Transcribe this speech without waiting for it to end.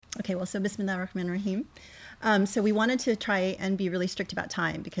Okay, well, so Bismillah ar-Rahman ar-Rahim. So we wanted to try and be really strict about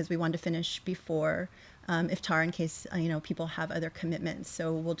time because we wanted to finish before iftar in case people have other commitments.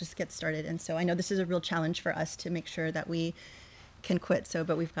 So we'll just get started. And so I know this is a real challenge for us to make sure that we can quit. So,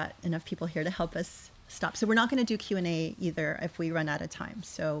 but we've got enough people here to help us stop. So we're not going to do Q&A either if we run out of time.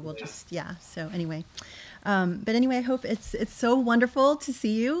 So we'll just So anyway, but anyway, I hope it's so wonderful to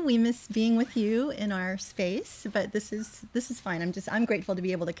see you. We miss being with you in our space, but this is fine. I'm grateful to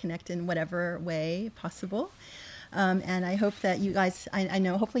be able to connect in whatever way possible. And I hope that you guys, I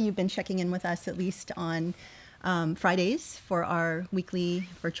know hopefully you've been checking in with us at least on Fridays for our weekly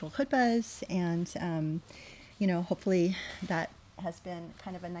virtual khutbahs, and hopefully that has been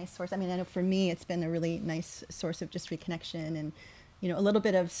kind of a nice source. I mean, I know for me, it's been a really nice source of just reconnection and, a little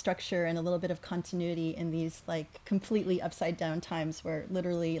bit of structure and a little bit of continuity in these like completely upside down times where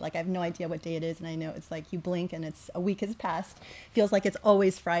literally like I have no idea what day it is. And I know it's like you blink and it's a week has passed. Feels like it's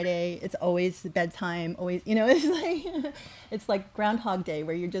always Friday. It's always bedtime. Always, it's like, it's like Groundhog Day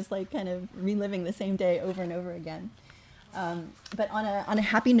where you're just like kind of reliving the same day over and over again. But on a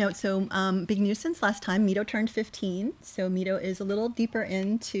happy note, so big news since last time, Mito turned 15. So Mito is a little deeper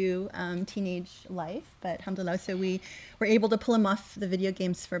into teenage life, but alhamdulillah, so we were able to pull him off the video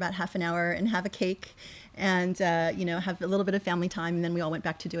games for about half an hour and have a cake and, have a little bit of family time. And then we all went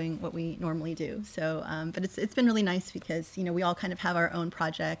back to doing what we normally do. So, but it's been really nice because, we all kind of have our own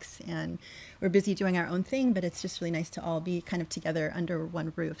projects and we're busy doing our own thing, but it's just really nice to all be kind of together under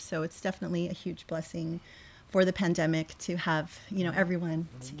one roof. So it's definitely a huge blessing for the pandemic to have, everyone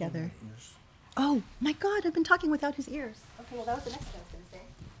together. Oh my God, I've been talking without his ears. Okay, well that was the next thing I was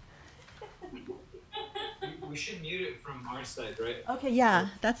going to say. We should mute it from our side, right? Okay, yeah,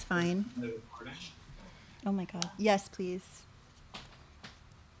 that's fine. The recording. Oh my God, yes, please.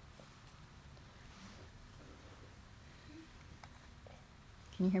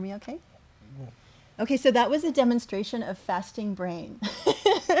 Can you hear me okay? Okay, so that was a demonstration of fasting brain,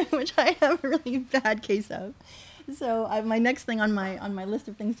 which I have a really bad case of. So my next thing on my list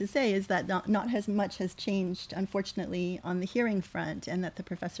of things to say is that not as much has changed, unfortunately, on the hearing front, and that the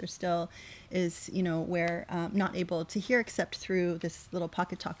professor still is, we're not able to hear except through this little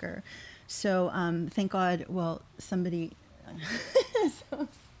pocket talker. So thank God, well, somebody, so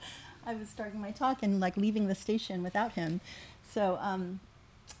I was starting my talk and like leaving the station without him. So,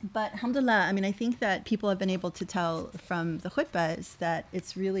 but alhamdulillah, I mean, I think that people have been able to tell from the khutbahs that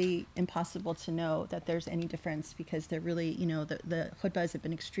it's really impossible to know that there's any difference because they're really, the khutbahs have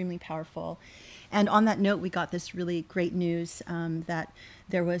been extremely powerful. And on that note, we got this really great news that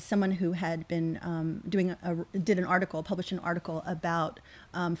there was someone who had been published an article about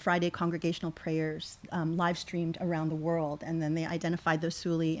Friday congregational prayers live streamed around the world. And then they identified the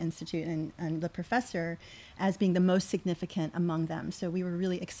Usuli Institute and the professor as being the most significant among them. So we were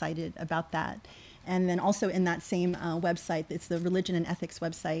really excited about that. And then also in that same website, it's the Religion and Ethics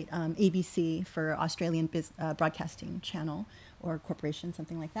website, ABC for Australian Broadcasting Channel or Corporation,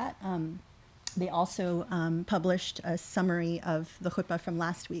 something like that. They also published a summary of the khutbah from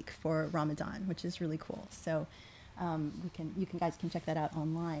last week for Ramadan, which is really cool. So you guys can check that out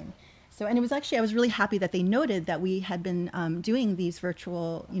online. So, and it was actually, I was really happy that they noted that we had been doing these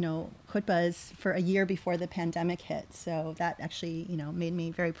virtual, khutbahs for a year before the pandemic hit. So that actually, made me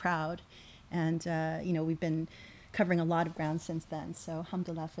very proud. And, we've been covering a lot of ground since then. So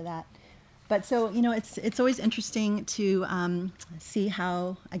alhamdulillah for that. But so, it's always interesting to see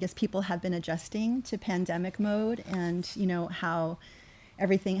how, I guess, people have been adjusting to pandemic mode and, how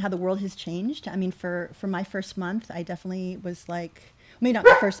the world has changed. I mean, for my first month, I definitely was like, maybe not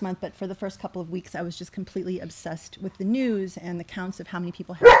the first month, but for the first couple of weeks, I was just completely obsessed with the news and the counts of how many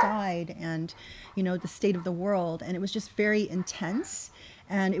people have died and, the state of the world. And it was just very intense.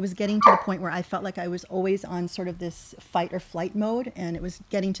 And it was getting to the point where I felt like I was always on sort of this fight or flight mode. And it was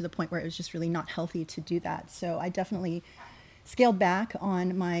getting to the point where it was just really not healthy to do that. So I definitely scaled back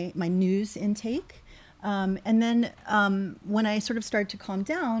on my news intake. And then when I sort of started to calm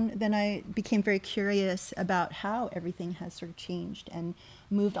down, then I became very curious about how everything has sort of changed and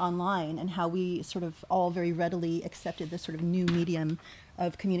moved online and how we sort of all very readily accepted this sort of new medium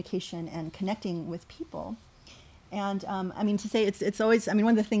of communication and connecting with people. And I mean, to say it's always, I mean,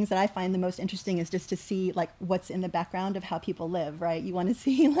 one of the things that I find the most interesting is just to see like what's in the background of how people live, right? You want to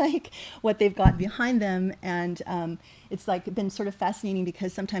see like what they've got behind them. And it's like been sort of fascinating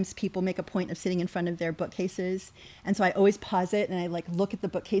because sometimes people make a point of sitting in front of their bookcases. And so I always pause it and I like look at the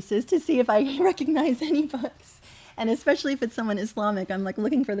bookcases to see if I recognize any books. And especially if it's someone Islamic, I'm like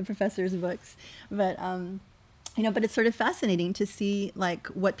looking for the professor's books. But but it's sort of fascinating to see like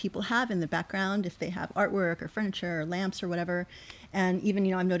what people have in the background, if they have artwork or furniture or lamps or whatever. And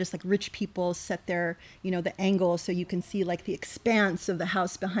even, I've noticed like rich people set their, the angle so you can see like the expanse of the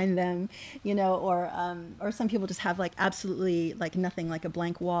house behind them, or some people just have like absolutely like nothing, like a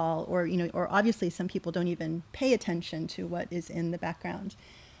blank wall, or obviously some people don't even pay attention to what is in the background.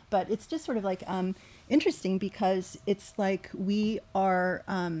 But it's just sort of like interesting because it's like we're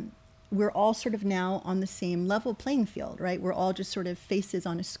all sort of now on the same level playing field, right? We're all just sort of faces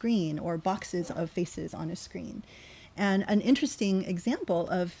on a screen or boxes of faces on a screen. And an interesting example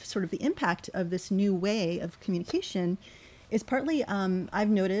of sort of the impact of this new way of communication is partly I've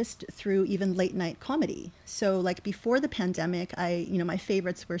noticed through even late night comedy. So like before the pandemic, my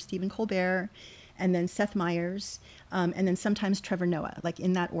favorites were Stephen Colbert, and then Seth Meyers, and then sometimes Trevor Noah, like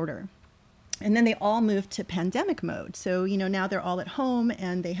in that order. And then they all moved to pandemic mode. So, now they're all at home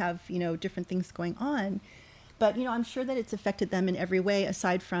and they have, different things going on. But, I'm sure that it's affected them in every way,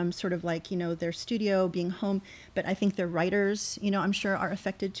 aside from sort of like, their studio being home. But I think their writers, I'm sure are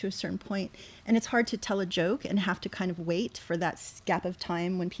affected to a certain point. And it's hard to tell a joke and have to kind of wait for that gap of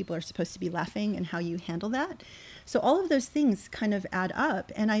time when people are supposed to be laughing and how you handle that. So all of those things kind of add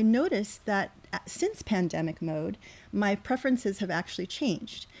up. And I noticed that since pandemic mode, my preferences have actually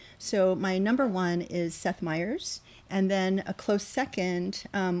changed. So my number one is Seth Meyers. And then a close second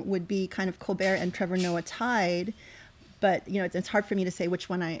would be kind of Colbert and Trevor Noah tied. But, it's hard for me to say which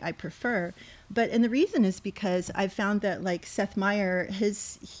one I prefer. And the reason is because I've found that like Seth Meyers,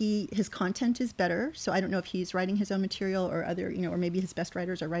 his content is better. So I don't know if he's writing his own material or other, or maybe his best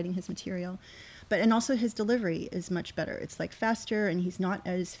writers are writing his material. And also his delivery is much better. It's like faster, and he's not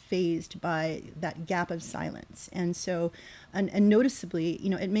as fazed by that gap of silence. And so, and noticeably,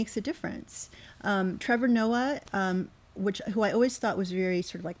 it makes a difference. Trevor Noah, who I always thought was very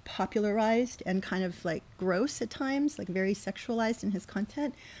sort of like popularized and kind of like gross at times, like very sexualized in his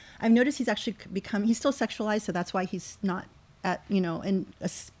content. I've noticed he's actually he's still sexualized, so that's why he's not at, in a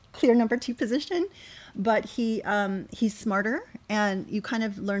clear number two position, but he's smarter, and you kind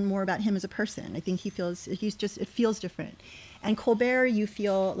of learn more about him as a person. I think it feels different. And Colbert, you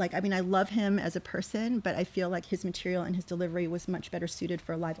feel like, I love him as a person, but I feel like his material and his delivery was much better suited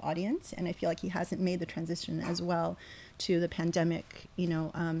for a live audience. And I feel like he hasn't made the transition as well to the pandemic,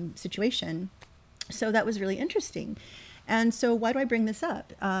 situation. So that was really interesting. And so why do I bring this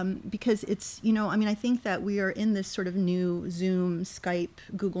up? Because it's, I think that we are in this sort of new Zoom, Skype,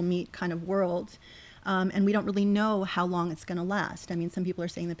 Google Meet kind of world. And we don't really know how long it's going to last. Some people are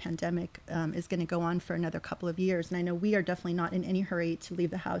saying the pandemic is going to go on for another couple of years. And I know we are definitely not in any hurry to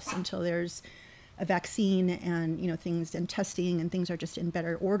leave the house until there's a vaccine and, things and testing and things are just in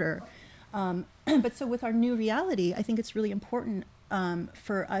better order. But so with our new reality, I think it's really important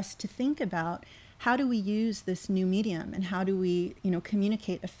for us to think about how do we use this new medium and how do we,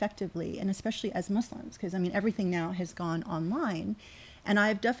 communicate effectively, and especially as Muslims, because everything now has gone online. And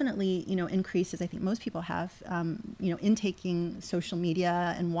I've definitely, increased, as I think most people have, intaking social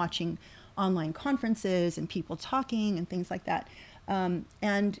media and watching online conferences and people talking and things like that.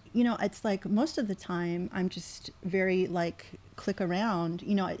 And, it's like most of the time I'm just very like click around,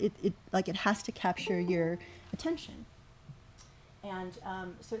 it has to capture your attention. And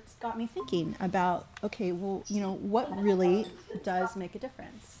so it's got me thinking about, okay, well, what really does make a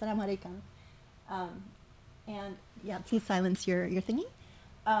difference? Assalamu alaikum. And yeah, please silence your thingy.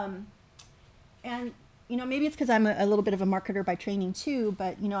 And, maybe it's because I'm a little bit of a marketer by training too,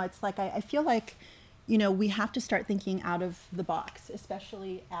 but, it's like I feel like, we have to start thinking out of the box,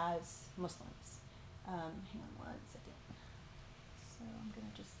 especially as Muslims. Hang on one second. So I'm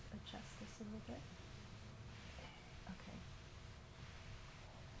going to just adjust this a little bit.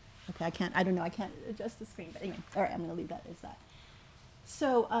 Okay, I can't adjust the screen, but anyway, all right, I'm going to leave that as that.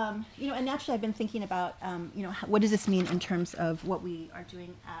 So, and naturally I've been thinking about, what does this mean in terms of what we are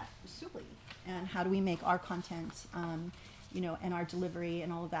doing at Usuli, and how do we make our content, and our delivery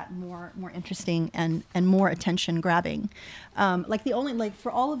and all of that more interesting and more attention grabbing.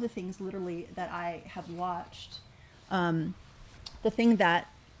 For all of the things literally that I have watched, the thing that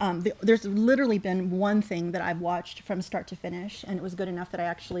there's literally been one thing that I've watched from start to finish, and it was good enough that I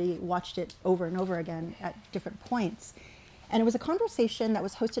actually watched it over and over again at different points. And it was a conversation that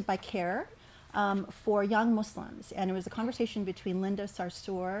was hosted by CARE for young Muslims. And it was a conversation between Linda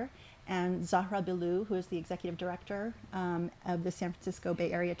Sarsour and Zahra Bilou, who is the executive director of the San Francisco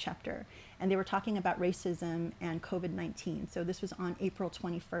Bay Area chapter. And they were talking about racism and COVID-19. So this was on April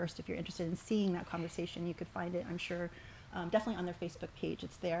 21st. If you're interested in seeing that conversation, you could find it, I'm sure, definitely on their Facebook page.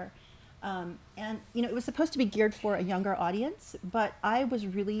 It's there. And it was supposed to be geared for a younger audience, but I was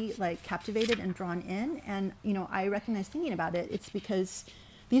really like captivated and drawn in. And I recognize, thinking about it, it's because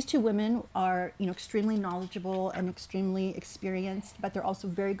these two women are extremely knowledgeable and extremely experienced, but they're also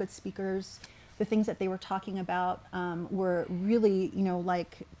very good speakers. The things that they were talking about were really,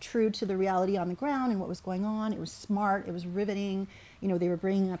 like true to the reality on the ground and what was going on. It was smart. It was riveting. They were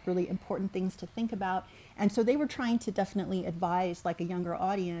bringing up really important things to think about. And so they were trying to definitely advise like a younger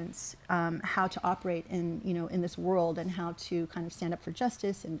audience how to operate in this world, and how to kind of stand up for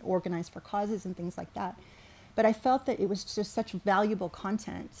justice and organize for causes and things like that. But I felt that it was just such valuable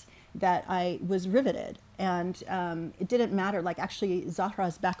content that I was riveted. And it didn't matter. Like, actually,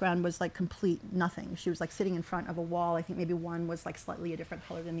 Zahra's background was like complete nothing. She was like sitting in front of a wall. I think maybe one was like slightly a different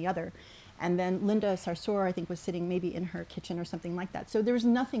color than the other. And then Linda Sarsour, I think, was sitting maybe in her kitchen or something like that. So there was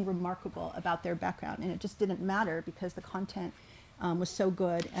nothing remarkable about their background. And it just didn't matter because the content was so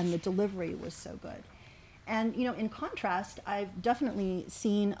good and the delivery was so good. And in contrast, I've definitely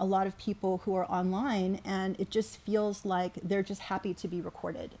seen a lot of people who are online, and it just feels like they're just happy to be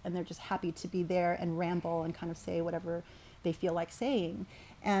recorded, and they're just happy to be there and ramble and kind of say whatever they feel like saying.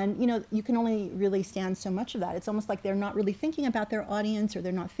 And you can only really stand so much of that. It's almost like they're not really thinking about their audience, or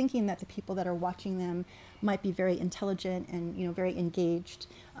they're not thinking that the people that are watching them might be very intelligent and very engaged,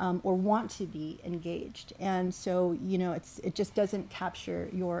 or want to be engaged. And so it just doesn't capture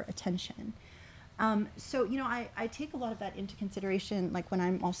your attention. So I take a lot of that into consideration, like when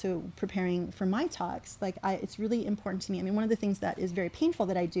I'm also preparing for my talks. Like it's really important to me. I mean, one of the things that is very painful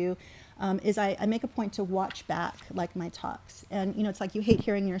that I do is I make a point to watch back like my talks. And it's like you hate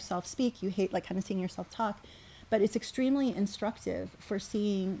hearing yourself speak, you hate like kind of seeing yourself talk, but it's extremely instructive for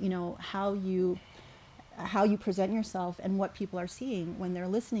seeing how you present yourself and what people are seeing when they're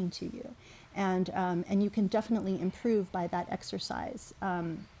listening to you, and you can definitely improve by that exercise.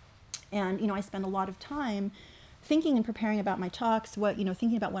 And I spend a lot of time thinking and preparing about my talks,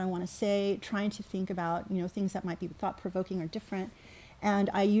 thinking about what I want to say, trying to think about things that might be thought-provoking or different. And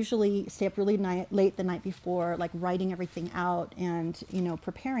I usually stay up really late the night before, like writing everything out and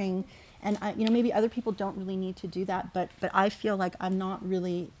preparing. And maybe other people don't really need to do that, but I feel like I'm not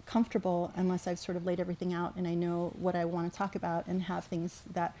really comfortable unless I've sort of laid everything out and I know what I want to talk about and have things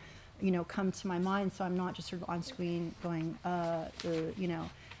that come to my mind, so I'm not just sort of on screen going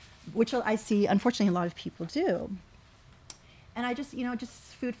which I see, unfortunately, a lot of people do. And I just, just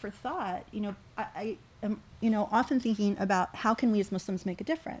food for thought, I am, often thinking about how can we as Muslims make a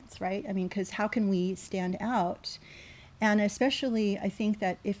difference, right? I mean, because how can we stand out? And especially, I think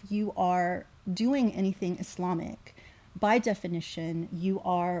that if you are doing anything Islamic, by definition, you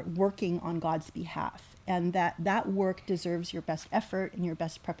are working on God's behalf. And that work deserves your best effort and your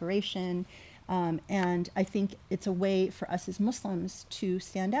best preparation. And I think it's a way for us as Muslims to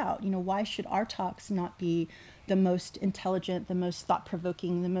stand out. Why should our talks not be the most intelligent, the most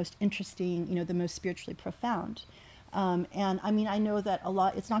thought-provoking, the most interesting, the most spiritually profound? And I mean, I know that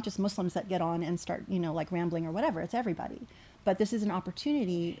it's not just Muslims that get on and start, like rambling or whatever, it's everybody. But this is an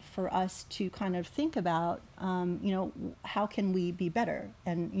opportunity for us to kind of think about, how can we be better?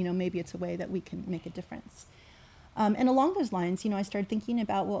 And, maybe it's a way that we can make a difference. And along those lines, I started thinking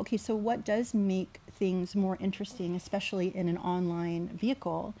about, well, okay, so what does make things more interesting, especially in an online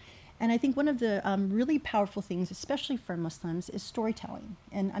vehicle? And I think one of the really powerful things, especially for Muslims, is storytelling.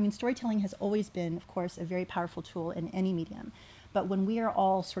 And I mean, storytelling has always been, of course, a very powerful tool in any medium. But when we are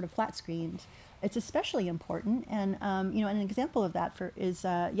all sort of flat screened, it's especially important. And, an example of that is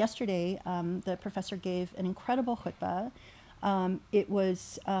yesterday, the professor gave an incredible khutbah. It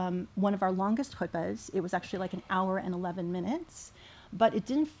was one of our longest khutbahs. It was actually like an hour and 11 minutes, but it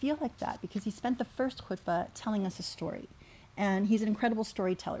didn't feel like that because he spent the first khutbah telling us a story. And he's an incredible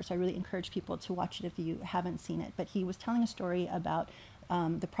storyteller, so I really encourage people to watch it if you haven't seen it. But he was telling a story about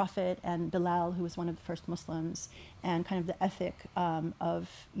the Prophet and Bilal, who was one of the first Muslims, and kind of the ethic of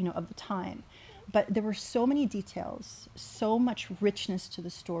the time. But there were so many details, so much richness to the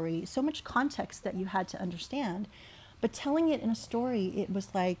story, so much context that you had to understand. But telling it in a story, it was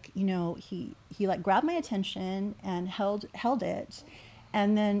like, he like grabbed my attention and held it,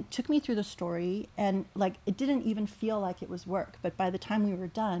 and then took me through the story, and like it didn't even feel like it was work. But by the time we were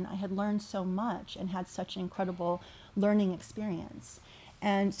done, I had learned so much and had such an incredible learning experience.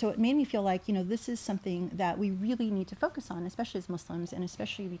 And so it made me feel like, this is something that we really need to focus on, especially as Muslims, and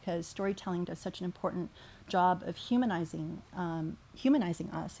especially because storytelling does such an important job of humanizing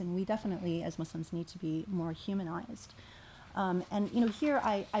us, and we definitely, as Muslims, need to be more humanized. And here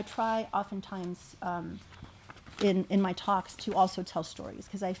I try oftentimes in my talks to also tell stories,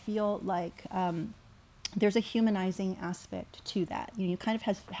 because I feel like there's a humanizing aspect to that. You kind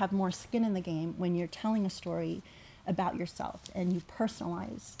of have more skin in the game when you're telling a story about yourself and you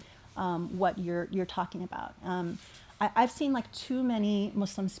personalize what you're talking about. I've seen like too many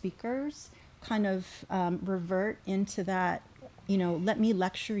Muslim speakers kind of revert into that, let me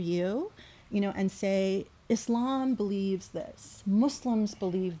lecture you, and say Islam believes this, Muslims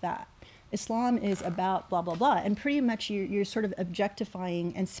believe that. Islam is about blah, blah, blah. And pretty much you're sort of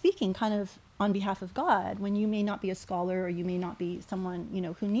objectifying and speaking kind of on behalf of God when you may not be a scholar or you may not be someone,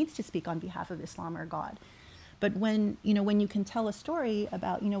 who needs to speak on behalf of Islam or God. But when you can tell a story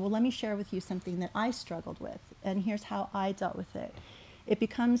about, well, let me share with you something that I struggled with, and here's how I dealt with it, it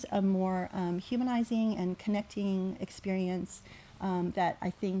becomes a more humanizing and connecting experience that I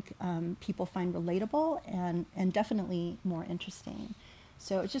think people find relatable and definitely more interesting.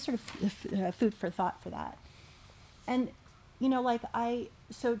 So it's just sort of food for thought for that. And,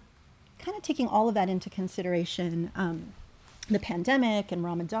 so kind of taking all of that into consideration, the pandemic and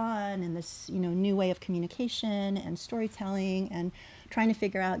Ramadan and this, new way of communication and storytelling and trying to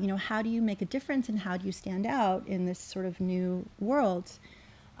figure out, how do you make a difference and how do you stand out in this sort of new world?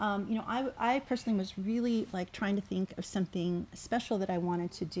 I personally was really like trying to think of something special that I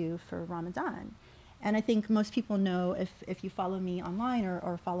wanted to do for Ramadan. And I think most people know if you follow me online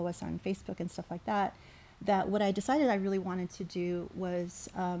or follow us on Facebook and stuff like that, that what I decided I really wanted to do was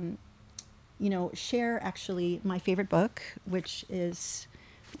share actually my favorite book, which is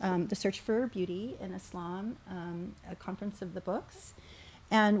The Search for Beauty in Islam, a conference of the books.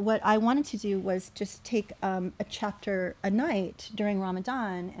 And what I wanted to do was just take a chapter a night during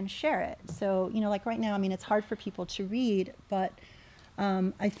Ramadan and share it. So, like right now, I mean, it's hard for people to read, but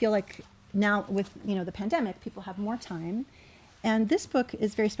I feel like now with, the pandemic, people have more time. And this book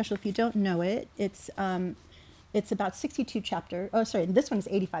is very special. If you don't know it, it's about 62 chapters. Oh, sorry, this one is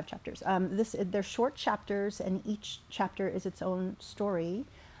 85 chapters. They're short chapters, and each chapter is its own story.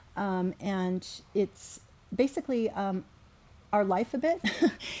 And it's basically our life a bit.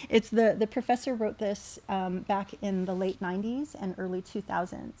 It's the professor wrote this back in the late 90s and early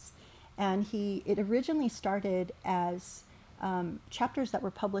 2000s. And it originally started as chapters that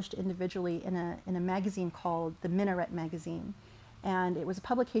were published individually in a magazine called the Minaret magazine. And it was a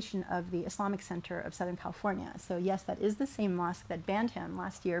publication of the Islamic Center of Southern California. So yes, that is the same mosque that banned him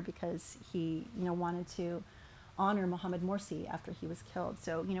last year because he, wanted to honor Mohammed Morsi after he was killed.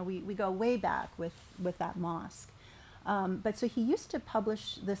 So, we go way back with that mosque. But so he used to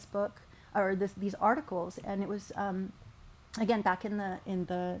publish this book or these articles, and it was again back in the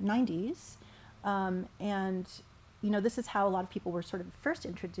 90s, and this is how a lot of people were sort of first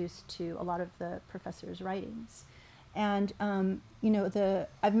introduced to a lot of the professor's writings. And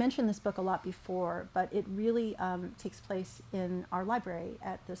I've mentioned this book a lot before, but it really takes place in our library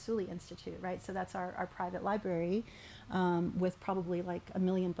at the Usuli Institute, right? So that's our private library with probably like 1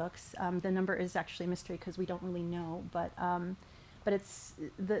 million books. The number is actually a mystery because we don't really know, but it's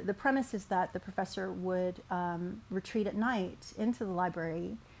the premise is that the professor would retreat at night into the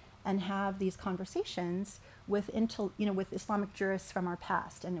library and have these conversations with with Islamic jurists from our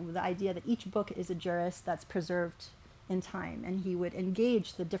past, and the idea that each book is a jurist that's preserved in time, and he would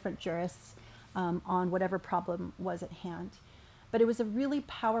engage the different jurists on whatever problem was at hand. But it was a really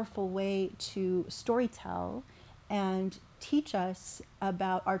powerful way to storytell and teach us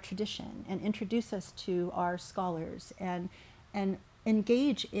about our tradition and introduce us to our scholars and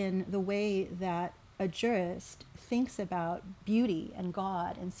engage in the way that a jurist thinks about beauty and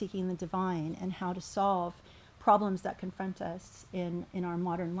God and seeking the divine and how to solve problems that confront us in our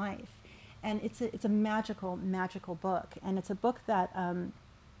modern life. And it's a magical book, and it's a book that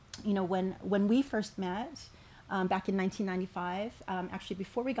when we first met back in 1995, actually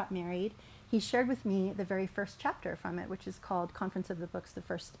before we got married, he shared with me the very first chapter from it, which is called Conference of the Books, the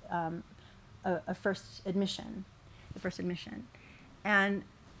first admission. And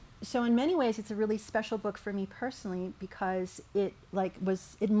so in many ways, it's a really special book for me personally because it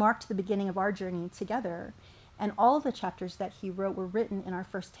marked the beginning of our journey together. And all of the chapters that he wrote were written in our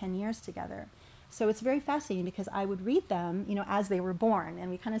first 10 years together. So it's very fascinating because I would read them, as they were born. And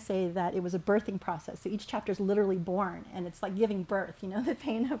we kind of say that it was a birthing process. So each chapter is literally born, and it's like giving birth, the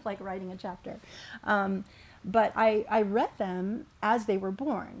pain of like writing a chapter. But I read them as they were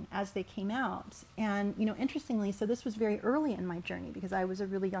born, as they came out. And, interestingly, so this was very early in my journey because I was a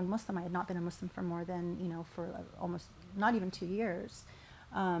really young Muslim. I had not been a Muslim for more than, for almost not even 2 years.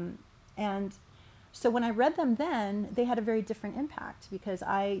 And so when I read them then, they had a very different impact because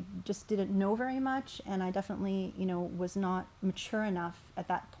I just didn't know very much, and I definitely, was not mature enough at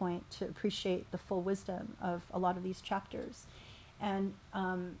that point to appreciate the full wisdom of a lot of these chapters. And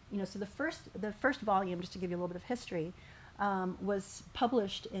so the first volume, just to give you a little bit of history, was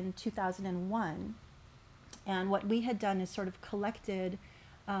published in 2001. And what we had done is sort of collected,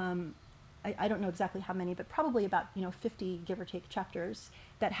 I don't know exactly how many, but probably about 50, give or take, chapters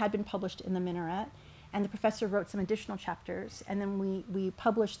that had been published in the Minaret. And the professor wrote some additional chapters, and then we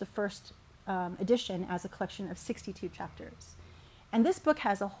published the first edition as a collection of 62 chapters. And this book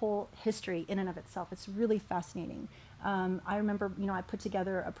has a whole history in and of itself. It's really fascinating. I remember, I put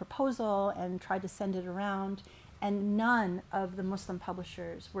together a proposal and tried to send it around, and none of the Muslim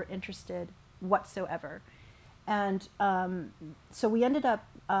publishers were interested whatsoever. And so we ended up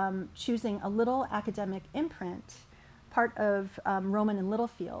choosing a little academic imprint, part of Rowman and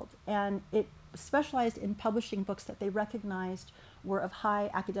Littlefield, and it specialized in publishing books that they recognized were of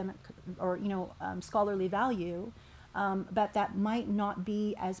high academic or scholarly value, but that might not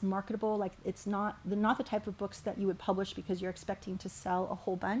be as marketable. Like it's not the type of books that you would publish because you're expecting to sell a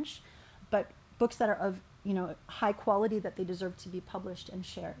whole bunch, but books that are of high quality, that they deserve to be published and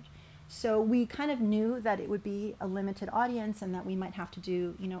shared. So we kind of knew that it would be a limited audience and that we might have to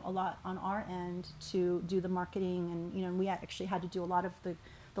do a lot on our end to do the marketing, and we actually had to do a lot of the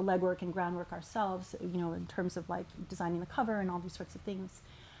legwork and groundwork ourselves, in terms of like designing the cover and all these sorts of things.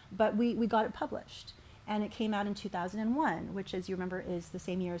 But we got it published, and it came out in 2001, which, as you remember, is the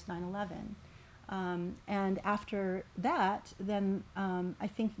same year as 9/11. And after that, then I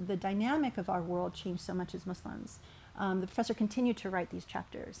think the dynamic of our world changed so much as Muslims. The professor continued to write these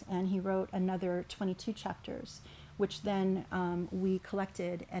chapters, and he wrote another 22 chapters, which then we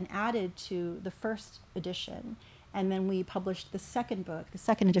collected and added to the first edition. And then we published the second book, the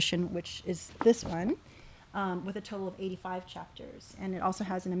second edition, which is this one, with a total of 85 chapters. And it also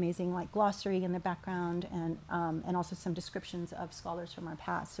has an amazing glossary in the background, and also some descriptions of scholars from our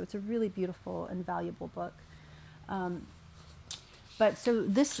past. So it's a really beautiful and valuable book. But so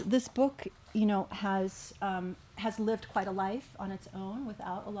this book, has lived quite a life on its own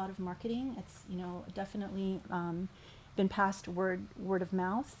without a lot of marketing. It's definitely been passed word of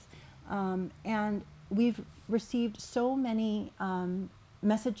mouth, and we've received so many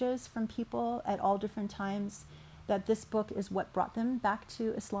messages from people at all different times that this book is what brought them back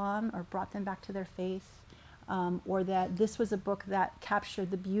to Islam or brought them back to their faith, or that this was a book that captured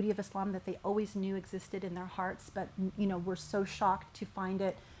the beauty of Islam that they always knew existed in their hearts, but were so shocked to find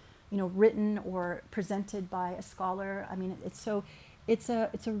it written or presented by a scholar. I mean, it's a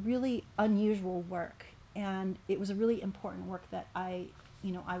really unusual work, and it was a really important work that I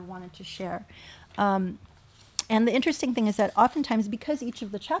wanted to share. And the interesting thing is that oftentimes, because each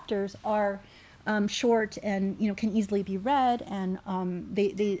of the chapters are short and can easily be read, and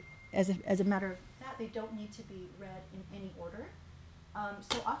they as a matter of fact, they don't need to be read in any order.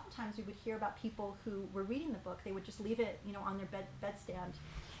 So oftentimes we would hear about people who were reading the book. They would just leave it on their bedstand,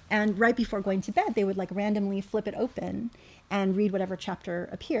 and right before going to bed, they would randomly flip it open and read whatever chapter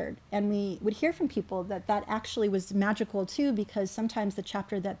appeared. And we would hear from people that actually was magical too, because sometimes the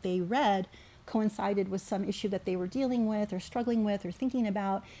chapter that they read coincided with some issue that they were dealing with or struggling with or thinking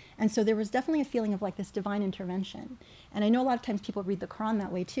about. And so there was definitely a feeling of this divine intervention. And I know a lot of times people read the Quran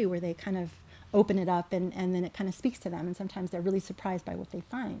that way too, where they kind of open it up and then it kind of speaks to them, and sometimes they're really surprised by what they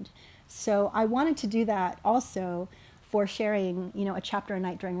find. So I wanted to do that also for sharing, a chapter a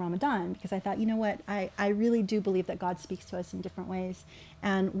night during Ramadan, because I thought, I really do believe that God speaks to us in different ways.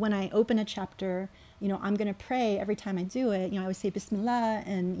 And when I open a chapter, I'm going to pray every time I do it. I always say Bismillah,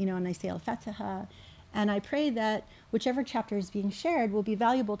 and I say Al-Fatiha. And I pray that whichever chapter is being shared will be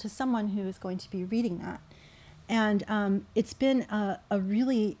valuable to someone who is going to be reading that. And it's been a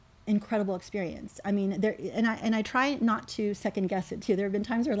really incredible experience. I mean, I try not to second guess it too. There have been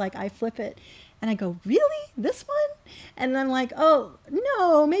times where I flip it and I go, really? This one? And then I'm like, oh,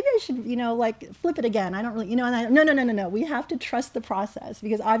 no, maybe I should, flip it again. I don't really, and no. We have to trust the process,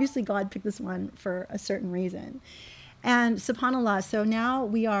 because obviously God picked this one for a certain reason. And subhanAllah, so now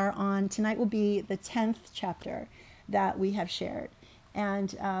we are on, tonight will be the 10th chapter that we have shared. And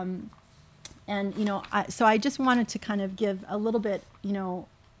so I just wanted to kind of give a little bit,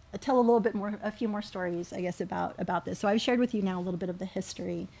 tell a little bit more, a few more stories, I guess, about this. So I've shared with you now a little bit of the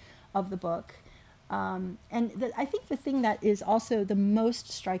history of the book. I think the thing that is also the most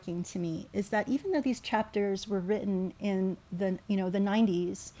striking to me is that even though these chapters were written in the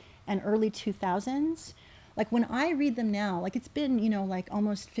 90s and early 2000s, when I read them now, it's been,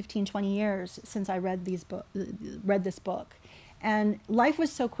 almost 15, 20 years since I read this book. And life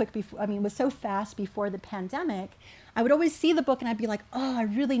was so quick before, was so fast before the pandemic. I would always see the book and I'd be like, oh, I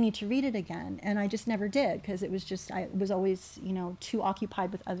really need to read it again. And I just never did because it was just, I was always, too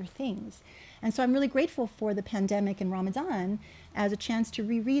occupied with other things. And so I'm really grateful for the pandemic and Ramadan as a chance to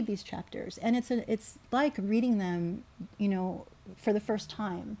reread these chapters. And it's like reading them, for the first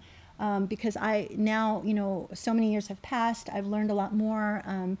time. Because I now, so many years have passed. I've learned a lot more.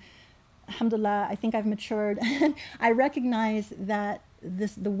 Alhamdulillah, I think I've matured. I recognize that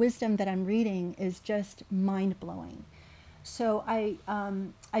the wisdom that I'm reading is just mind-blowing. So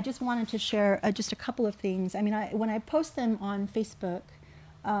I just wanted to share just a couple of things. I mean, when I post them on Facebook,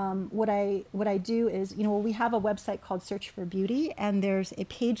 what I do is, we have a website called Search for Beauty, and there's a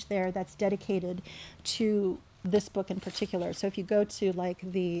page there that's dedicated to this book in particular. So if you go to like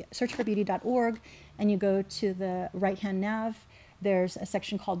the searchforbeauty.org and you go to the right-hand nav, there's a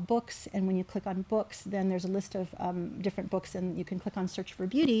section called books, and when you click on books, then there's a list of different books, and you can click on Search for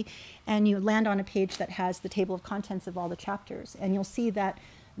Beauty, and you land on a page that has the table of contents of all the chapters. And you'll see that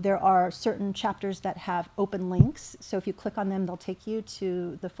there are certain chapters that have open links. So if you click on them, they'll take you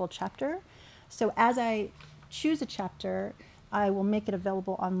to the full chapter. So as I choose a chapter, I will make it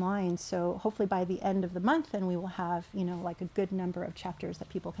available online. So hopefully by the end of the month, then we will have, like a good number of chapters that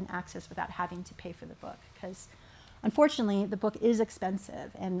people can access without having to pay for the book. Because unfortunately, the book is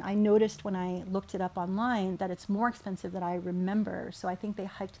expensive, and I noticed when I looked it up online that it's more expensive than I remember, so I think they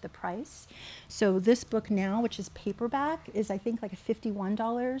hiked the price. So this book now, which is paperback, is I think like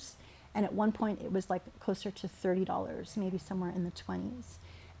 $51, and at one point it was like closer to $30, maybe somewhere in the 20s.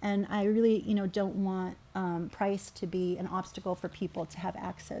 And I really, don't want price to be an obstacle for people to have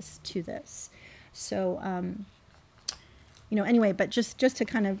access to this. So, anyway, but just to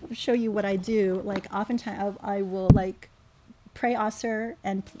kind of show you what I do, like oftentimes I will like pray Asr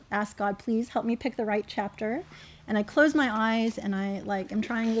and ask God, please help me pick the right chapter. And I close my eyes and I like am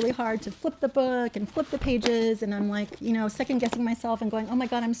trying really hard to flip the book and flip the pages, and I'm like, second guessing myself and going, oh my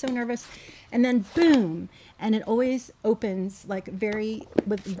God, I'm so nervous. And then boom, and it always opens like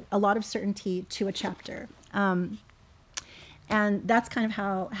with a lot of certainty to a chapter. And that's kind of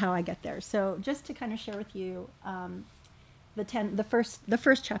how I get there. So just to kind of share with you, the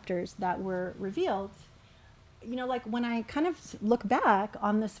first chapters that were revealed, like when I kind of look back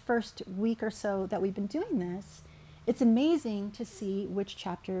on this first week or so that we've been doing this, it's amazing to see which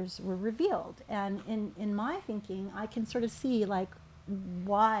chapters were revealed. And in my thinking, I can sort of see like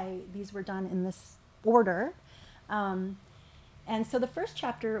why these were done in this order. And so the first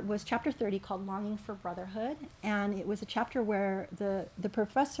chapter was chapter 30, called Longing for Brotherhood. And it was a chapter where the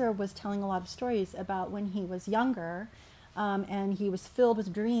professor was telling a lot of stories about when he was younger. And he was filled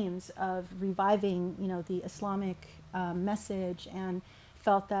with dreams of reviving, the Islamic message, and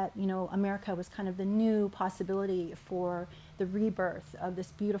felt that, America was kind of the new possibility for the rebirth of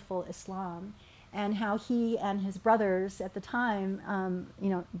this beautiful Islam, and how he and his brothers at the time,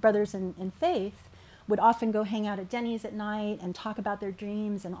 brothers in faith, would often go hang out at Denny's at night and talk about their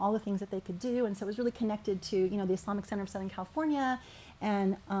dreams and all the things that they could do. And so it was really connected to, the Islamic Center of Southern California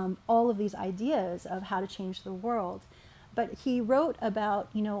and all of these ideas of how to change the world. But he wrote about,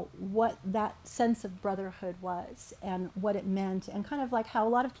 what that sense of brotherhood was and what it meant, and kind of like how a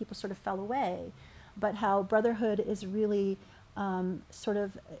lot of people sort of fell away, but how brotherhood is really sort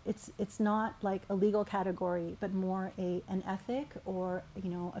of, it's not like a legal category, but more an ethic or,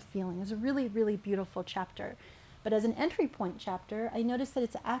 a feeling. It's a really, really beautiful chapter. But as an entry point chapter, I noticed that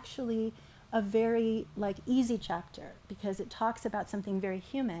it's actually a very like easy chapter, because it talks about something very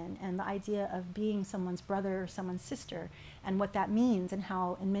human and the idea of being someone's brother or someone's sister, and what that means, and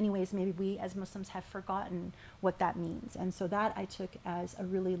how in many ways maybe we as Muslims have forgotten what that means. And so that I took as a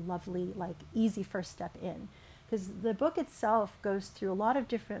really lovely, like easy first step in, because the book itself goes through a lot of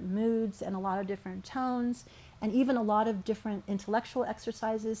different moods and a lot of different tones, and even a lot of different intellectual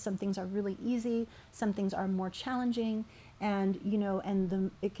exercises. Some things are really easy, some things are more challenging. And,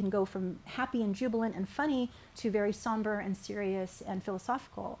 it can go from happy and jubilant and funny to very somber and serious and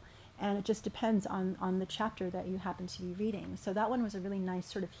philosophical. And it just depends on the chapter that you happen to be reading. So that one was a really nice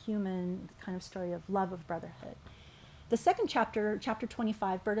sort of human kind of story of love of brotherhood. The second chapter, chapter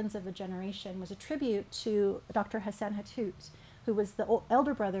 25, Burdens of a Generation, was a tribute to Dr. Hassan Hathout, who was the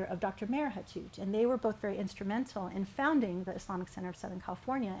elder brother of Dr. Meher Hathout. And they were both very instrumental in founding the Islamic Center of Southern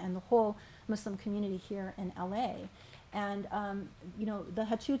California and the whole Muslim community here in LA. And, the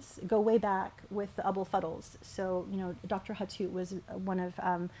Hathouts go way back with the Abou El Fadls. So, Dr. Hathout was one of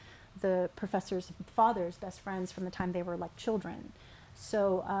the professor's father's best friends from the time they were like children.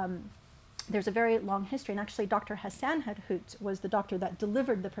 So there's a very long history. And actually, Dr. Hassan Hathout was the doctor that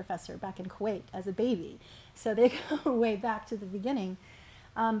delivered the professor back in Kuwait as a baby. So they go way back to the beginning.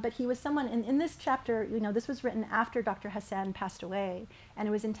 But he was someone, in this chapter, this was written after Dr. Hassan passed away, and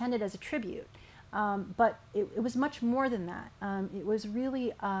it was intended as a tribute. But it was much more than that. It was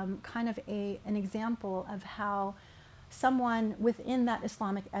really kind of an example of how someone within that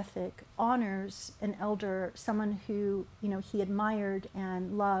Islamic ethic honors an elder, someone who he admired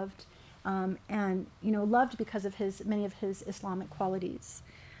and loved, and loved because of many of his Islamic qualities.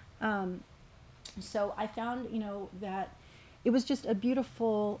 So I found that it was just a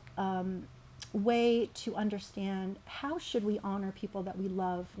beautiful way to understand how should we honor people that we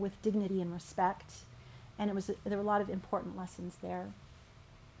love with dignity and respect, and there were a lot of important lessons there.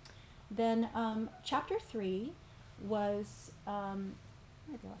 Then chapter 3 was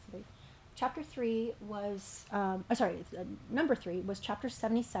number 3 was chapter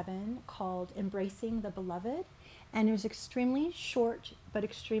 77, called Embracing the Beloved, and it was extremely short but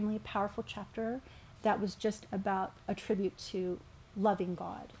extremely powerful chapter that was just about a tribute to loving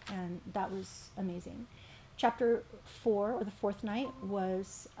God, and that was amazing. Chapter 4, or the fourth night,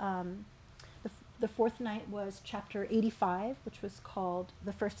 was the fourth night was chapter 85, which was called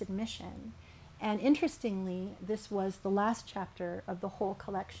The First Admission. And interestingly, this was the last chapter of the whole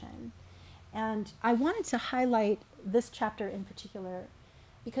collection. And I wanted to highlight this chapter in particular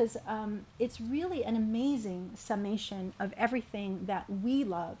because it's really an amazing summation of everything that we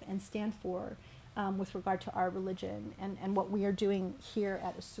love and stand for with regard to our religion and what we are doing here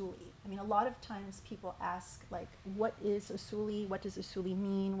at Usuli. I mean, a lot of times people ask, like, what is Usuli? What does Usuli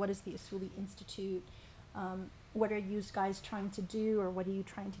mean? What is the Usuli Institute? What are you guys trying to do, or what are you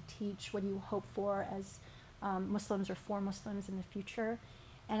trying to teach? What do you hope for as Muslims or for Muslims in the future?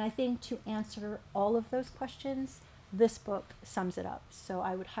 And I think to answer all of those questions, this book sums it up. So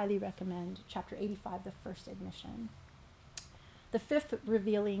I would highly recommend chapter 85, The First Admission. The fifth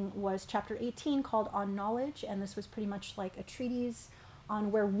revealing was chapter 18, called On Knowledge, and this was pretty much like a treatise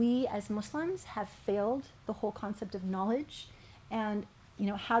on where we as Muslims have failed the whole concept of knowledge, and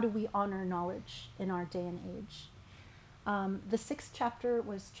how do we honor knowledge in our day and age. The sixth chapter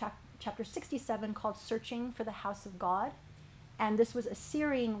was chapter 67, called Searching for the House of God, and this was a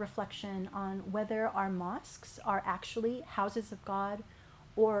searing reflection on whether our mosques are actually houses of God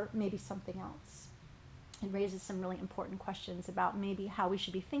or maybe something else. It raises some really important questions about maybe how we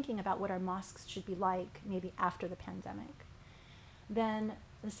should be thinking about what our mosques should be like maybe after the pandemic. Then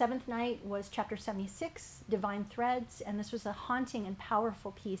the seventh night was chapter 76, Divine Threads, and this was a haunting and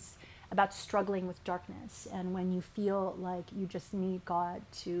powerful piece about struggling with darkness, and when you feel like you just need God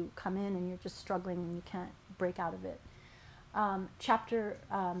to come in and you're just struggling and you can't break out of it. Chapter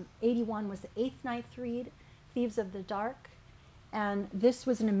 81 was the eighth night read, Thieves of the Dark, and this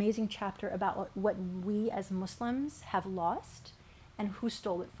was an amazing chapter about what we as Muslims have lost and who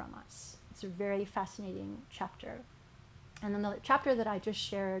stole it from us. It's a very fascinating chapter. And then the chapter that I just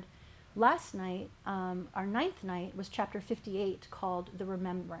shared last night, our ninth night, was chapter 58, called The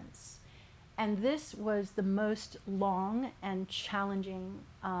Remembrance. And this was the most long and challenging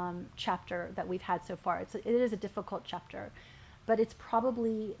chapter that we've had so far. It is a difficult chapter, but it's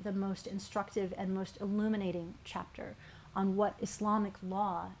probably the most instructive and most illuminating chapter on what Islamic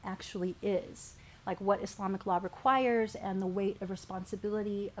law actually is, like what Islamic law requires and the weight of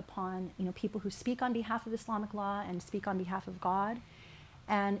responsibility upon people who speak on behalf of Islamic law and speak on behalf of God.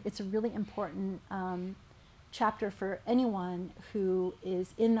 And it's a really important chapter for anyone who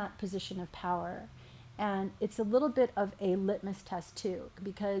is in that position of power. And it's a little bit of a litmus test too,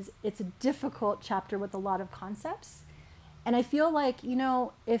 because it's a difficult chapter with a lot of concepts. And I feel like,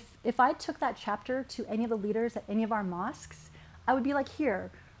 if I took that chapter to any of the leaders at any of our mosques, I would be like,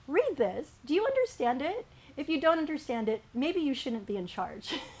 here, read this. Do you understand it? If you don't understand it, maybe you shouldn't be in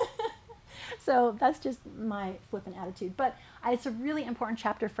charge. So that's just my flippant attitude. But it's a really important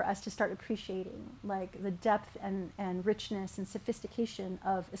chapter for us to start appreciating, like, the depth and richness and sophistication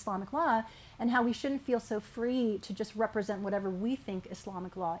of Islamic law, and how we shouldn't feel so free to just represent whatever we think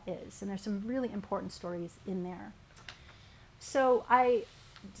Islamic law is. And there's some really important stories in there. So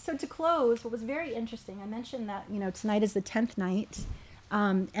to close, what was very interesting, I mentioned that, tonight is the 10th night,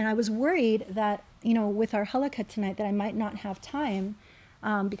 and I was worried that, with our Halaqa tonight, that I might not have time,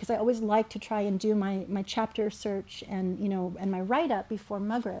 because I always like to try and do my chapter search and my write-up before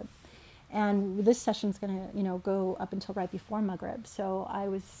Maghrib. And this session's going to, go up until right before Maghrib. So I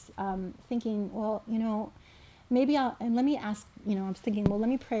was thinking, well, maybe let me ask, I was thinking, well, let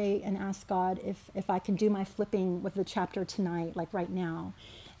me pray and ask God if I can do my flipping with the chapter tonight, like right now.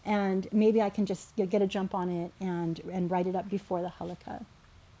 And maybe I can just get a jump on it and write it up before the Halaqa.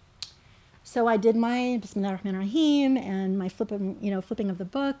 So I did my Bismillah ar-Rahman ar-Rahim and my flipping of the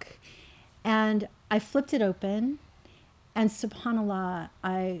book, and I flipped it open, And subhanallah,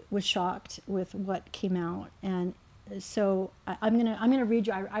 I was shocked with what came out. And so I'm gonna read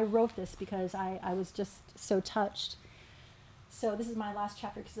you. I wrote this because I was just so touched. So this is my last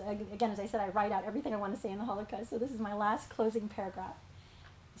chapter, because again, as I said, I write out everything I want to say in the Halaqa. So this is my last closing paragraph.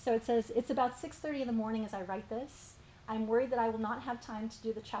 So it says, it's about 6:30 in the morning as I write this. I'm worried that I will not have time to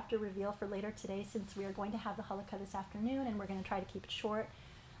do the chapter reveal for later today, since we are going to have the Halaqa this afternoon, and we're going to try to keep it short.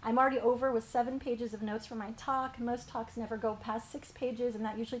 I'm already over with 7 pages of notes for my talk. Most talks never go past 6 pages, and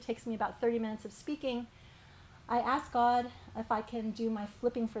that usually takes me about 30 minutes of speaking. I ask God if I can do my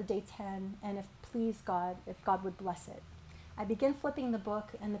flipping for day 10, and if God would bless it. I begin flipping the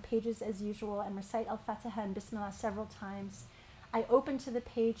book and the pages as usual and recite Al-Fatiha and Bismillah several times. I open to the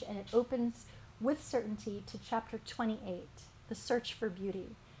page, and it opens with certainty to chapter 28, the search for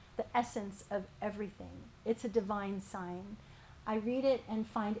beauty, the essence of everything. It's a divine sign. I read it and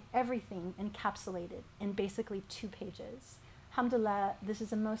find everything encapsulated in basically 2 pages. Alhamdulillah, this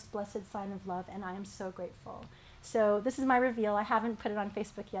is a most blessed sign of love, and I am so grateful. So this is my reveal. I haven't put it on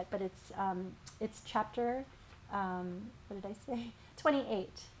Facebook yet, but it's chapter, what did I say? 28,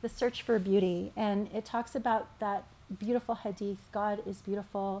 the search for beauty. And it talks about that beautiful hadith, God is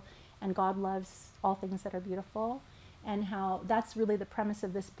beautiful, and God loves all things that are beautiful, and how that's really the premise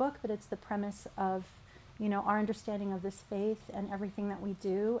of this book, but it's the premise of, you know, our understanding of this faith and everything that we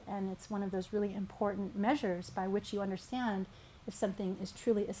do. And it's one of those really important measures by which you understand if something is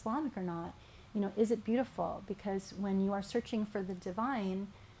truly Islamic or not. You know, is it beautiful? Because when you are searching for the divine,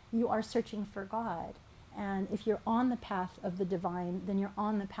 you are searching for God. And if you're on the path of the divine, then you're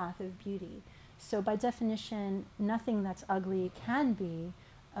on the path of beauty. So by definition, nothing that's ugly can be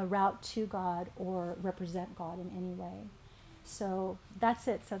a route to God or represent God in any way. So that's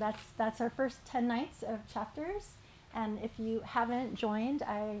it. So that's our first 10 nights of chapters. And if you haven't joined,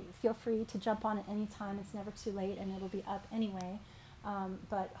 I feel free to jump on at any time. It's never too late, and it'll be up anyway.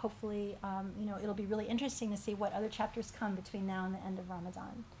 But hopefully, you know, it'll be really interesting to see what other chapters come between now and the end of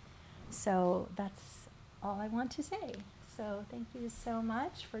Ramadan. So that's all I want to say. So thank you so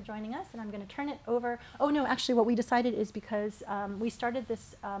much for joining us, and I'm going to turn it over. Oh no, actually what we decided is, because we started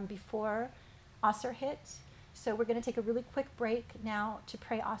this before Asr hit, so we're going to take a really quick break now to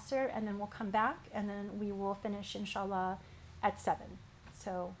pray Asr, and then we'll come back, and then we will finish inshallah at 7.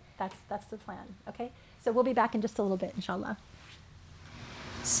 So that's the plan, okay? So we'll be back in just a little bit, inshallah.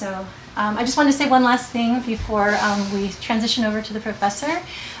 So I just wanted to say one last thing before we transition over to the professor.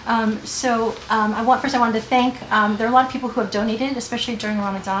 I wanted to thank, there are a lot of people who have donated, especially during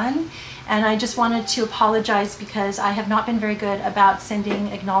Ramadan, and I just wanted to apologize because I have not been very good about sending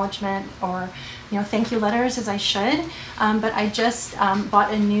acknowledgement or, you know, thank you letters as I should, but I just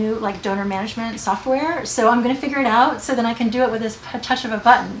bought a new donor management software, so I'm going to figure it out so then I can do it with a touch of a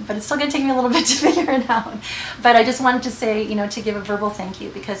button, but it's still going to take me a little bit to figure it out. But I just wanted to say, you know, to give a verbal thank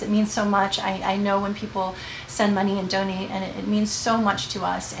you, because it means so much. I know when people send money and donate, and it means so much to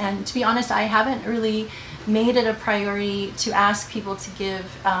us. And to be honest, I haven't really made it a priority to ask people to give,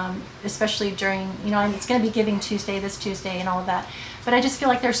 especially during, you know, it's going to be Giving Tuesday, this Tuesday, and all of that. But I just feel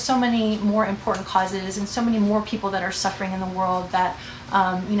like there's so many more important causes and so many more people that are suffering in the world that,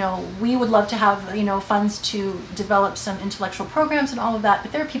 you know, we would love to have, you know, funds to develop some intellectual programs and all of that,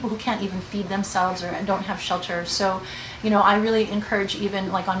 but there are people who can't even feed themselves or don't have shelter. So, you know, I really encourage,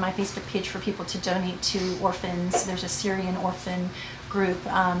 even on my Facebook page, for people to donate to orphans. There's a Syrian orphan group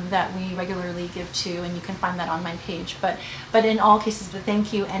that we regularly give to, and you can find that on my page. But in all cases, but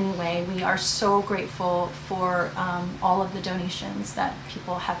thank you anyway. We are so grateful for all of the donations that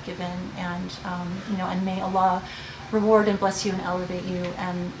people have given, and you know, and may Allah reward and bless you and elevate you,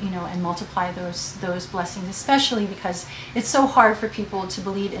 and, you know, and multiply those blessings, especially because it's so hard for people to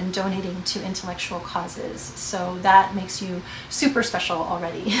believe in donating to intellectual causes. So that makes you super special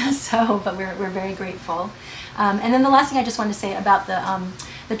already. So, but we're very grateful. And then the last thing I just wanted to say about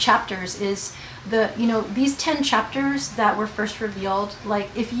the chapters is these 10 chapters that were first revealed,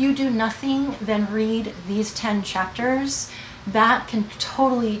 if you do nothing, then read these 10 chapters. That can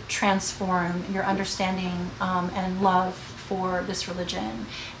totally transform your understanding and love for this religion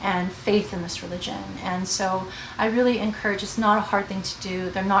and faith in this religion. And so I really encourage, it's not a hard thing to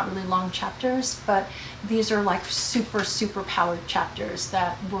do. They're not really long chapters, but these are super powered chapters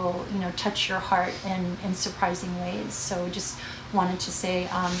that will, you know, touch your heart in surprising ways. So just wanted to say,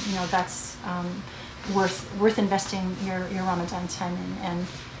 you know, that's worth investing your Ramadan time in. And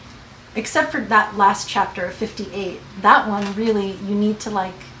except for that last chapter, 58, that one really, you need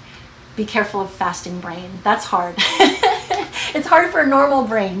to be careful of fasting brain. That's hard. It's hard for a normal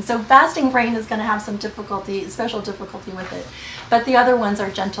brain. So fasting brain is going to have some difficulty, special difficulty with it. But the other ones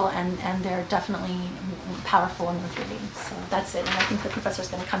are gentle and they're definitely powerful and worth reading. So that's it. And I think the professor's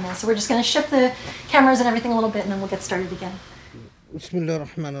going to come in. So we're just going to shift the cameras and everything a little bit and then we'll get started again. بسم الله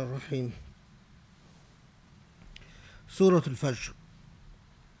الرحمن الرحيم. سورة الفجر.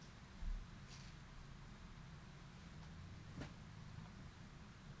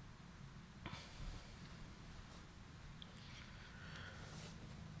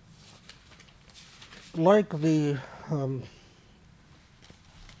 Like the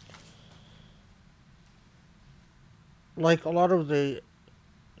like a lot of the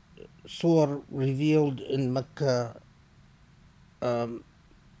surah revealed in Mecca,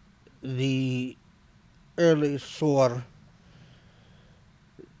 the early surah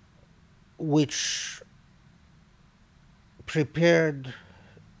which prepared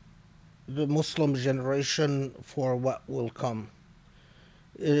the Muslim generation for what will come.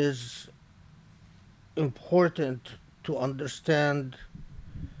 It is important to understand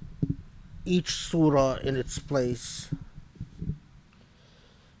each surah in its place.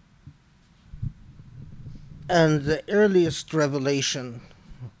 And the earliest revelation,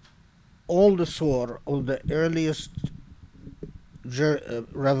 all the surah of the earliest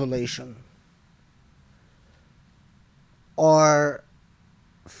revelation are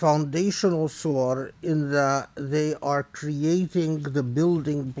foundational surah in that they are creating the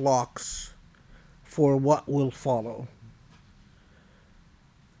building blocks for what will follow.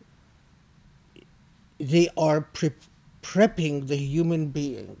 They are prepping the human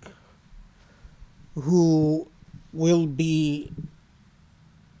being who will be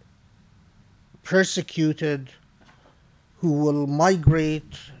persecuted, who will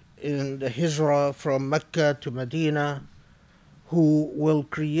migrate in the hijrah from Mecca to Medina, who will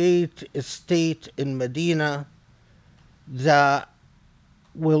create a state in Medina that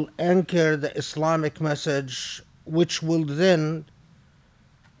will anchor the Islamic message, which will then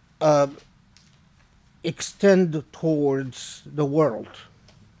extend towards the world.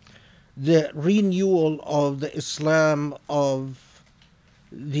 The renewal of the Islam of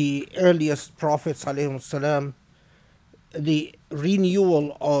the earliest prophets, ﷺ, the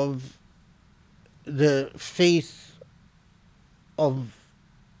renewal of the faith of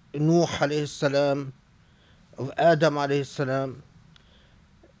Nuh ﷺ, of Adam ﷺ,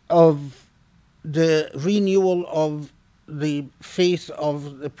 of the renewal of the faith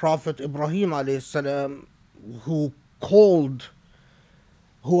of the Prophet Ibrahim ﷺ, who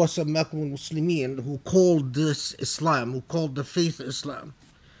وَسَمَّاكُمُ الْمُسْلِمِينَ, who called this Islam, who called the faith Islam.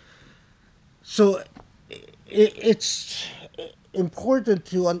 So it's important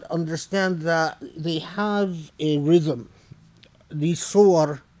to understand that they have a rhythm. These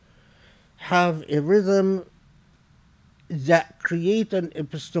surah have a rhythm that create an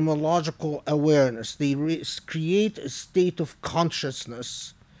epistemological awareness. They create a state of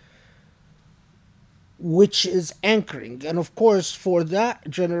consciousness which is anchoring. And of course, for that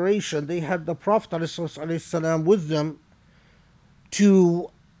generation, they had the Prophet ﷺ with them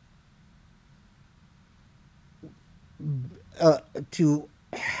to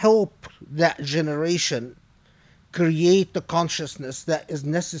help that generation create the consciousness that is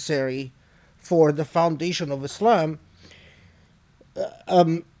necessary for the foundation of Islam.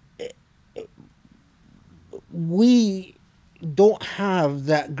 We don't have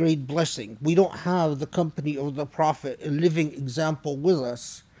that great blessing. We don't have the company of the Prophet, a living example with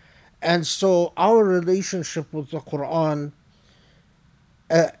us. And so our relationship with the Quran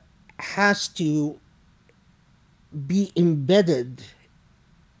has to be embedded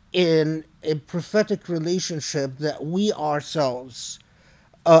in a prophetic relationship that we ourselves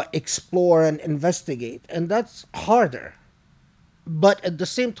explore and investigate. And that's harder. But at the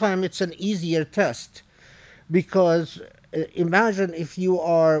same time, it's an easier test, because imagine if you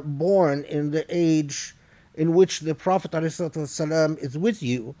are born in the age in which the Prophet ﷺ is with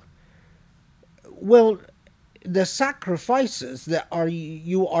you. Well, the sacrifices that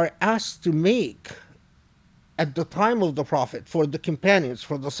you are asked to make at the time of the Prophet for the companions,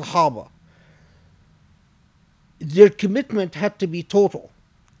 for the Sahaba, their commitment had to be total.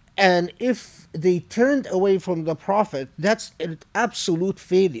 And if they turned away from the Prophet, that's an absolute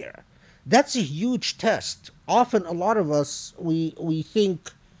failure. That's a huge test. Often a lot of us, we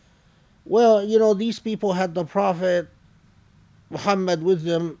think, well, these people had the Prophet Muhammad with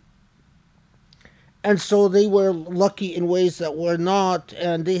them, and so they were lucky in ways that were not,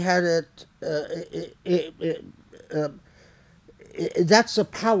 and they had that's a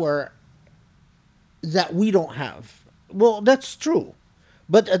power that we don't have. Well, that's true.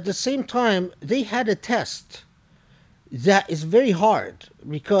 But at the same time, they had a test. that is very hard,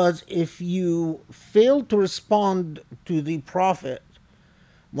 because if you fail to respond to the Prophet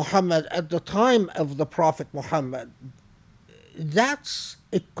Muhammad at the time of the Prophet Muhammad, that's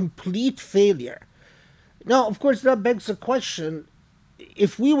a complete failure. Now, of course, that begs the question,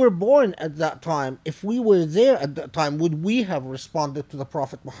 if we were born at that time, if we were there at that time, would we have responded to the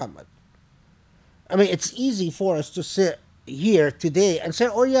Prophet Muhammad? I mean, it's easy for us to sit here today and say,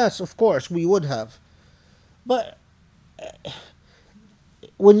 oh, yes, of course, we would have. But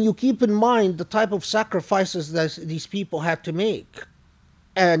when you keep in mind the type of sacrifices that these people had to make,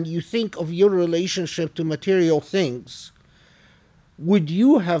 and you think of your relationship to material things, would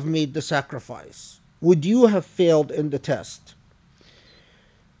you have made the sacrifice? Would you have failed in the test?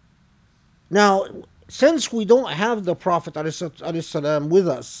 Now, since we don't have the Prophet ﷺ with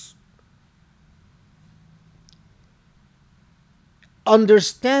us,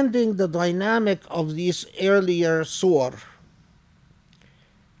 understanding the dynamic of these earlier surah,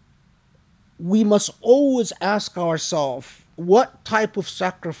 we must always ask ourselves what type of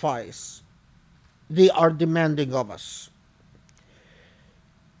sacrifice they are demanding of us.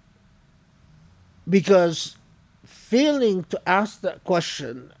 Because failing to ask that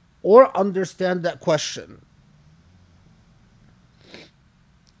question or understand that question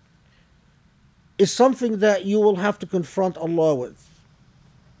is something that you will have to confront Allah with.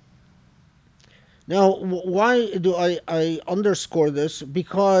 Now, why do I underscore this?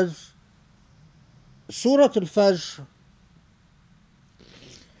 Because Surah Al-Fajr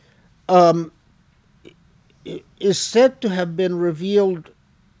is said to have been revealed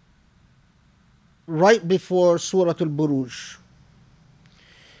right before Surah Al-Buruj.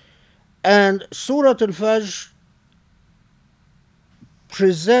 And Surah Al-Fajr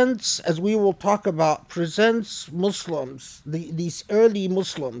presents, as we will talk about, presents Muslims, these early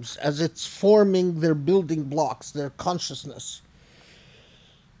Muslims, as it's forming their building blocks, their consciousness.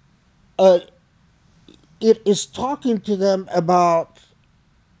 It is talking to them about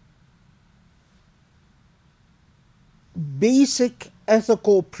basic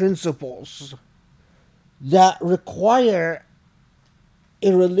ethical principles that require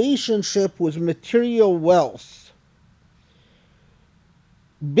a relationship with material wealth,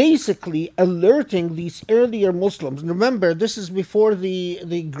 basically alerting these earlier Muslims. Remember, this is before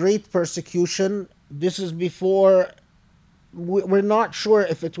the Great Persecution. This is before, we're not sure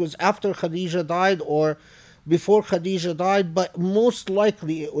if it was after Khadija died or before Khadija died, but most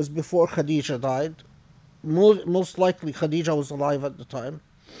likely it was before Khadija died. Most likely Khadija was alive at the time.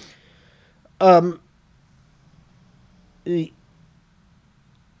 It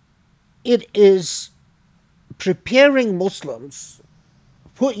is preparing Muslims.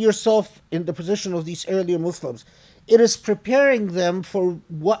 Put yourself in the position of these earlier Muslims. It is preparing them for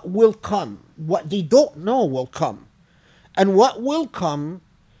what will come, what they don't know will come. And what will come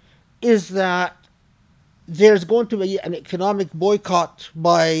is that there's going to be an economic boycott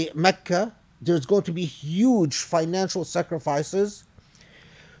by Mecca. There's going to be huge financial sacrifices.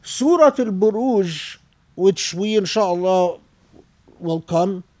 Surah Al-Buruj, which we inshallah will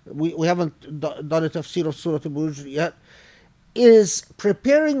come, we haven't done a tafsir of Surah Al-Buruj yet, is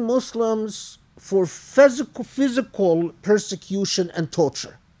preparing Muslims for physical persecution and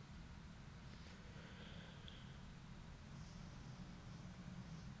torture.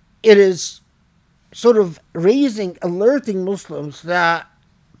 It is sort of alerting Muslims that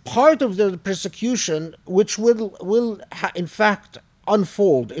part of the persecution, which will in fact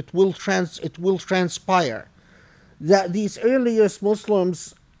unfold, it will transpire, that these earliest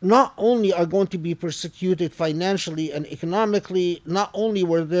Muslims not only are going to be persecuted financially and economically, not only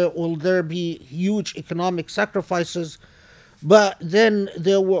will there be huge economic sacrifices, but then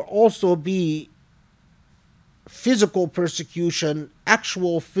there will also be physical persecution,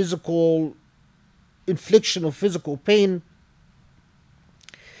 actual physical infliction of physical pain.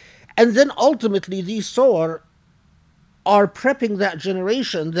 And then ultimately these surah are prepping that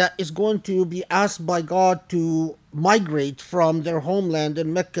generation that is going to be asked by God to migrate from their homeland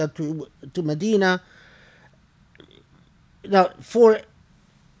in Mecca to Medina. Now, for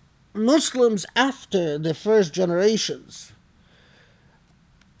Muslims after the first generations,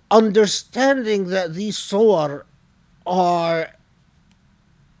 understanding that these surah are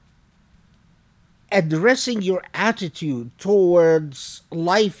addressing your attitude towards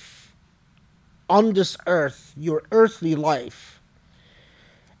life on this earth, your earthly life,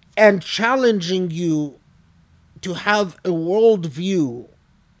 and challenging you to have a worldview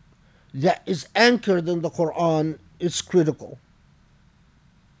that is anchored in the Quran is critical.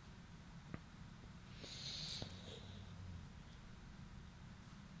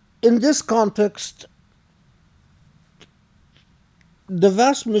 In this context, the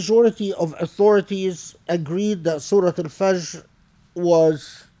vast majority of authorities agreed that Surah Al-Fajr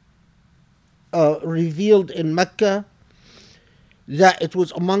was revealed in Mecca, that it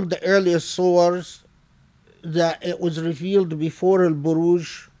was among the earliest surahs, that it was revealed before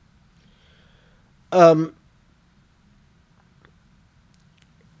Al-Buruj. Um,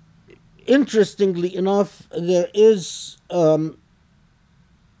 Interestingly enough, there is I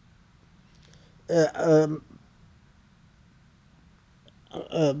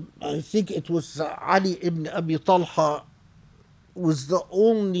think it was Ali ibn Abi Talha was the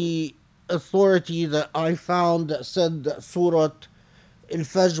only authority that I found that said that Surah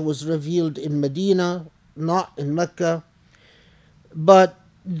Al-Fajr was revealed in Medina, not in Mecca. But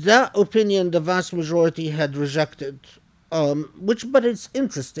that opinion, the vast majority had rejected. But it's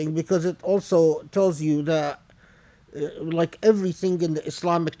interesting because it also tells you that, like everything in the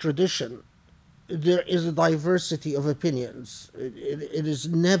Islamic tradition, there is a diversity of opinions. It is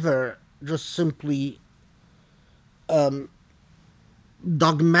never just simply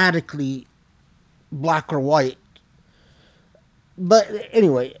dogmatically black or white. But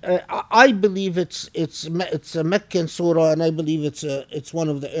anyway, I believe it's a Meccan surah, and I believe it's one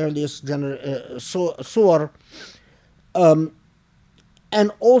of the earliest surah,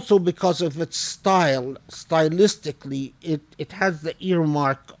 and also because of its stylistically, it has the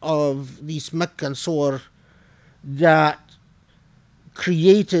earmark of these Meccan surah that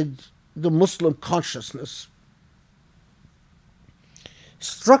created the Muslim consciousness.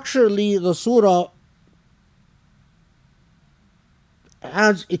 Structurally, the surah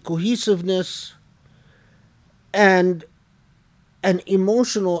has a cohesiveness and an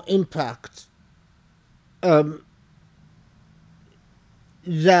emotional impact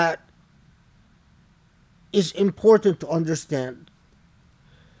that is important to understand.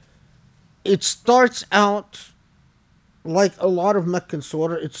 It starts out, like a lot of Meccan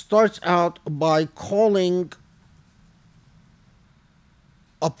surah, it starts out by calling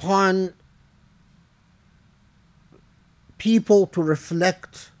upon people to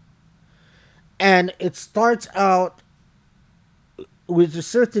reflect, and it starts out with a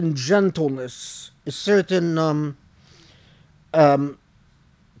certain gentleness, a certain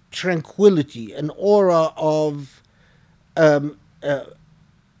tranquility, an aura of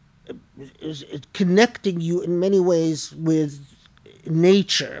is connecting you in many ways with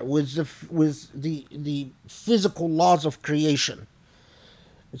nature, with the physical laws of creation.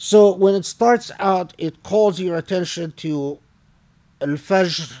 So when it starts out, it calls your attention to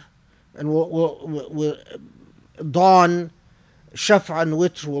Al-Fajr, and we'll dawn, Shaf' and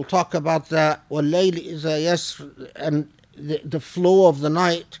Witr, we'll talk about that, وَاللَّيْلِ إِذَا يَسْرِ, and the flow of the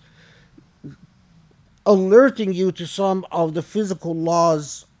night, alerting you to some of the physical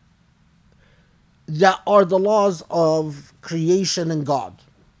laws that are the laws of creation and God.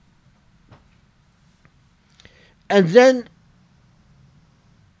 And then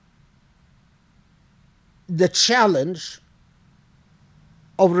the challenge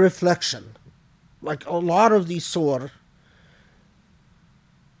of reflection. Like a lot of these surah,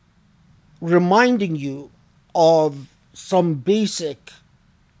 reminding you of some basic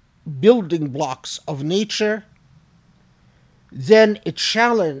building blocks of nature, then a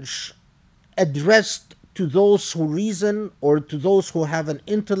challenge addressed to those who reason, or to those who have an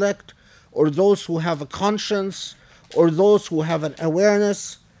intellect, or those who have a conscience, or those who have an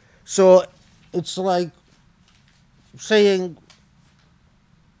awareness. So it's like saying,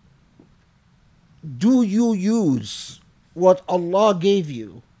 do you use what Allah gave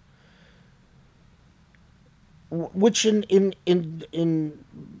you, which in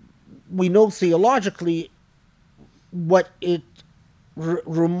we know theologically what it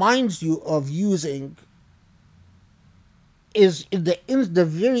reminds you of using is the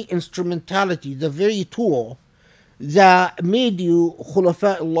very instrumentality, the very tool that made you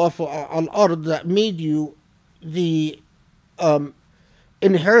khulafa Allah al-ard, that made you the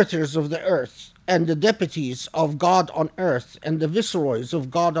inheritors of the earth, and the deputies of God on earth, and the viceroys of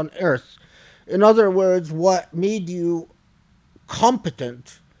God on earth. In other words, what made you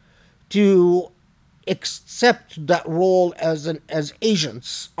competent to accept that role as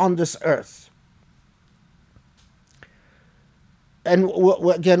agents on this earth. And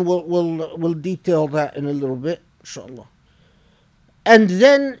again, we'll detail that in a little bit, inshallah. And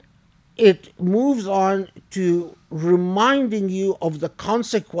then it moves on to reminding you of the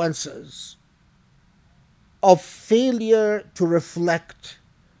consequences of failure to reflect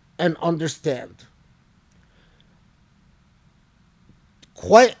and understand.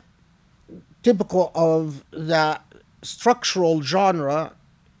 Quite typical of that structural genre,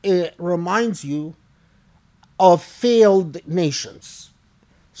 it reminds you of failed nations.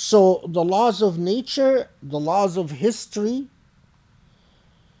 So the laws of nature, the laws of history,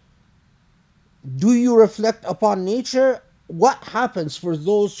 do you reflect upon nature? What happens for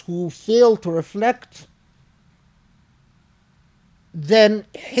those who fail to reflect? Then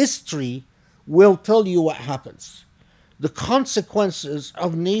history will tell you what happens. The consequences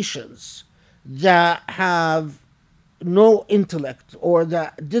of nations that have no intellect or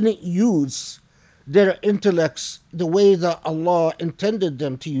that didn't use their intellects the way that Allah intended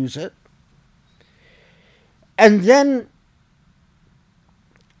them to use it. And then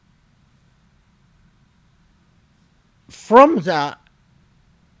from that,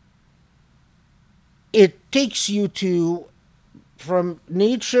 it takes you to from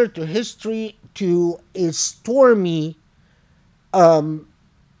nature to history to a stormy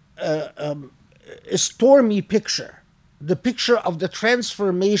picture, the picture of the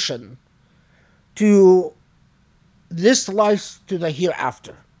transformation to this life to the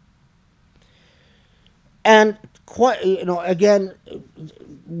hereafter. And quite, again,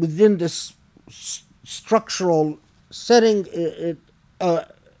 within this structural setting,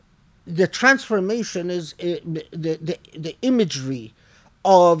 the transformation is the imagery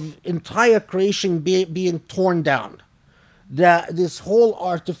of entire creation being torn down. That this whole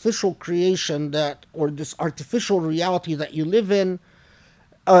artificial creation or this artificial reality that you live in,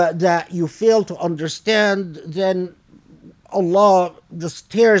 that you fail to understand, then Allah just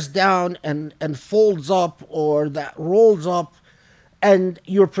tears down and folds up, or that rolls up, and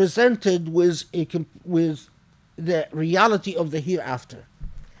you're presented with the reality of the hereafter.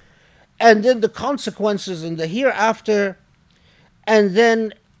 And then the consequences in the hereafter, and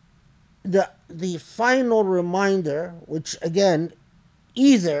then the final reminder, which again,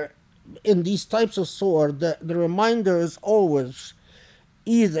 either in these types of surah, the reminder is always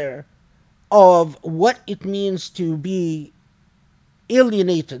either of what it means to be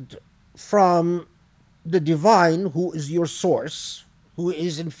alienated from the divine, who is your source, who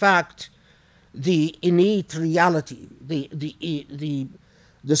is in fact the innate reality, the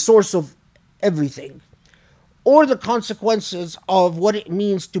source of everything, or the consequences of what it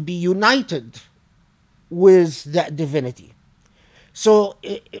means to be united with that divinity. So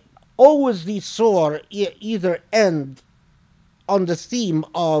always these surah either end on the theme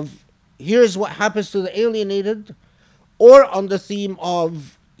of here's what happens to the alienated, or on the theme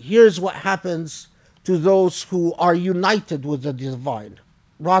of here's what happens to those who are united with the divine,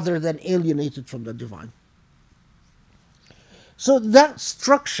 rather than alienated from the divine. So that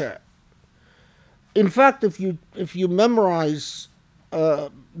structure, in fact, if you memorize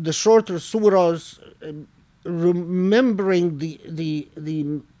the shorter surahs, remembering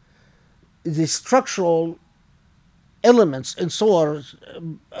the structural elements in surahs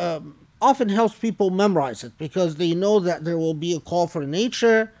often helps people memorize it, because they know that there will be a call for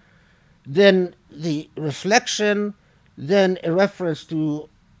nature, then the reflection, then a reference to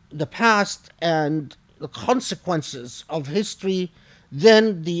the past and the consequences of history,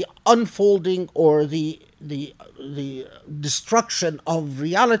 then the unfolding or the destruction of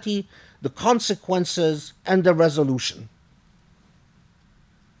reality, the consequences, and the resolution.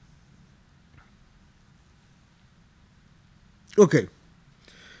 Okay,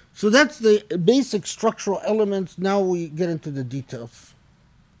 so that's the basic structural elements. Now we get into the details.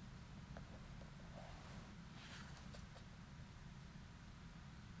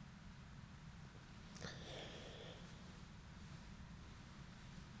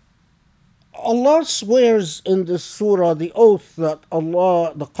 Allah swears in this surah the oath that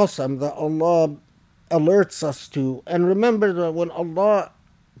Allah, the qasam, that Allah alerts us to. And remember that when Allah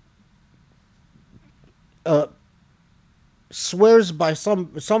swears by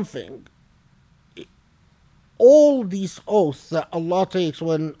something, all these oaths that Allah takes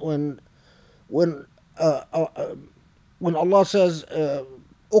when Allah says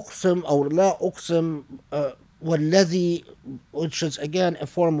uqsim or la uqsim walladhi, which is again a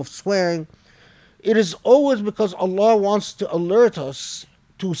form of swearing, it is always because Allah wants to alert us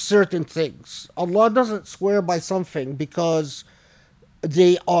to certain things. Allah doesn't swear by something because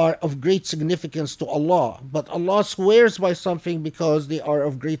they are of great significance to Allah, but Allah swears by something because they are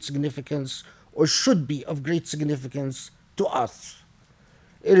of great significance, or should be of great significance to us.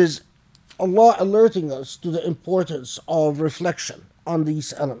 It is Allah alerting us to the importance of reflection on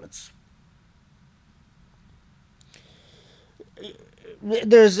these elements.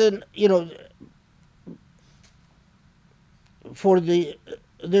 There's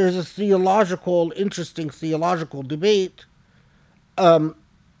there's a interesting theological debate.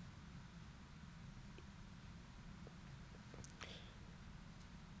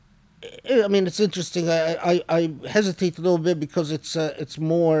 I mean, it's interesting. I hesitate a little bit because it's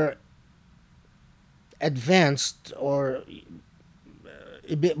more advanced or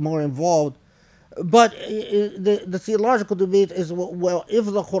a bit more involved. But the theological debate is, well, if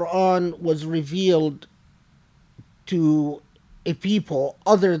the Quran was revealed to a people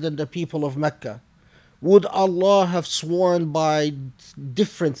other than the people of Mecca, would Allah have sworn by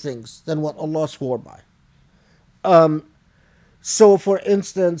different things than what Allah swore by? So, for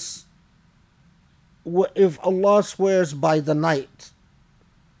instance, if Allah swears by the night,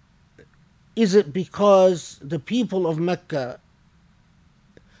 is it because the people of Mecca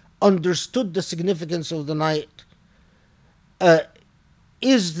understood the significance of the night?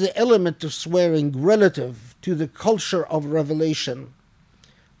 Is the element of swearing relative to the culture of revelation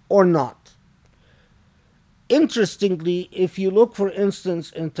or not? Interestingly, if you look, for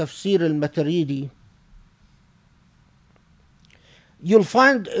instance, in Tafsir al-Mataridi, you'll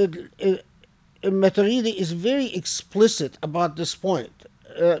find Mataridi is very explicit about this point.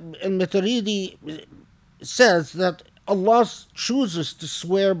 And Mataridi says that Allah chooses to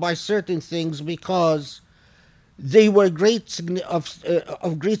swear by certain things because they were of great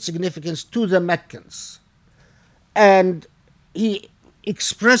significance to the Meccans. And he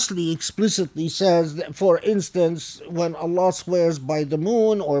explicitly says that, for instance, when Allah swears by the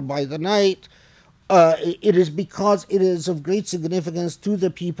moon or by the night, it is because it is of great significance to the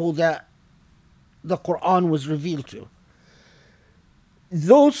people that the Quran was revealed to.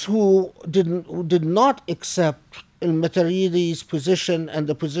 Those who did not accept al-Mataridi's position and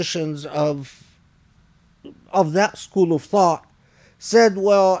the positions of that school of thought said,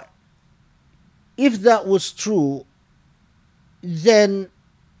 well, if that was true, then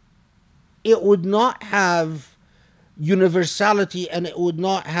it would not have universality and it would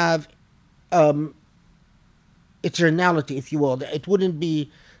not have eternality, if you will. It wouldn't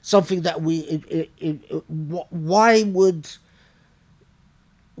be something that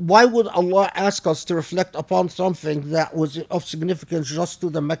why would Allah ask us to reflect upon something that was of significance just to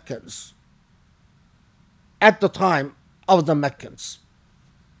the Meccans at the time of the Meccans?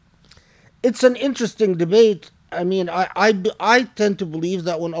 It's an interesting debate. I mean, I tend to believe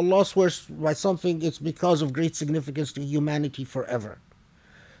that when Allah swears by something, it's because of great significance to humanity forever.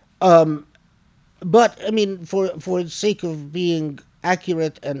 But I mean, for the sake of being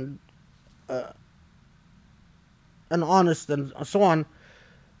accurate and honest and so on,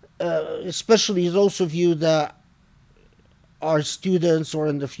 especially those of you that are students or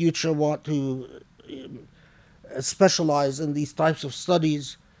in the future want to specialize in these types of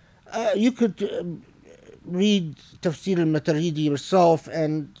studies, you could read Tafsir al-Mataridi yourself,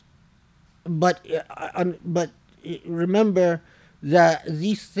 but remember that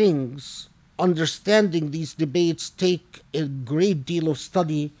these things, understanding these debates, take a great deal of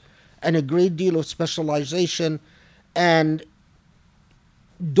study and a great deal of specialization, and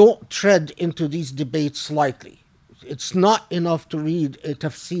don't tread into these debates lightly. It's not enough to read a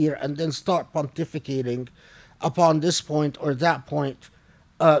tafsir and then start pontificating upon this point or that point,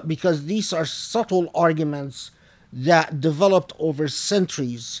 because these are subtle arguments that developed over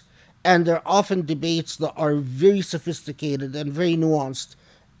centuries, and they're often debates that are very sophisticated and very nuanced,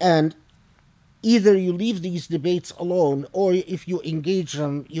 and either you leave these debates alone, or if you engage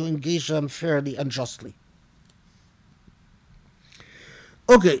them fairly and justly.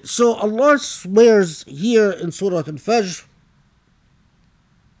 Okay, so Allah swears here in Surah Al-Fajr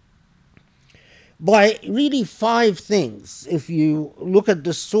by really 5 things. If you look at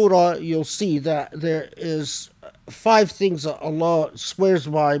the surah, you'll see that there is 5 things that Allah swears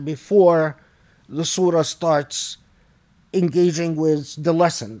by before the surah starts engaging with the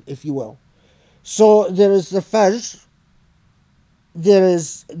lesson, if you will. So there is the Fajr, there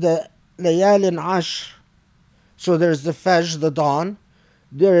is the Layalin Ashr, so there is the Fajr, the dawn,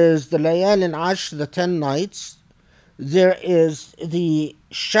 there is the Layalin Ashr, the 10 nights, there is the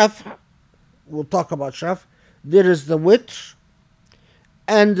Shaf', we'll talk about Shaf', there is the Witr,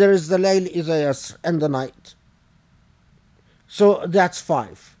 and there is the Layl Idha Yasr, and the night. So that's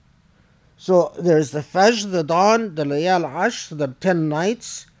 5. So there's the Fajr, the dawn, the Layal Ashr, the 10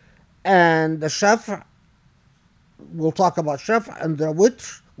 nights, and the Shaf', we'll talk about Shaf', and the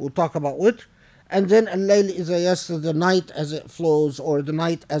Witr, we'll talk about Witr, and then Al-Layl Idha Yasr, the night as it flows, or the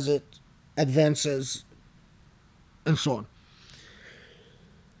night as it advances, and so on.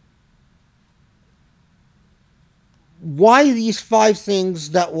 Why these 5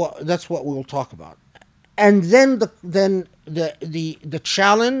 things? That's what we'll talk about. And then the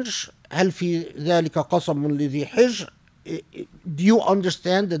challenge, هل في ذلك قسم لذي حجر? Do you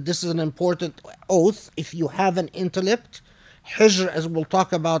understand that this is an important oath? If you have an intellect Hijr, as we'll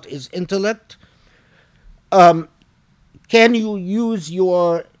talk about, is intellect. Can you use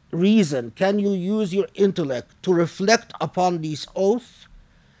your reason? Can you use your intellect to reflect upon these oaths,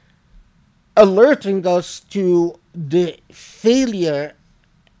 alerting us to the failure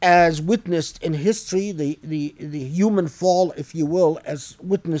as witnessed in history, the human fall, if you will, as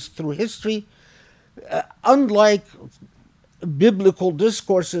witnessed through history, unlike biblical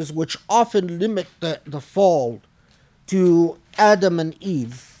discourses which often limit the fall to Adam and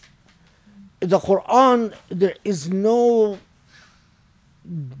Eve. In the Quran, there is no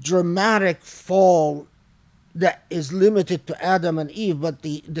dramatic fall that is limited to Adam and Eve, but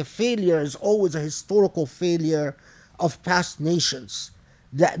the failure is always a historical failure of past nations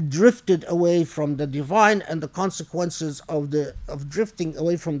that drifted away from the divine, and the consequences of drifting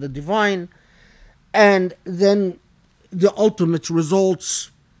away from the divine, and then the ultimate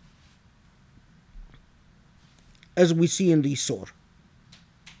results as we see in these surah.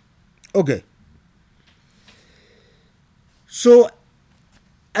 Okay. So,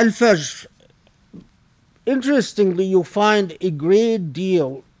 Al-Fajr, interestingly, you find a great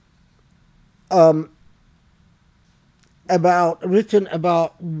deal written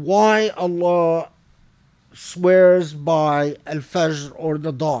about why Allah swears by Al-Fajr, or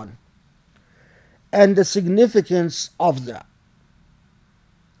the dawn, and the significance of that.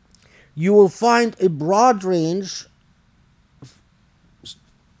 You will find a broad range,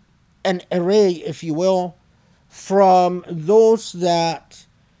 an array, if you will, from those that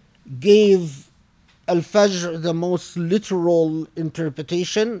gave Al-Fajr the most literal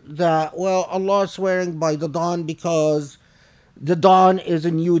interpretation, that, well, Allah is swearing by the dawn because the dawn is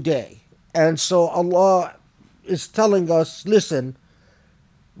a new day. And so Allah is telling us, listen,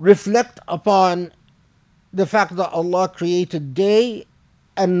 reflect upon the fact that Allah created day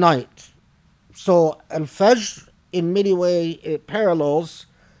and night. So Al-Fajr, in many ways, it parallels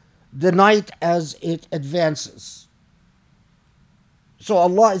the night as it advances. So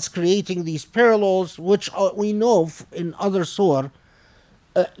Allah is creating these parallels, which we know in other surah,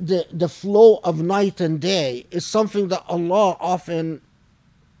 the flow of night and day is something that Allah often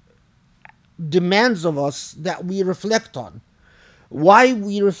demands of us that we reflect on. Why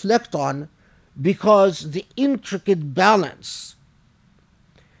we reflect on? Because the intricate balance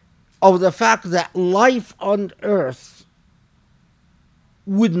of the fact that life on earth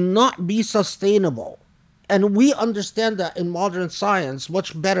would not be sustainable. And we understand that in modern science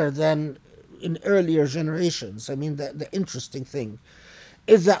much better than in earlier generations. I mean, the interesting thing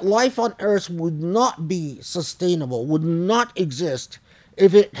is that life on earth would not be sustainable, would not exist,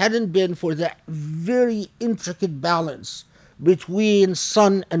 if it hadn't been for that very intricate balance between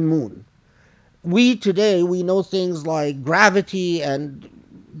sun and moon. We today, we know things like gravity and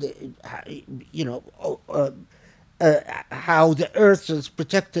how the earth is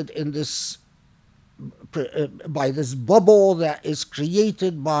protected in this by this bubble that is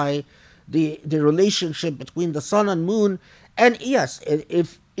created by the relationship between the sun and moon. And yes,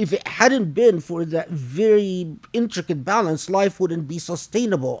 if it hadn't been for that very intricate balance, life wouldn't be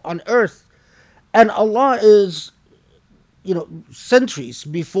sustainable on earth. And Allah is, centuries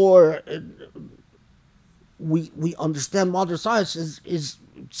before we understand modern science, is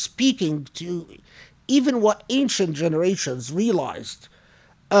speaking to even what ancient generations realized,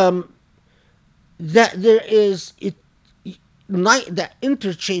 that there is night, that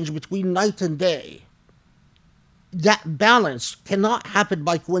interchange between night and day, that balance cannot happen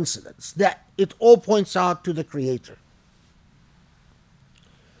by coincidence, that it all points out to the Creator.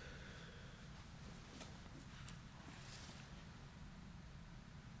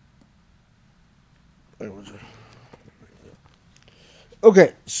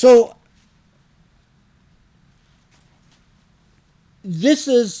 Okay, so this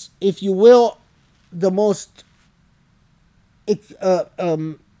is, if you will, the most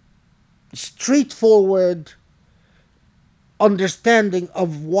straightforward understanding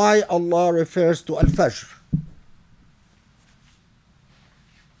of why Allah refers to Al-Fajr.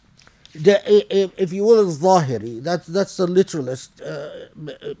 If you will, is Zahiri. That's the literalist.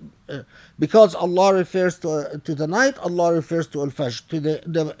 Because Allah refers to the night, Allah refers to Al-Fajr, to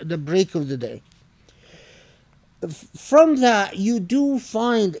the break of the day. From that, you do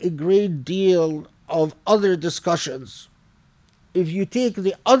find a great deal of other discussions. If you take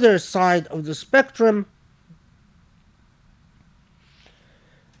the other side of the spectrum,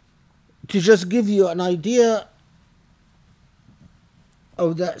 to just give you an idea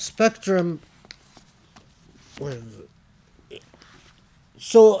of that spectrum,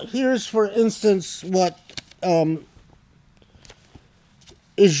 so here's, for instance, what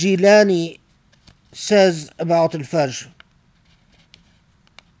Jilani says about Al-Fajr.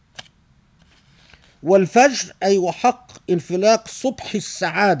 والفجر أي وحق انفلاق صبح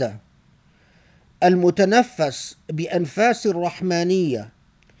السعادة المتنفس بأنفاس الرحمانية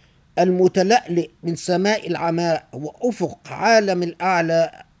المتلألئ من سماء العماء وأفق عالم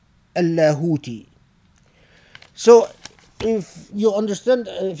الأعلى اللاهوتي. So if you understood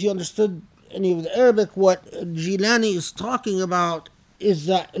any of the Arabic, what Jilani is talking about is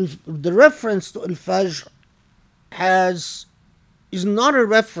that the reference to Al-Fajr is not a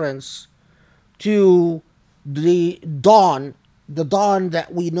reference to the dawn that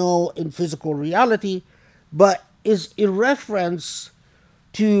we know in physical reality, but is a reference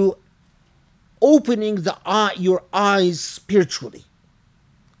to opening your eyes spiritually.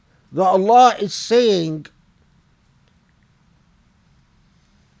 That Allah is saying,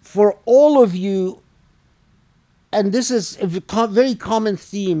 for all of you, and this is a very common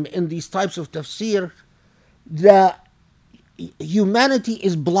theme in these types of tafsir, that humanity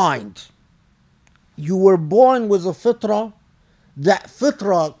is blind. You were born with a fitrah. That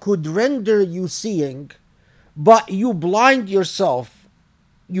fitrah could render you seeing, but you blind yourself.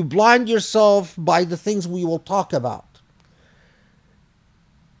 You blind yourself by the things we will talk about.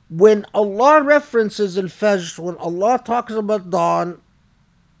 When Allah references Al-Fajr, when Allah talks about dawn,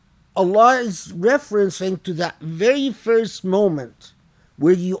 Allah is referencing to that very first moment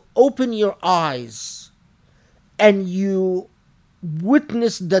where you open your eyes and you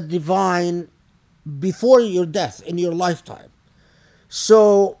witness the divine before your death in your lifetime.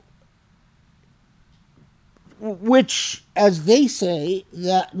 So, which, as they say,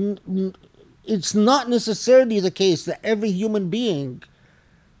 that it's not necessarily the case that every human being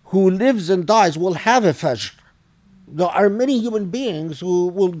who lives and dies will have a Fajr. There are many human beings who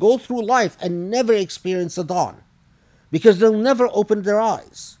will go through life and never experience a dawn because they'll never open their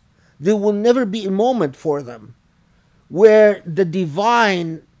eyes. There will never be a moment for them where the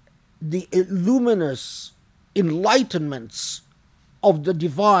divine, the luminous enlightenments of the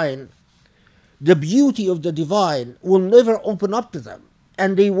divine, the beauty of the divine will never open up to them,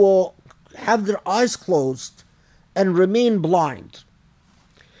 and they will have their eyes closed and remain blind.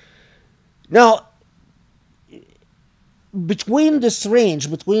 Now, between this range,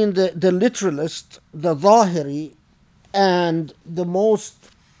 between the literalist, the Zahiri, and the most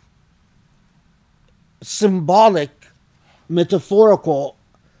symbolic, metaphorical,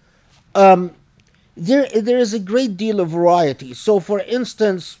 there is a great deal of variety. So, for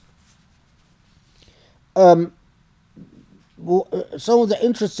instance, some of the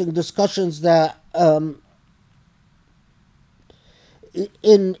interesting discussions that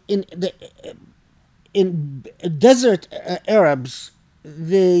in desert Arabs,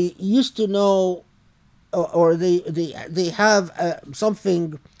 they used to know, or they have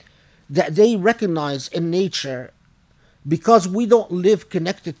something that they recognize in nature, because we don't live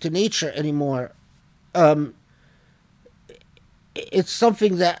connected to nature anymore. It's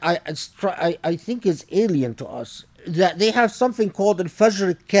something that I think is alien to us. That they have something called al-Fajr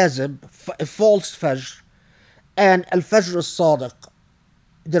al-Kazib, a false Fajr, and al-Fajr al-Sadiq,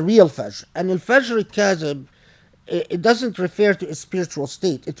 the real Fajr. And al-Fajr al-Kazib, it doesn't refer to a spiritual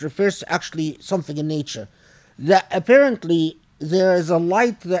state. It refers to actually something in nature. That apparently there is a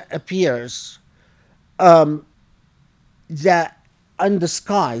light that appears that in the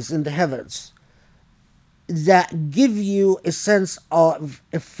skies, in the heavens, that give you a sense of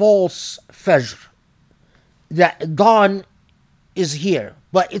a false Fajr. That dawn is here,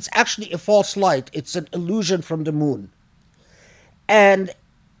 but it's actually a false light. It's an illusion from the moon. And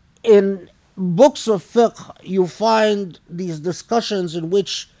in books of fiqh, you find these discussions in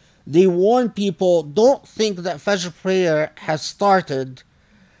which they warn people, don't think that Fajr prayer has started.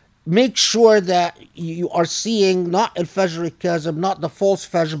 Make sure that you are seeing not al-Fajr al-Kazib, not the false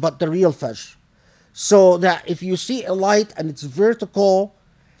Fajr, but the real Fajr. So that if you see a light and it's vertical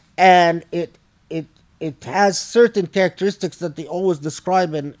and it has certain characteristics that they always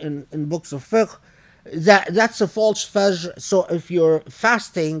describe in books of fiqh, that's a false Fajr. So if you're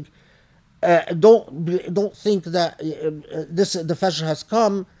fasting, don't think that the Fajr has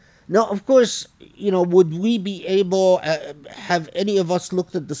come. Now, of course, would we be able, have any of us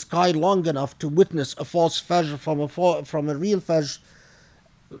looked at the sky long enough to witness a false Fajr from a real Fajr?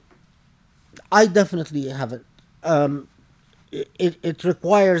 I definitely haven't. It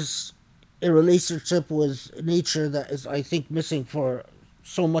requires a relationship with nature that is, I think, missing for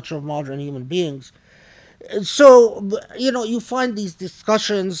so much of modern human beings. So, you find these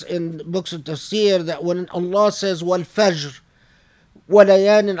discussions in books of tafsir that when Allah says, wal fajr,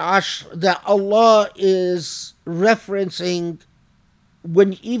 walayan al-ashr, that Allah is referencing,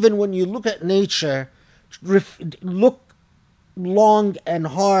 even when you look at nature, look long and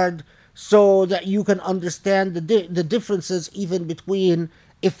hard so that you can understand the differences even between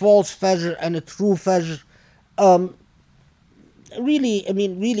a false Fajr and a true Fajr. Um, really, I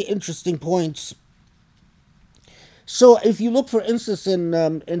mean, really interesting points. So if you look, for instance, in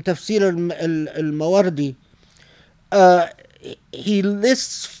Tafsir al-Mawardi, uh, he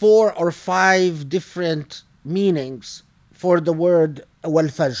lists 4 or 5 different meanings for the word wal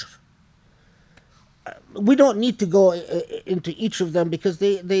fajr. We don't need to go into each of them because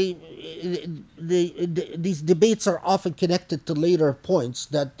these debates are often connected to later points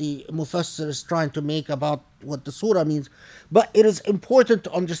that the Mufassir is trying to make about what the surah means. But it is important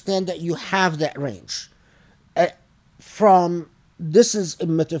to understand that you have that range. Uh, from this is a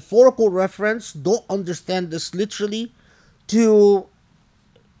metaphorical reference, don't understand this literally, to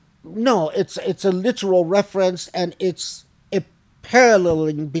no, it's a literal reference, and it's a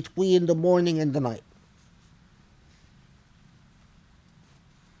paralleling between the morning and the night.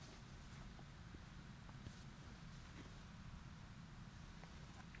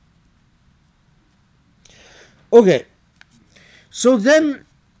 Okay, so then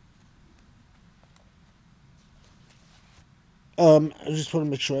I just want to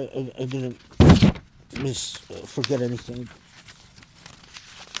make sure I didn't forget anything.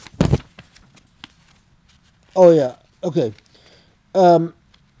 Oh yeah, okay. Um,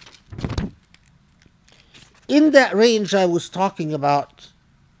 in that range I was talking about,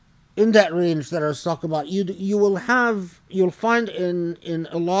 in that range that I was talking about, you'll find in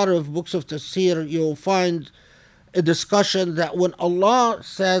a lot of books of tafsir, you'll find a discussion that when Allah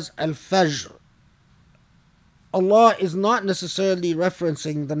says al fajr, Allah is not necessarily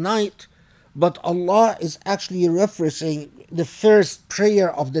referencing the night, but Allah is actually referencing the first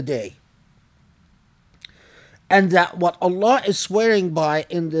prayer of the day. And that what Allah is swearing by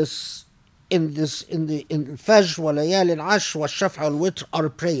in Fajr wa layal al ashr wa shaf' al witr are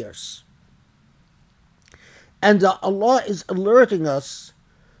prayers. And that Allah is alerting us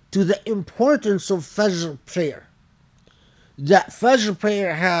to the importance of Fajr prayer. That Fajr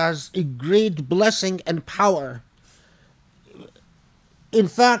prayer has a great blessing and power. In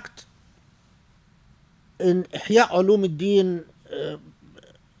fact, in Ihya Ulum al-Din,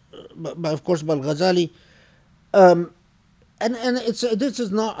 of course by Al-Ghazali, and this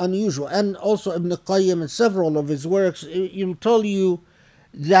is not unusual, and also Ibn Qayyim in several of his works, he'll tell you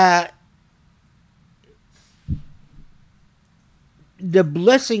that the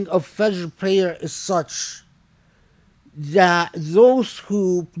blessing of Fajr prayer is such that those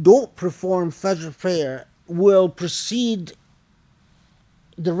who don't perform Fajr prayer will proceed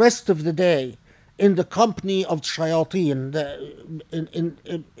the rest of the day in the company of shayateen,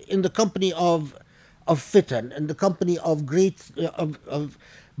 in the company of fitan, in the company of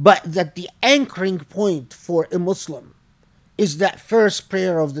but that the anchoring point for a Muslim is that first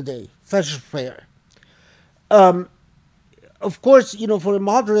prayer of the day, Fajr prayer. Of course, for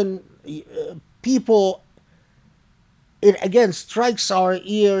modern people, it again strikes our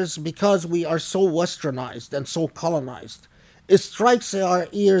ears because we are so westernized and so colonized. It strikes our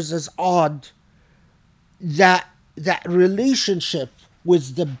ears as odd that relationship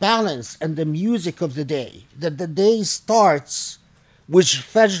with the balance and the music of the day, that the day starts with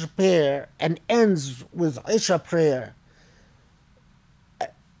Fajr prayer and ends with Isha prayer.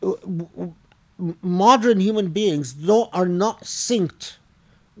 Modern human beings are not synced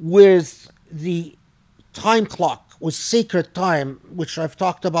with the time clock, with sacred time, which I've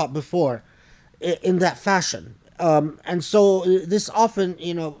talked about before, in that fashion. And so this often,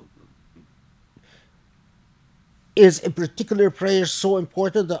 is a particular prayer so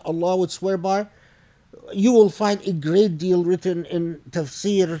important that Allah would swear by. You will find a great deal written in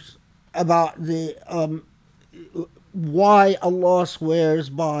tafsir about the why Allah swears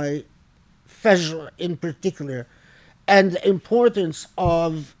by Fajr in particular, and the importance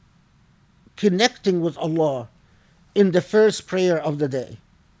of connecting with Allah in the first prayer of the day.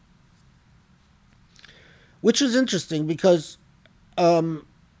 Which is interesting because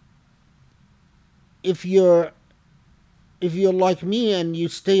if you're like me and you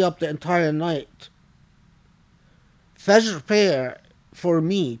stay up the entire night, Fajr prayer for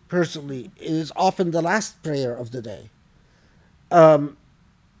me personally is often the last prayer of the day.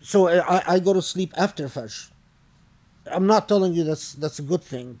 So I go to sleep after Fajr. I'm not telling you that's a good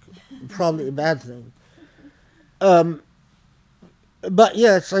thing, probably a bad thing. But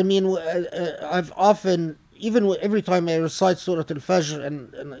yes, I mean, I've often, every time I recite Surah Al-Fajr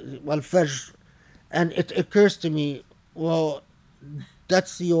and Fajr, and it occurs to me, well,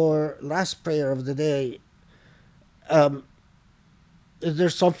 that's your last prayer of the day. Is there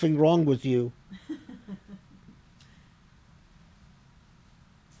something wrong with you?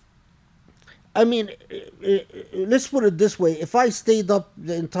 I mean, let's put it this way: if I stayed up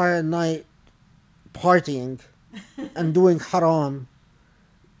the entire night partying and doing haram,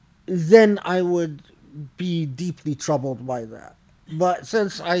 then I would be deeply troubled by that. But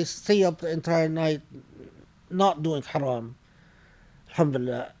since I stay up the entire night not doing haram,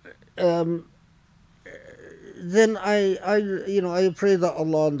 alhamdulillah, um, then I pray that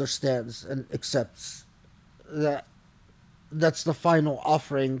Allah understands and accepts that. That's the final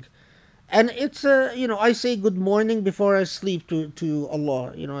offering. And it's I say good morning before I sleep to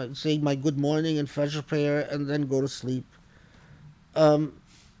Allah. I say my good morning and Fajr prayer and then go to sleep. Um,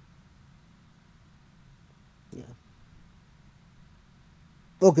 yeah.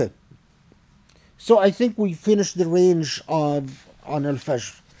 Okay. So I think we finished the range of on Al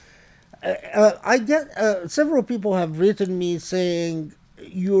Fajr. I get several people have written me saying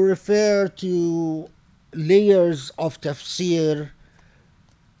you refer to layers of tafsir.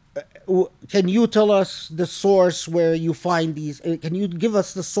 Can you tell us the source where you find these? Can you give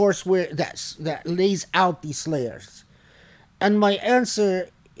us the source where that lays out these layers? And my answer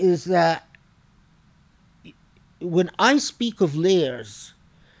is that when I speak of layers,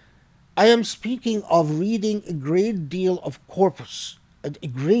 I am speaking of reading a great deal of corpus, a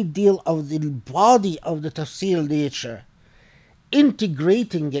great deal of the body of the tafsir literature,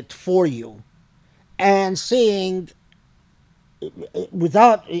 integrating it for you, and saying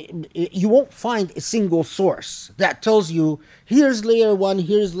without you won't find a single source that tells you here's layer 1,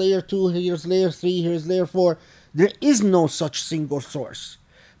 here's layer 2, here's layer 3, here's layer 4. There is no such single source.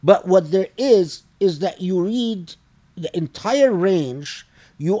 But what there is that you read the entire range,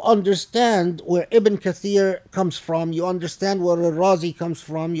 you understand where Ibn Kathir comes from, you understand where Al-Razi comes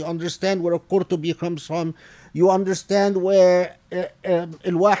from, you understand where Al-Qurtubi comes from, you understand where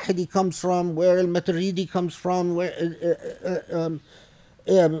Al-Wahidi comes from, where Al-Maturidi comes from, where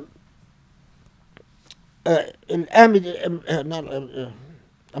Al-Amid,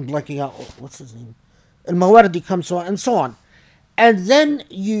 I'm blanking out, what's his name? Al-Mawardi comes from, and so on. And then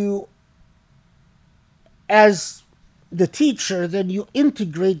you, as the teacher, then you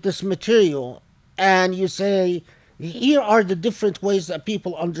integrate this material and you say, here are the different ways that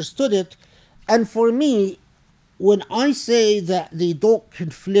people understood it. And for me, when I say that they don't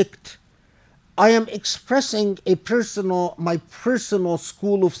conflict, I am expressing my personal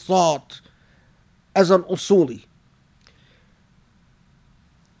school of thought as an Usuli.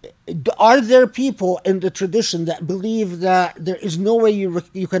 Are there people in the tradition that believe that there is no way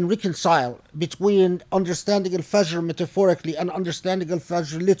you can reconcile between understanding Al-Fajr metaphorically and understanding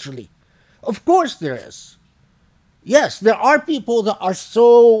Al-Fajr literally? Of course there is. Yes, there are people that are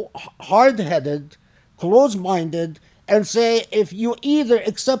so hard-headed, close-minded, and say if you either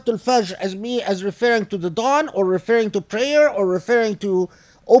accept Al-Fajr as referring to the dawn, or referring to prayer, or referring to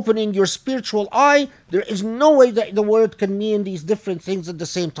opening your spiritual eye, there is no way that the word can mean these different things at the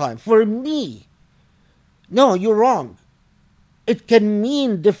same time. For me, no, you're wrong. It can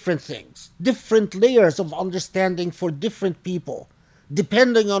mean different things, different layers of understanding for different people,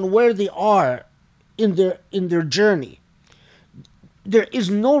 depending on where they are in their journey. There is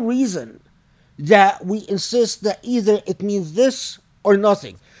no reason that we insist that either it means this or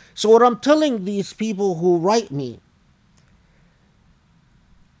nothing. So what I'm telling these people who write me,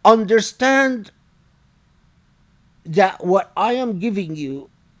 understand that what I am giving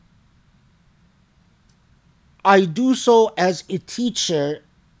you, I do so as a teacher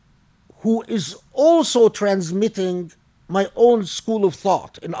who is also transmitting my own school of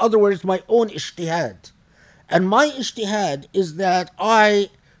thought. In other words, my own ijtihad. And my ijtihad is that I,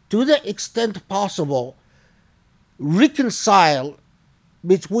 to the extent possible, reconcile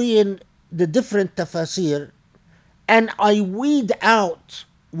between the different tafasir, and I weed out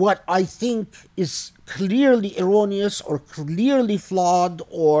what I think is clearly erroneous or clearly flawed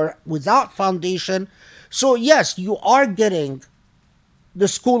or without foundation. So yes, you are getting the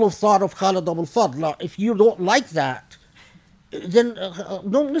school of thought of Khaled Abou El Fadl. Now, if you don't like that, then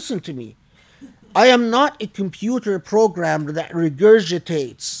don't listen to me. I am not a computer program that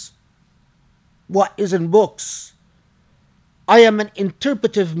regurgitates what is in books. I am an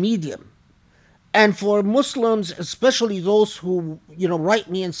interpretive medium. And for Muslims, especially those who write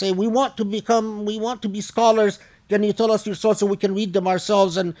me and say we want to be scholars, can you tell us your source so we can read them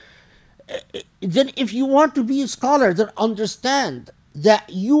ourselves? And then, if you want to be a scholar, then understand that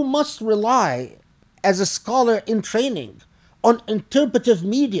you must rely as a scholar in training on interpretive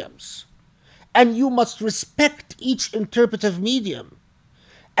mediums, and you must respect each interpretive medium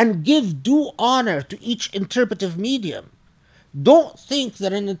and give due honor to each interpretive medium. Don't think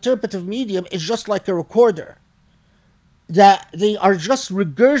that an interpretive medium is just like a recorder, that they are just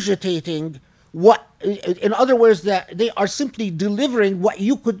regurgitating what, in other words, that they are simply delivering what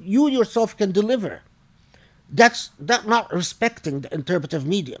you yourself can deliver. That's not respecting the interpretive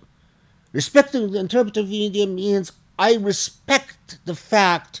medium. Respecting the interpretive medium means I respect the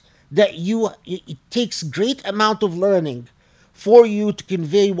fact that it takes great amount of learning for you to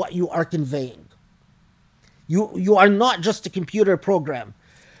convey what you are conveying. You are not just a computer program.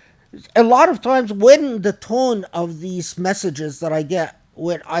 A lot of times when the tone of these messages that I get,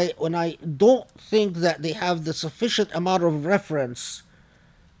 when I don't think that they have the sufficient amount of reference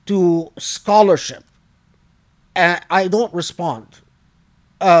to scholarship, I don't respond.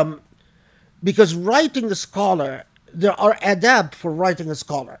 Because writing a scholar, there are adab for writing a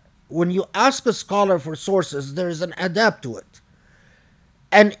scholar. When you ask a scholar for sources, there is an adab to it.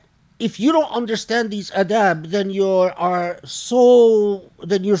 And if you don't understand these adab, then you're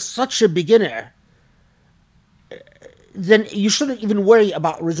such a beginner. Then you shouldn't even worry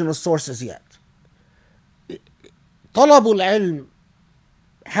about original sources yet. Talabul ilm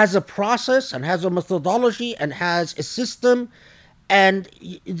has a process and has a methodology and has a system, and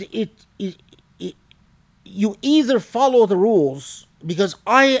you either follow the rules, because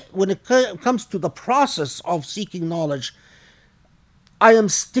when it comes to the process of seeking knowledge, I am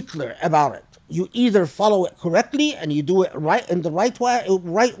stickler about it. You either follow it correctly and you do it right in the right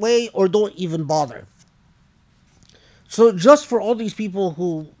way, or don't even bother. So just for all these people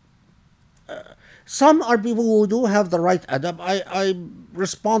who, some are people who do have the right adab, I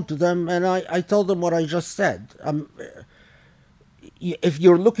respond to them and I tell them what I just said. If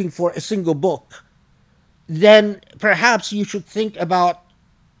you're looking for a single book, then perhaps you should think about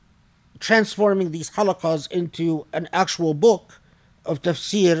transforming these halaqas into an actual book of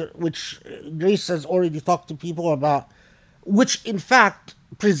tafsir, which Grace has already talked to people about, which in fact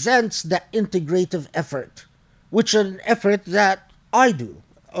presents that integrative effort, which is an effort that I do,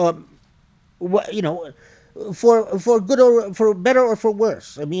 for good or for better or for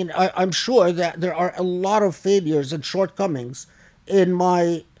worse. I mean, I'm sure that there are a lot of failures and shortcomings in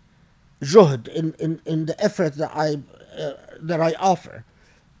my juhd, in the effort that I offer.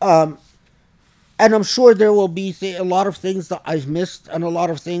 And I'm sure there will be a lot of things that I've missed and a lot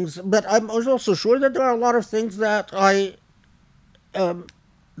of things, but I'm also sure that there are a lot of things that I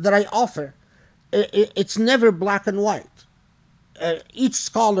offer. It's never black and white. Each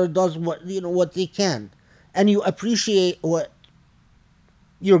scholar does what they can, and you appreciate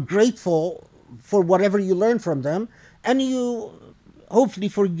you're grateful for whatever you learn from them, and you hopefully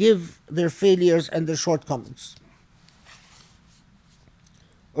forgive their failures and their shortcomings.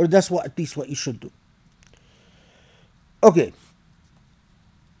 Or that's at least what you should do. Okay.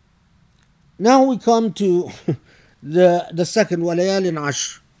 Now we come to the second, walayalin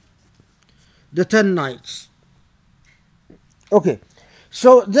ashr, the 10 nights. Okay.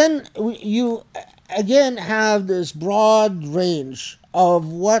 So then you again have this broad range of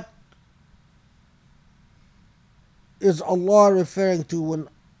what is Allah referring to when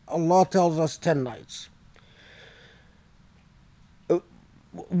Allah tells us 10 nights.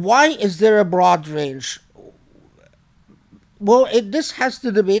 Why is there a broad range? Well, this has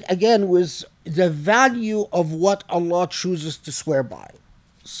to debate again with the value of what Allah chooses to swear by.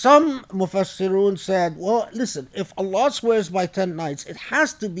 Some Mufassirun said, well, listen, if Allah swears by 10 nights, it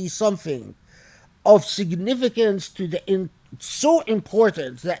has to be something of significance so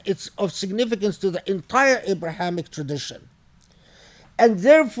important that it's of significance to the entire Abrahamic tradition. And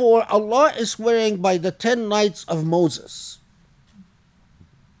therefore, Allah is swearing by the 10 nights of Moses.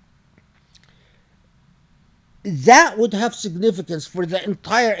 That would have significance for the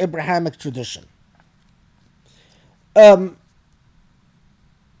entire Abrahamic tradition. Other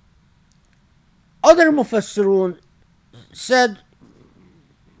Mufassirun said,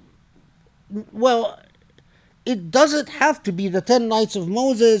 well, it doesn't have to be the 10 nights of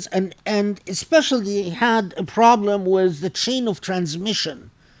Moses, and especially had a problem with the chain of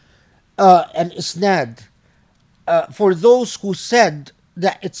transmission and isnad for those who said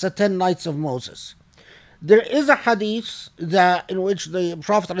that it's the 10 nights of Moses. There is a hadith in which the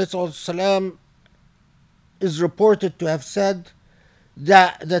Prophet ﷺ is reported to have said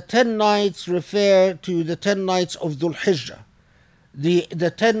that the 10 nights refer to the 10 nights of Dhul Hijjah,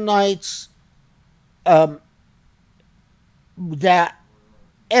 the 10 nights that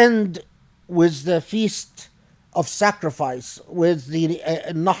end with the feast of sacrifice, with the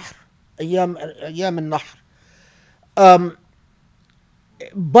Nahr, Ayyam al-Nahr.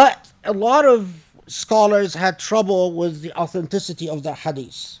 But a lot of scholars had trouble with the authenticity of the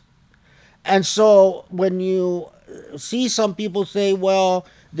hadith. And so when you see some people say, well,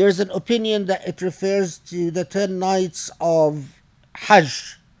 there's an opinion that it refers to the 10 nights of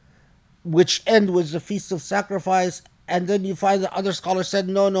Hajj, which end with the Feast of Sacrifice. And then you find that other scholars said,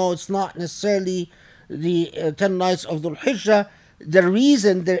 no, it's not necessarily the 10 nights of Dhul Hijjah. The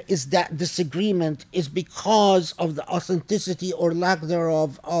reason there is that disagreement is because of the authenticity or lack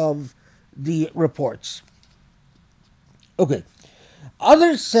thereof of the reports. Okay.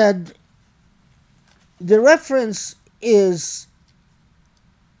 Others said the reference is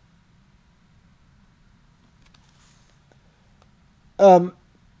the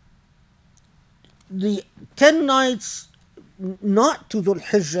 10 nights, not to Dhul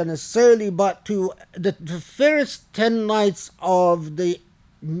Hijjah necessarily, but to the first 10 nights of the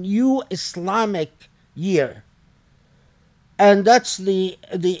new Islamic year. And that's the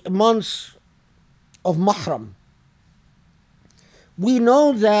months of Muharram. We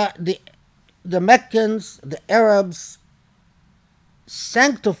know that the Meccans, the Arabs,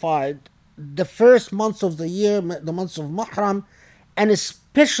 sanctified the first months of the year, the months of Muharram, and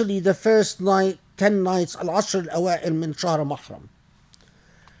especially the first 10 nights, Al-Ashr Al-Awa'il min Shahr Muharram.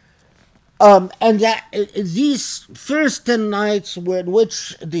 And that these first 10 nights were in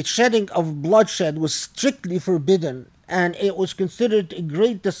which the shedding of bloodshed was strictly forbidden, and it was considered a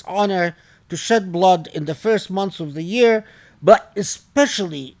great dishonor to shed blood in the first months of the year, but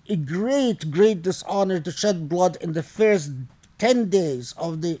especially a great dishonor to shed blood in the first 10 days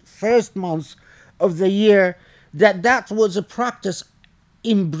of the first months of the year, that was a practice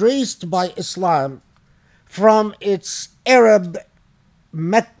embraced by Islam from its Arab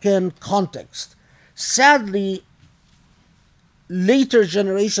Meccan context. Sadly, later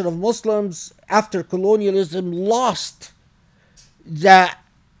generation of Muslims after colonialism lost that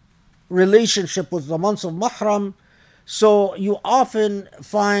relationship with the months of Muharram. So you often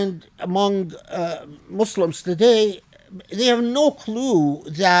find among Muslims today, they have no clue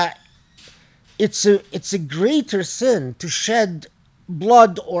that it's a greater sin to shed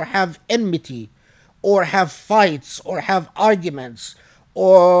blood or have enmity or have fights or have arguments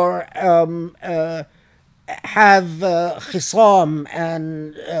or have khisam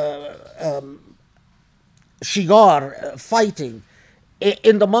and shigar, fighting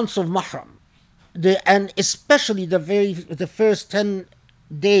in the months of Muharram. And especially the first 10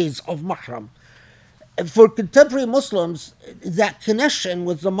 days of Muharram. For contemporary Muslims, that connection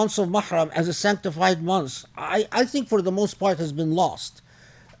with the months of Muharram as a sanctified month, I think for the most part has been lost.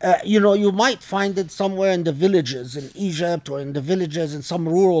 You might find it somewhere in the villages in Egypt or in the villages in some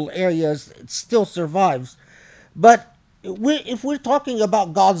rural areas. It still survives. But if we're talking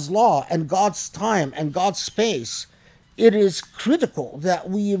about God's law and God's time and God's space, it is critical that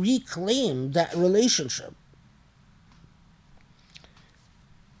we reclaim that relationship.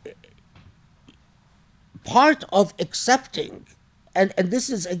 Part of accepting, and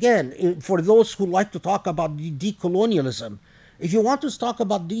this is again, for those who like to talk about decolonialism, if you want to talk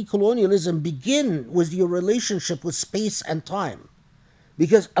about decolonialism, begin with your relationship with space and time.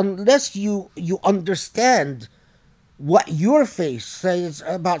 Because unless you understand what your faith says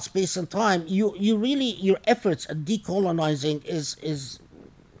about space and time, you really, your efforts at decolonizing is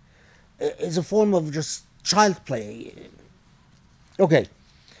a form of just child play. Okay.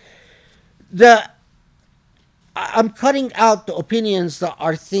 I'm cutting out the opinions that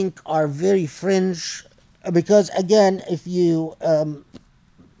I think are very fringe, because again, if you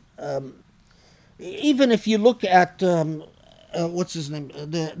even if you look at what's his name,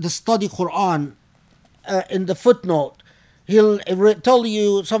 the study Quran, in the footnote, he'll tell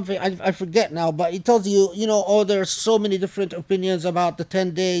you something, I forget now, but he tells you, there are so many different opinions about the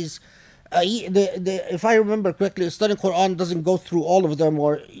 10 days. If I remember correctly, studying Quran doesn't go through all of them,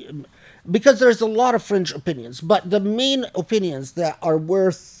 or because there's a lot of fringe opinions, but the main opinions that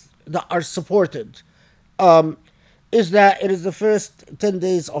are supported, is that it is the first 10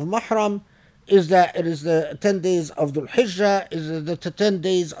 days of Muharram, is that it is the 10 days of Dhul Hijjah, is it the 10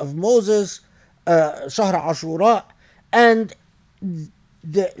 days of Moses, Shahr Ashura, and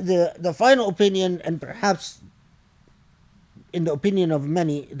the final opinion, and perhaps in the opinion of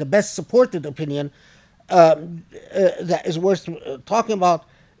many, the best supported opinion that is worth talking about,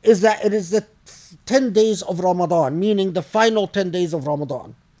 is that it is the 10 days of Ramadan, meaning the final 10 days of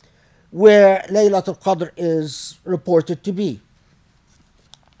Ramadan, where Laylatul Qadr is reported to be.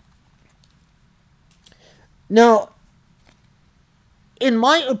 Now, in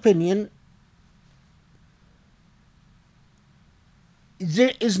my opinion,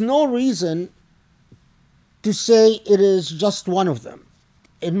 there is no reason to say it is just one of them.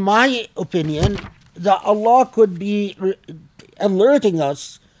 In my opinion, that Allah could be alerting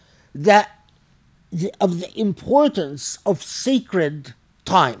us of the importance of sacred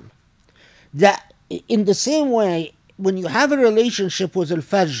time. That in the same way, when you have a relationship with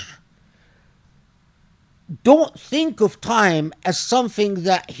Al-Fajr, don't think of time as something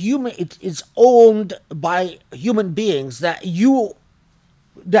that it is owned by human beings, that you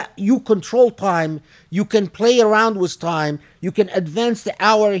control time, you can play around with time, you can advance the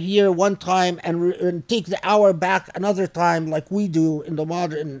hour here one time and take the hour back another time like we do in the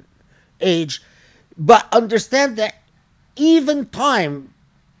modern age. But understand that even time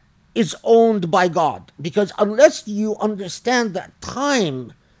is owned by God, because unless you understand that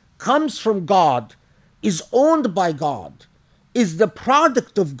time comes from God, is owned by God, is the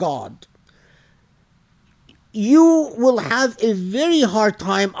product of God, you will have a very hard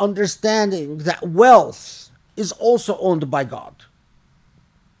time understanding that wealth is also owned by God.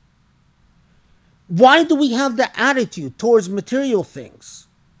 Why do we have that attitude towards material things?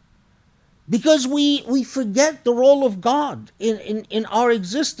 Because we forget the role of God in our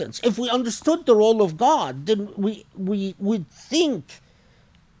existence. If we understood the role of God, then we would think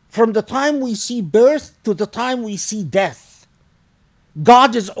from the time we see birth to the time we see death,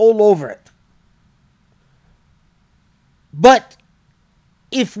 God is all over it. But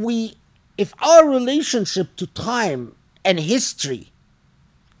if our relationship to time and history,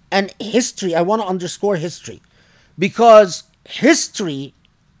 I want to underscore history, because history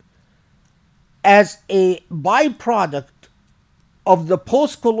as a byproduct of the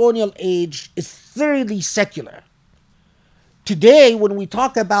post-colonial age is thoroughly secular. Today, when we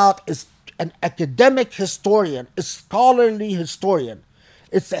talk about an academic historian, a scholarly historian,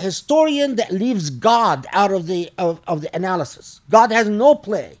 it's a historian that leaves God out of the analysis. God has no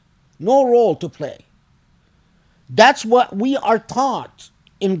role to play. That's what we are taught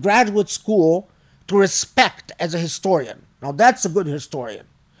in graduate school to respect as a historian. Now that's a good historian.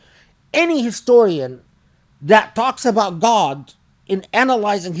 Any historian that talks about God in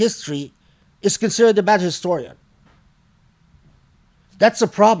analyzing history is considered a bad historian. That's a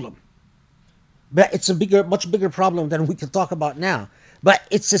problem. But it's much bigger problem than we can talk about now. But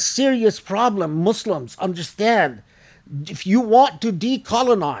it's a serious problem. Muslims understand, if you want to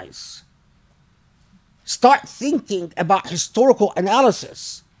decolonize, start thinking about historical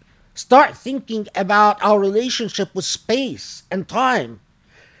analysis. Start thinking about our relationship with space and time.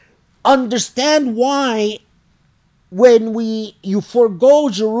 Understand why when you forgo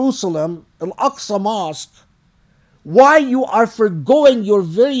Jerusalem, Al-Aqsa Mosque, why you are forgoing your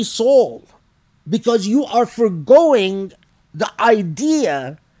very soul. Because you are forgoing the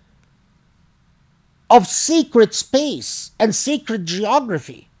idea of sacred space and sacred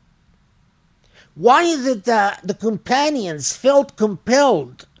geography. Why is it that the companions felt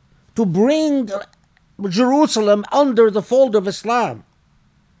compelled to bring Jerusalem under the fold of Islam?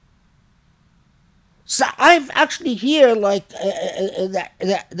 So I've actually hear like the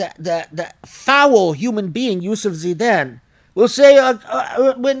foul human being Yusuf Zidane will say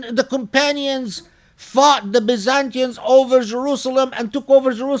when the companions fought the Byzantines over Jerusalem and took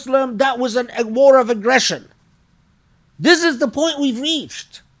over Jerusalem, that was a war of aggression. This is the point we've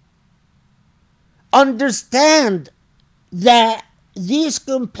reached. Understand that these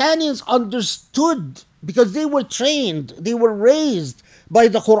companions understood, because they were trained, they were raised by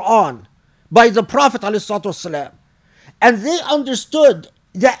the Quran, by the Prophet ﷺ, and they understood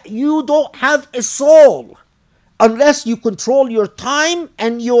that you don't have a soul unless you control your time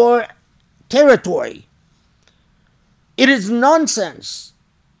and your territory. It is nonsense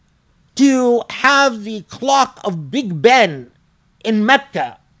to have the clock of Big Ben in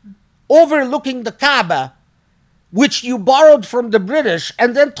Mecca overlooking the Kaaba, which you borrowed from the British,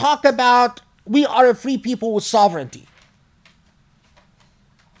 and then talk about we are a free people with sovereignty.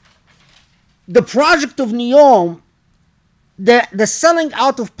 The project of Neom, the selling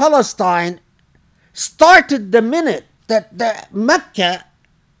out of Palestine, started the minute that the Mecca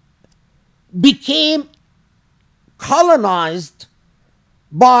became colonized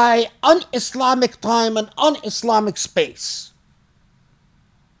by un-Islamic time and un-Islamic space.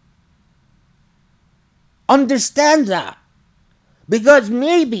 Understand that, because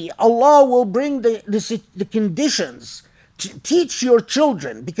maybe Allah will bring the conditions to teach your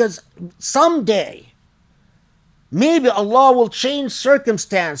children, because someday maybe Allah will change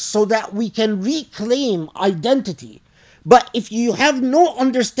circumstance so that we can reclaim identity. But if you have no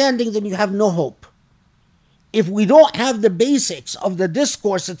understanding, then you have no hope. If we don't have the basics of the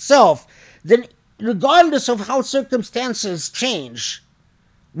discourse itself, then regardless of how circumstances change,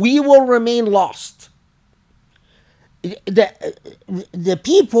 we will remain lost. The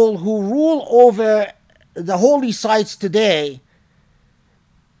people who rule over the holy sites today,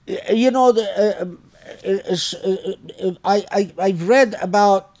 you know, I've read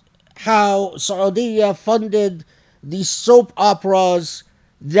about how Saudi funded these soap operas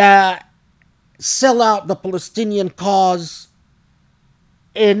that sell out the Palestinian cause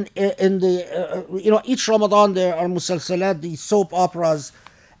in the each Ramadan there are musalsalat, these soap operas,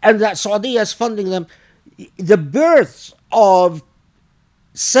 and that Saudi is funding them. The birth of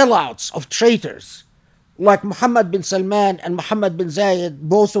sellouts, of traitors like Mohammed bin Salman and Mohammed bin Zayed,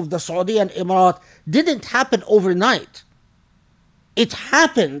 both of the Saudi and Emirat, didn't happen overnight. It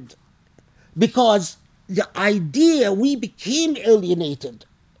happened because the idea, we became alienated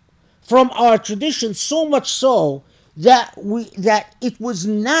from our tradition, so much so that it was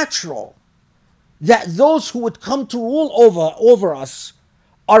natural that those who would come to rule over us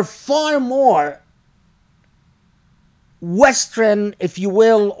are far more Western, if you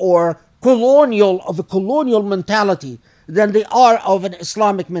will, or colonial, of a colonial mentality than they are of an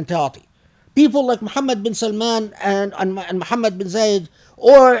Islamic mentality. People like Mohammed bin Salman and Mohammed bin Zayed,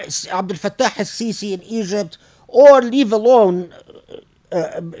 or Abdel Fattah al-Sisi in Egypt, or leave alone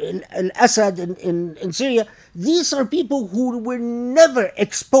al-Assad in Syria, these are people who were never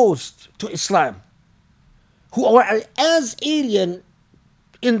exposed to Islam, who are as alien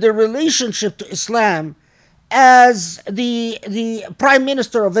in their relationship to Islam as the Prime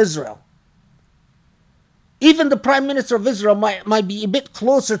Minister of Israel. Even the Prime Minister of Israel might be a bit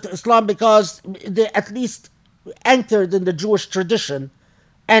closer to Islam because they're at least anchored in the Jewish tradition.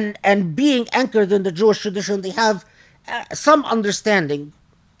 And being anchored in the Jewish tradition, they have some understanding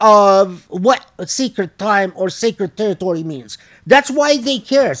of what sacred time or sacred territory means. That's why they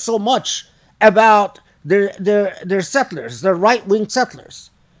care so much about their settlers, their right-wing settlers,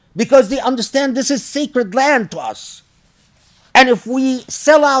 because they understand this is sacred land to us. And if we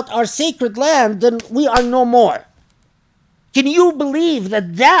sell out our sacred land, then we are no more. Can you believe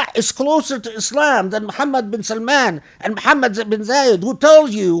that that is closer to Islam than Muhammad bin Salman and Muhammad bin Zayed, who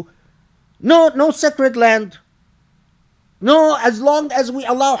tells you, no sacred land. No, as long as we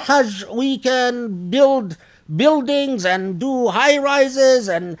allow Hajj, we can build buildings and do high rises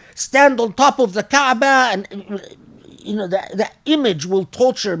and stand on top of the Kaaba. And that image will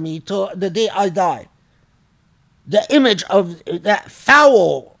torture me till the day I die. The image of that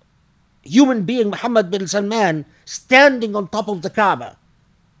foul human being, Muhammad bin Salman, standing on top of the Kaaba.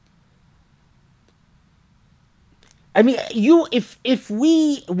 I mean, if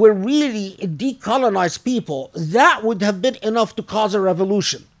we were really a decolonized people, that would have been enough to cause a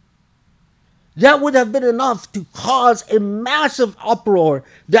revolution. That would have been enough to cause a massive uproar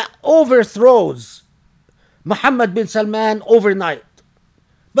that overthrows Muhammad bin Salman overnight.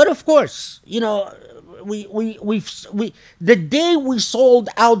 But of course, the day we sold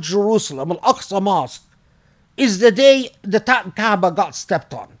out Jerusalem, Al-Aqsa Mosque, is the day the Kaaba got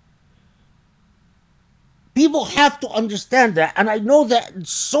stepped on. People have to understand that, and I know that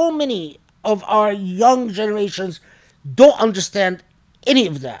so many of our young generations don't understand any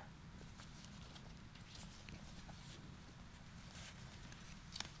of that.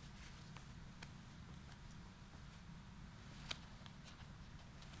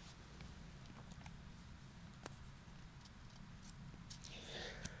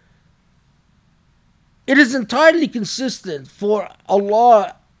 It is entirely consistent for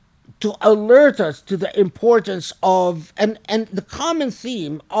Allah to alert us to the importance of, and the common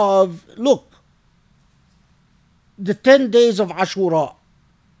theme of, look, the 10 days of Ashura,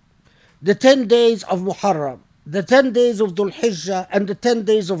 the 10 days of Muharram, the 10 days of Dhul Hijjah, and the 10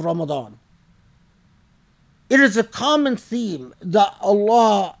 days of Ramadan. It is a common theme that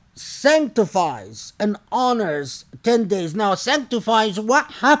Allah sanctifies and honors 10 days. Now, sanctifies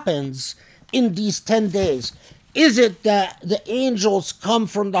what happens in these 10 days. Is it that the angels come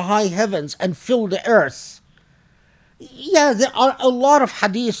from the high heavens and fill the earth? Yeah, there are a lot of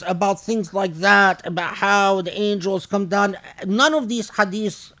hadiths about things like that, about how the angels come down. None of these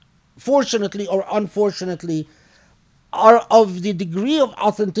hadiths, fortunately or unfortunately, are of the degree of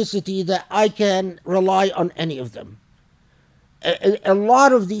authenticity that I can rely on any of them. A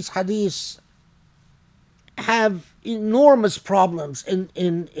lot of these hadiths have enormous problems in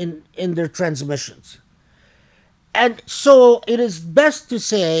their transmissions. And so it is best to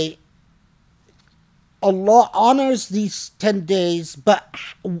say Allah honors these 10 days, but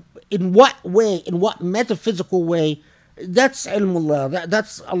in what way, in what metaphysical way, that's ilmullah,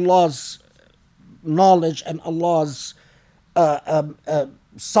 that's Allah's knowledge and Allah's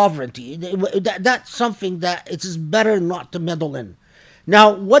sovereignty. That's something that it is better not to meddle in.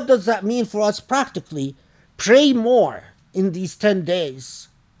 Now, what does that mean for us practically? Pray more in these 10 days.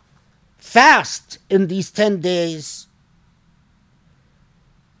 Fast in these 10 days.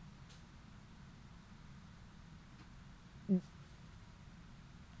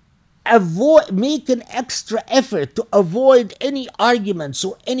 make an extra effort to avoid any arguments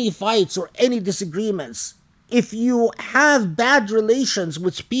or any fights or any disagreements. If you have bad relations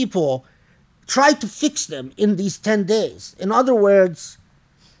with people, try to fix them in these 10 days. In other words,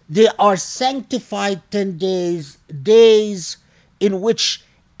 they are sanctified 10 days, days in which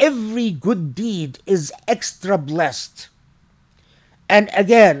every good deed is extra blessed. And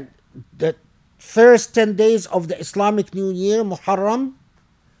again, the first 10 days of the Islamic New Year, Muharram,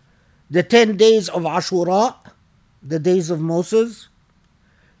 the 10 days of Ashura, the days of Moses,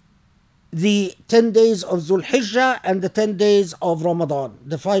 the 10 days of Dhul Hijjah, and the 10 days of Ramadan,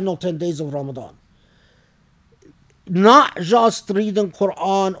 the final 10 days of Ramadan. Not just reading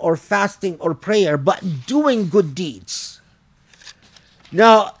Quran or fasting or prayer, but doing good deeds.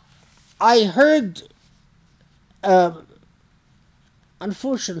 Now, I heard,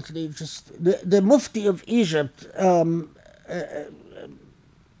 unfortunately, just the Mufti of Egypt,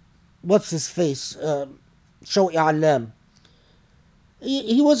 what's his face, Shawi Alam.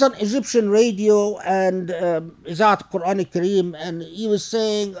 He was on Egyptian radio and Izat Quranic Kareem, and he was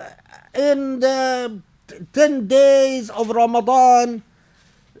saying, in the 10 days of Ramadan,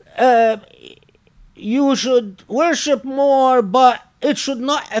 you should worship more, but it should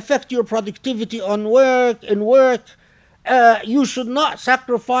not affect your productivity on work. In work, you should not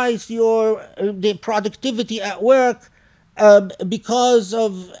sacrifice the productivity at work because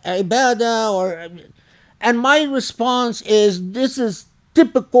of ibadah. And my response is, this is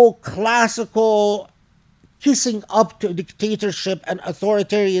typical classical kissing up to dictatorship and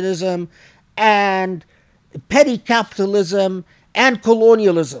authoritarianism and petty capitalism and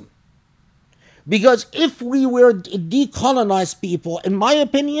colonialism. Because if we were decolonized people, in my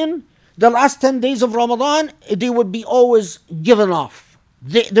opinion, the last 10 days of Ramadan, they would be always given off.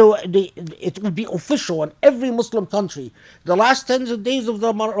 It would be official in every Muslim country. The last 10 days of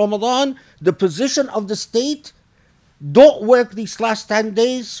the Ramadan, the position of the state, don't work these last 10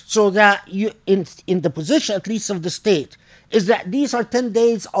 days, so that you, in the position at least of the state, is that these are 10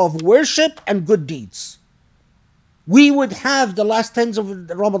 days of worship and good deeds. We would have the last 10 of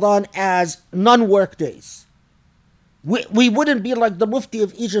Ramadan as non-work days. We wouldn't be like the Mufti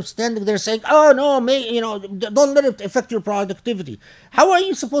of Egypt standing there saying, oh no, don't let it affect your productivity. How are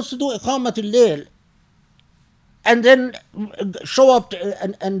you supposed to do Iqamatul Layl and then show up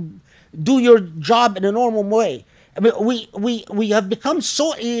and do your job in a normal way? I mean, we have become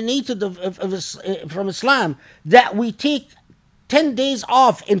so alienated from Islam that we take 10 days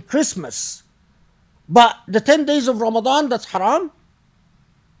off in Christmas, but the 10 days of Ramadan, that's haram.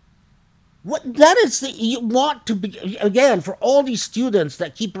 What that is, you want to be, again, for all these students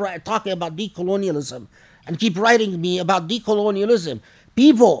that keep talking about decolonialism and keep writing me about decolonialism,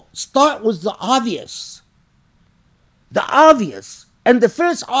 people, start with the obvious. The obvious. And the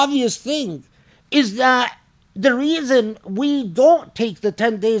first obvious thing is that the reason we don't take the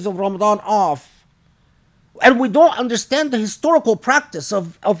 10 days of Ramadan off, and we don't understand the historical practice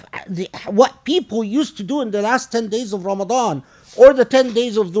of what people used to do in the last 10 days of Ramadan, or the 10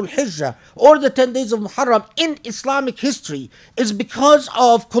 days of Dhul Hijjah, or the 10 days of Muharram in Islamic history, is because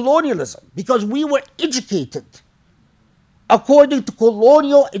of colonialism, because we were educated according to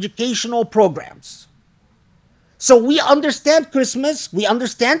colonial educational programs. So we understand Christmas, we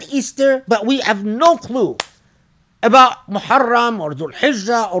understand Easter, but we have no clue about Muharram or Dhul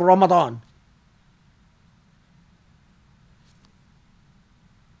Hijjah or Ramadan.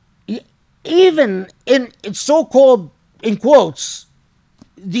 Even in so-called, in quotes,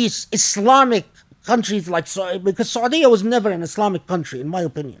 these Islamic countries like Saudi, because Saudi was never an Islamic country, in my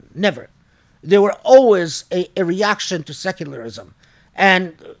opinion, never. They were always a reaction to secularism.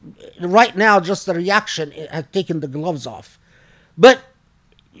 And right now, just the reaction has taken the gloves off. But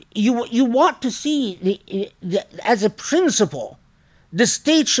you want to see, as a principle, the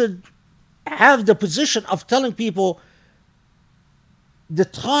state should have the position of telling people the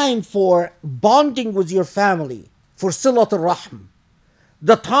time for bonding with your family, for silat al-rahm,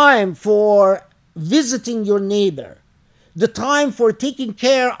 the time for visiting your neighbor, the time for taking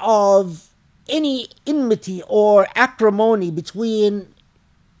care of any enmity or acrimony between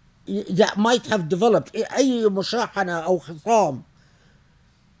that might have developed, أي مشاحنة أو خصام.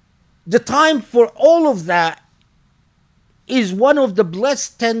 The time for all of that is one of the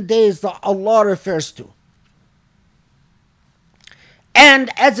blessed 10 days that Allah refers to. And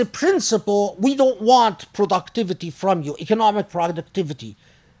as a principle, we don't want productivity from you, economic productivity,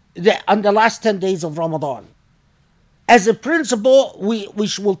 on the last 10 days of Ramadan. As a principle, we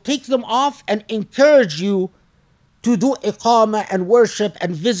will take them off and encourage you to do iqamah and worship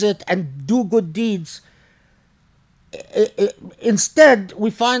and visit and do good deeds Instead, we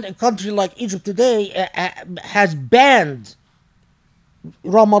find a country like Egypt today has banned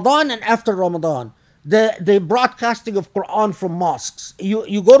Ramadan and after Ramadan, the broadcasting of Quran from mosques.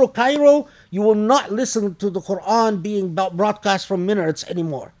 You go to Cairo, you will not listen to the Quran being broadcast from minarets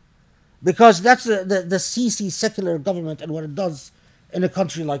anymore, because that's the Sisi secular government and what it does in a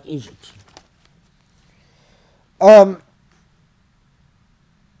country like Egypt. Um,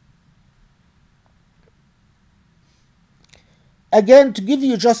 Again, to give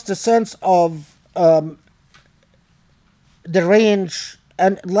you just a sense of the range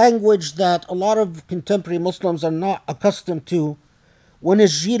and language that a lot of contemporary Muslims are not accustomed to, when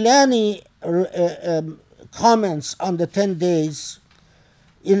Jilani comments on the 10 days,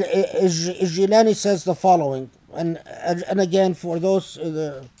 Jilani says the following, and again, for those,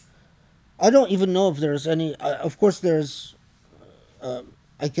 I don't even know if there's any, of course there's,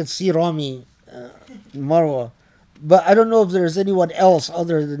 I can see Rami, Marwa, but I don't know if there's anyone else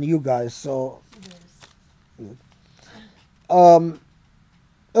other than you guys, so.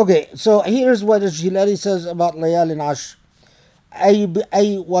 Okay, so here's what Jilani says about Layal Ashr.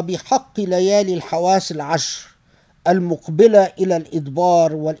 أي وبحق ليالي الحواس العشر المقبلة إلى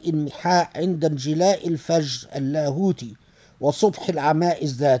الإدبار والإنمحاء عند انجلاء الفجر اللاهوتي وصبح العماء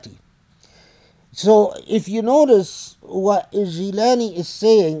الذاتي. So if you notice what Jilani is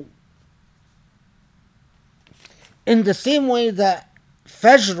saying, in the same way that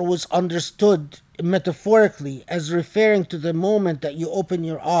Fajr was understood metaphorically as referring to the moment that you open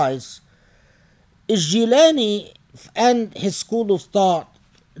your eyes, Jilani and his school of thought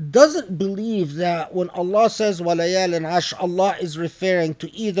doesn't believe that when Allah says وَلَيَالٍ عَشْرٍ, Allah is referring to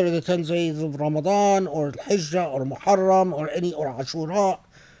either the 10 days of Ramadan or Hijjah or Muharram or Ashura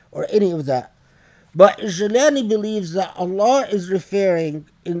or any of that. But Jilani believes that Allah is referring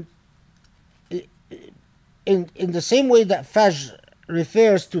in the same way that Fajr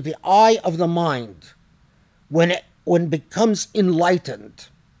refers to the eye of the mind when it becomes enlightened,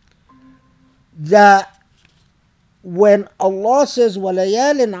 that when Allah says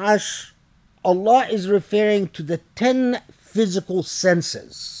وَلَيَالٍ عَشْرٍ, Allah is referring to the 10 physical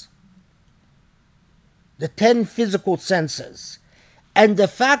senses. The 10 physical senses. And the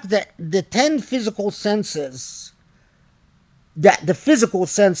fact that the 10 physical senses, that the physical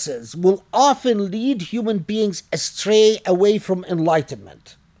senses will often lead human beings astray away from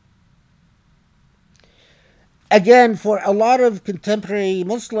enlightenment. Again, for a lot of contemporary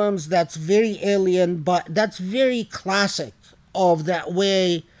Muslims, that's very alien, but that's very classic of that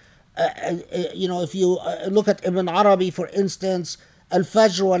way. If you look at Ibn Arabi, for instance,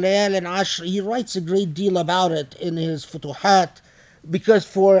 Al-Fajr wa Layal al-Ashr, he writes a great deal about it in his Futuhat, because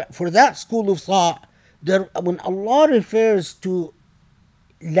for that school of thought, when Allah refers to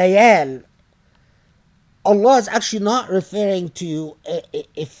Layal, Allah is actually not referring to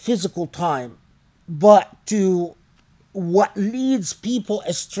a physical time, but to what leads people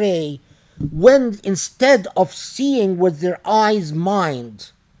astray when instead of seeing with their eyes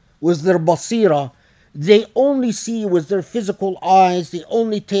mind, with their basira, they only see with their physical eyes, they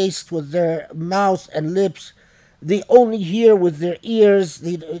only taste with their mouth and lips, they only hear with their ears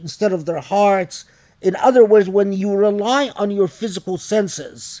instead of their hearts. In other words, when you rely on your physical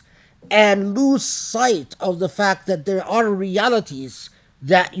senses and lose sight of the fact that there are realities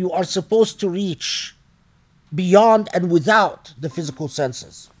that you are supposed to reach beyond and without the physical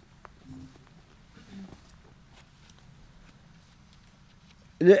senses.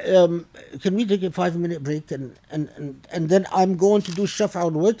 Can we take a 5-minute break and then I'm going to do Shaf'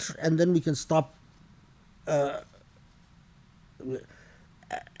 al-Witr and then we can stop.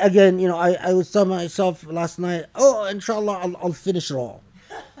 Again, I was telling myself last night, inshallah, I'll finish it all.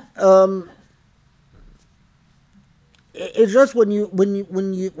 It's just when you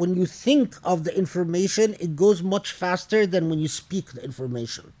think of the information, it goes much faster than when you speak the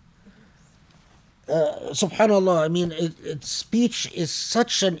information. Subhanallah, I mean, speech is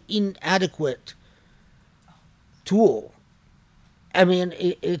such an inadequate tool. I mean,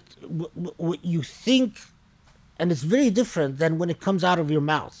 what you think, and it's very different than when it comes out of your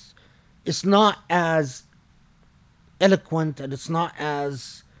mouth. It's not as eloquent and it's not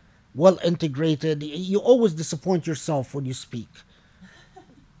as well integrated. You always disappoint yourself when you speak.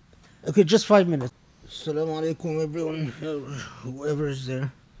 Okay, just 5 minutes. Assalamu alaikum, everyone, whoever is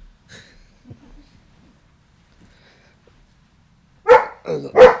there.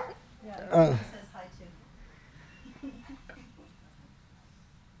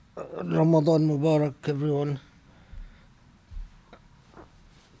 Ramadan Mubarak, everyone.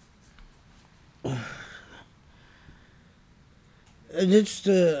 And just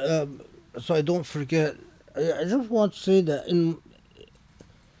so I don't forget, I just want to say that in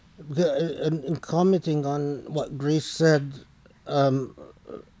commenting on what Grace said, um,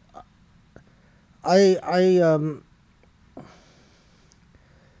 I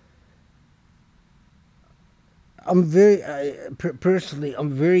I'm very personally I'm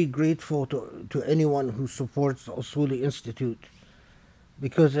very grateful to anyone who supports the Usuli Institute,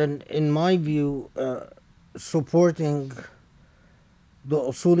 because in my view, supporting the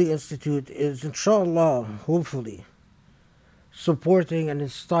Usuli Institute is, inshallah, hopefully, supporting an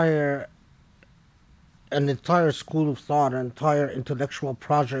entire school of thought, an entire intellectual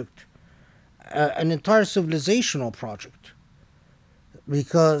project, an entire civilizational project,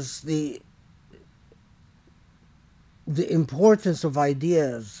 because the importance of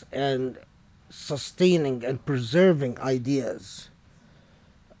ideas and sustaining and preserving ideas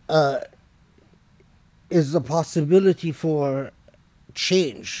is the possibility for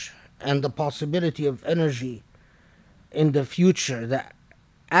change and the possibility of energy in the future that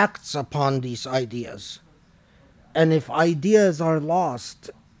acts upon these ideas. And if ideas are lost,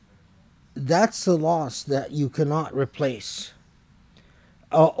 that's a loss that you cannot replace,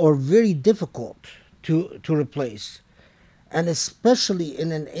 or very difficult to replace. And especially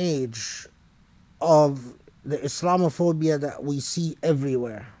in an age of the Islamophobia that we see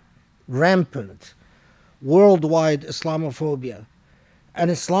everywhere, rampant, worldwide Islamophobia, an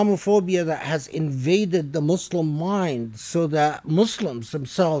Islamophobia that has invaded the Muslim mind so that Muslims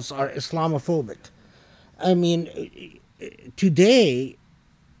themselves are Islamophobic. I mean, today,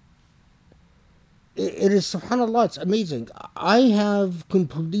 it is, subhanAllah, it's amazing. I have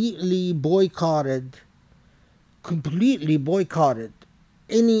completely boycotted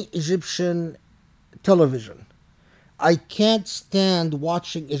any Egyptian television. I can't stand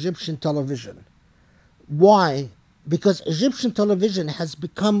watching Egyptian television. Why? Because Egyptian television has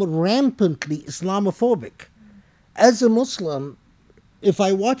become rampantly Islamophobic. As a Muslim, if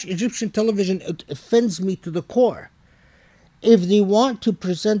I watch Egyptian television, it offends me to the core. If they want to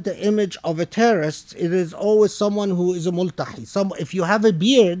present the image of a terrorist, it is always someone who is a multahi. If you have a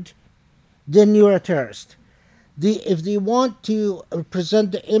beard, then you're a terrorist. If they want to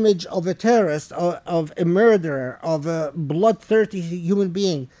present the image of a terrorist, of a murderer, of a bloodthirsty human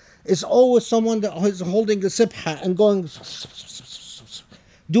being, it's always someone that is holding a sibha and going,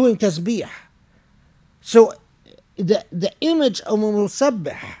 doing tasbih. So the image of a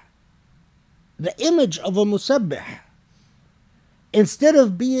musabbih, instead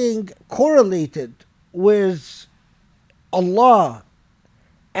of being correlated with Allah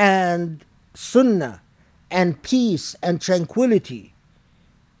and Sunnah and peace and tranquility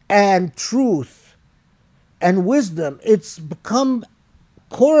and truth and wisdom, it's become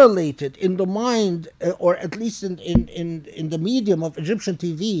correlated in the mind, or at least in the medium of Egyptian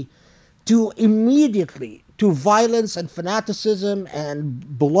TV, to immediately to violence and fanaticism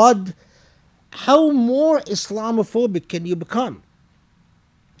and blood. How more Islamophobic can you become?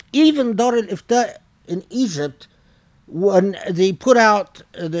 Even Dar al-Ifta in Egypt, when they put out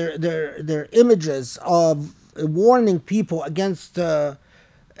their images of warning people against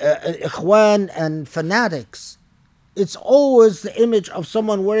ikhwan and fanatics, it's always the image of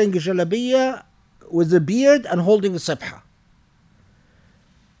someone wearing a jalabiyah with a beard and holding a sibha.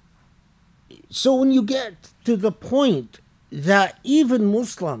 So when you get to the point that even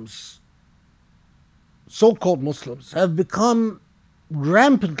Muslims, so-called Muslims, have become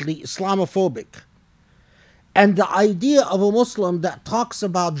rampantly Islamophobic, and the idea of a Muslim that talks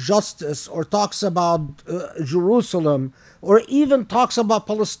about justice or talks about Jerusalem or even talks about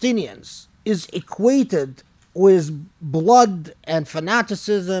Palestinians is equated with blood and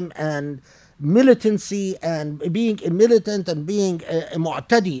fanaticism and militancy and being a militant and being a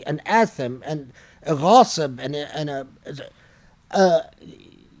mu'tadi, an atham, and a ghasib,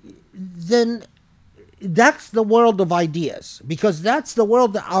 then that's the world of ideas, because that's the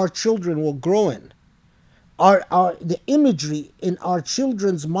world that our children will grow in. The imagery in our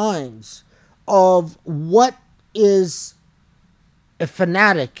children's minds of what is a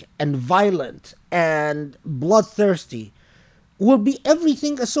fanatic and violent and bloodthirsty will be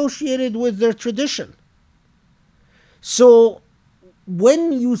everything associated with their tradition. So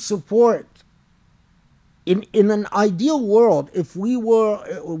when you support, in an ideal world, if we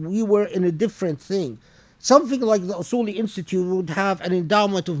were in a different thing, something like the Usuli Institute would have an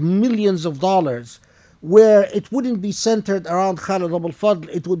endowment of millions of dollars, where it wouldn't be centered around Khaled Abou El Fadl.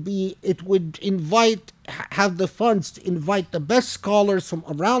 It would have the funds to invite the best scholars from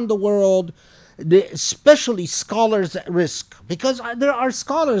around the world, especially scholars at risk, because there are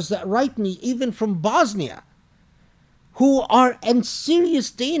scholars that write me even from Bosnia who are in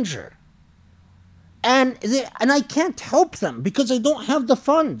serious danger. and I can't help them because I don't have the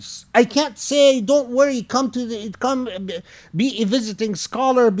funds. I can't say, "Don't worry, come be a visiting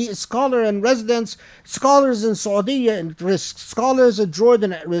scholar, be a scholar in residence." Scholars in Saudi at risk, scholars in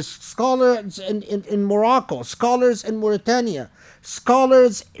Jordan at risk, scholars in Morocco, scholars in Mauritania,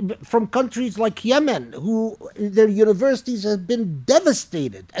 scholars from countries like Yemen who their universities have been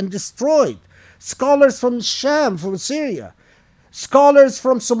devastated and destroyed, scholars from Sham, from Syria, scholars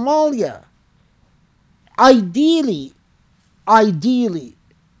from Somalia. Ideally,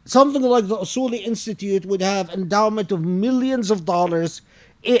 something like the Usuli Institute would have endowment of millions of dollars.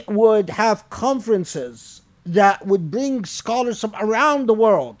 It would have conferences that would bring scholars from around the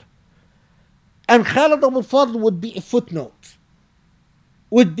world. And Khaled Abou El Fadl would be a footnote.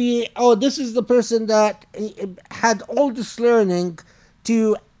 Would be, oh, this is the person that had all this learning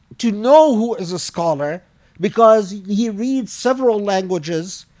to know who is a scholar because he reads several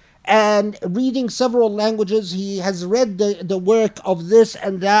languages, and reading several languages, he has read the work of this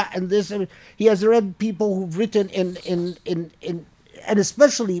and that and this. And he has read people who've written in and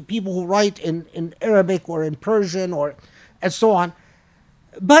especially people who write in Arabic or in Persian or and so on.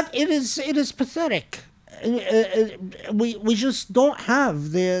 But it is pathetic. We just don't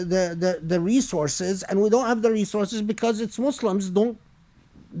have the resources, and we don't have the resources because it's Muslims don't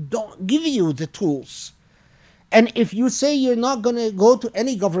give you the tools. And if you say you're not going to go to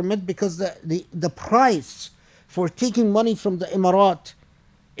any government because the price for taking money from the Emirat,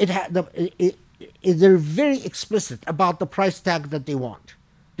 they're very explicit about the price tag that they want.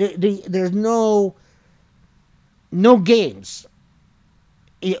 There's no games.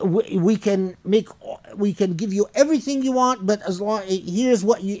 We can give you everything you want, but as long here's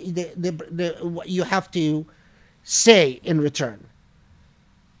what what you have to say in return.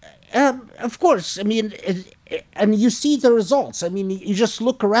 Of course, I mean, and you see the results. I mean, you just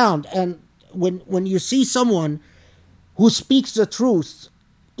look around, and when you see someone who speaks the truth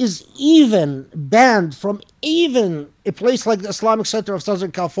is even banned from even a place like the Islamic Center of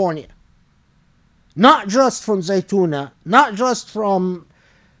Southern California, not just from Zaytuna, not just from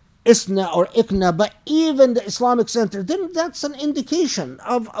ISNA or ICNA, but even the Islamic Center, then that's an indication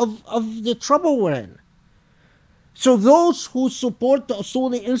of the trouble we're in. So those who support the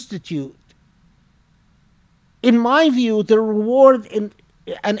Usuli Institute, in my view, the reward and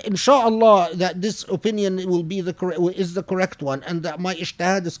inshallah that this opinion will be the correct one, and that my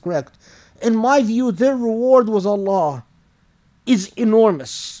ijtihad is correct. In my view, their reward with Allah is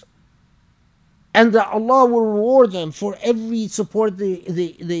enormous, and that Allah will reward them for every support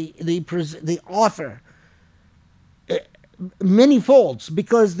they offer many folds,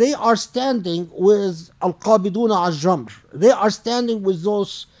 because they are standing with al-qabiduna al-jamr. They are standing with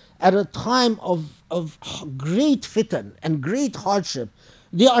those at a time of great fitan and great hardship.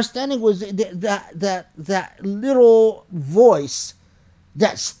 They are standing with that little voice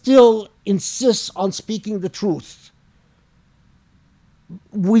that still insists on speaking the truth,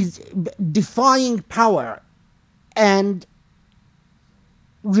 with defying power and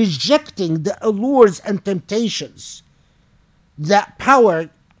rejecting the allures and temptations that power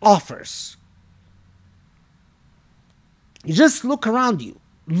offers. You just look around you.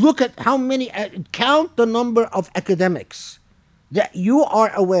 Look at how many, count the number of academics that you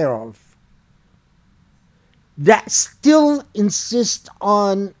are aware of that still insist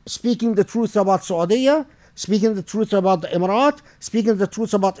on speaking the truth about Saudi, speaking the truth about the Emirat, speaking the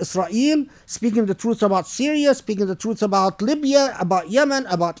truth about Israel, speaking the truth about Syria, speaking the truth about Libya, about Yemen,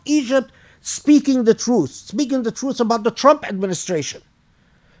 about Egypt, speaking the truth about the Trump administration.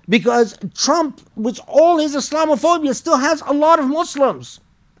 Because Trump, with all his Islamophobia, still has a lot of Muslims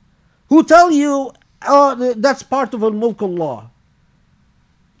who tell you, oh, that's part of al-mulk Allah.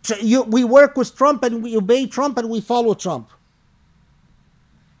 So we work with Trump and we obey Trump and we follow Trump.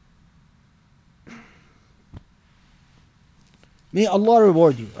 May Allah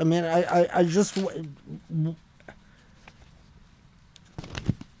reward you. I mean, I just...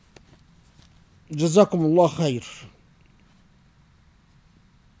 جزاكم الله خير.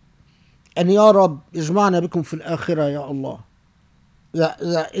 And Ya Rab, اجمعنا بكم في الآخرة يا Allah.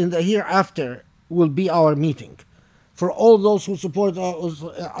 That in the hereafter will be our meeting. For all those who support us,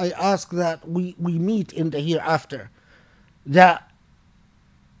 I ask that we meet in the hereafter. That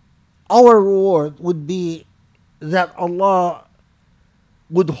our reward would be that Allah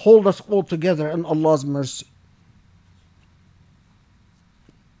would hold us all together in Allah's mercy.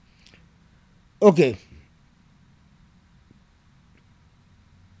 Okay.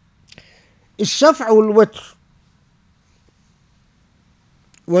 الشفع والوتر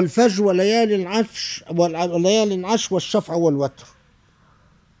والفجر وليالي العشر والشفع والوتر.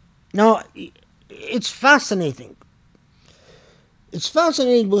 Now, it's fascinating. It's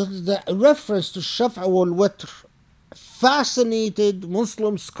fascinating because the reference to Shaf'a wal Witr fascinated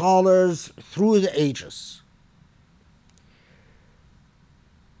Muslim scholars through the ages.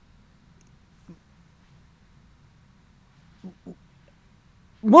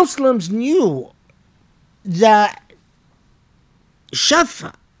 Muslims knew that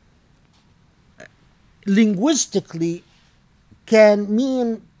Shaf'a linguistically can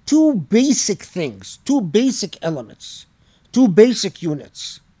mean two basic things, two basic elements, two basic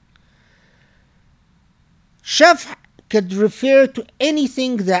units. Shaf' could refer to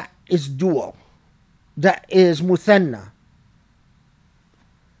anything that is dual, that is muthanna.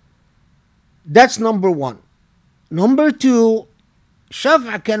 That's number one. Number two,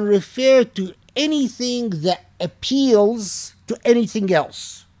 Shaf' can refer to anything that appeals to anything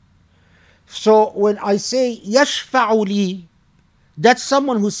else. So when I say yashfa'u li, that's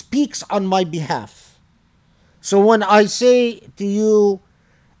someone who speaks on my behalf. So when I say to you,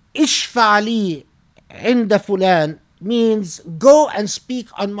 ishfa' li inda fulan, means go and speak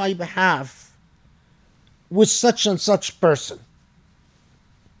on my behalf with such and such person.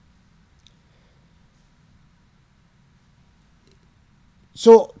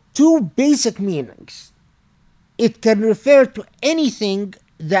 So two basic meanings. It can refer to anything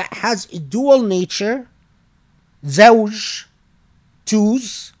that has a dual nature, zawj,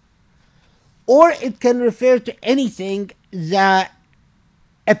 twos, or it can refer to anything that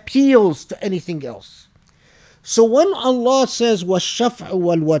appeals to anything else. So when Allah says وَالشَّفْعُ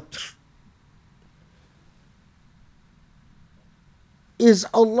وَالْوَتْرِ, is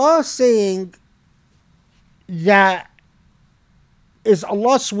Allah saying that, is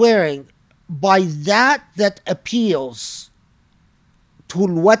Allah swearing by that appeals to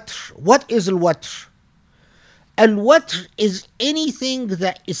al-watr? What is al-watr? Al-watr is anything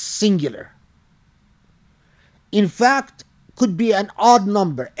that is singular. In fact, could be an odd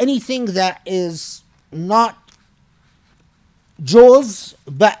number. Anything that is not juz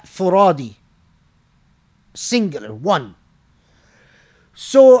but furadi, singular, one.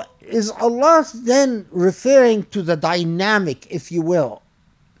 So is Allah then referring to the dynamic, if you will,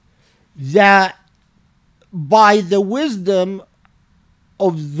 that by the wisdom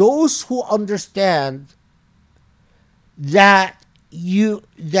of those who understand that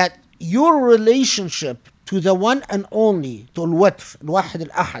your relationship to the one and only, to al-watr, al-wahid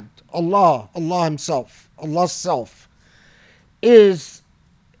al-ahad, Allah himself, Allah's self, is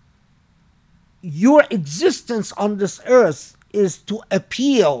your existence on this earth is to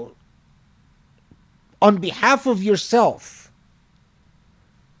appeal on behalf of yourself,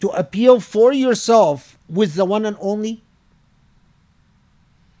 to appeal for yourself with the one and only.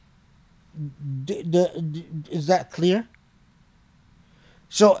 Is that clear?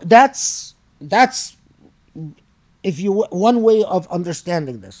 So that's if you one way of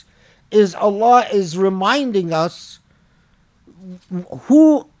understanding this is Allah is reminding us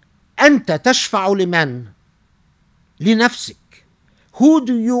who أنت تشفع لمن لنفسك. Who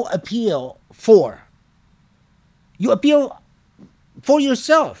do you appeal for? You appeal for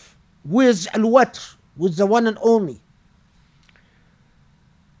yourself with al-watr, with the one and only.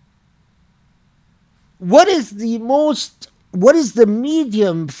 What is the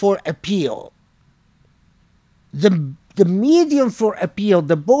medium for appeal? The medium for appeal,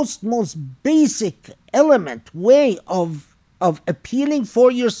 the most basic element, way of appealing for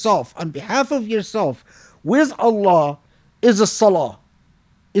yourself, on behalf of yourself, with Allah, is a salah,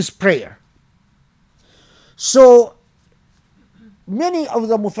 is prayer. So many of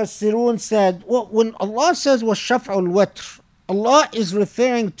the mufassirun said, well, when Allah says وَالشَّفْعُ الْوَتْرِ, Allah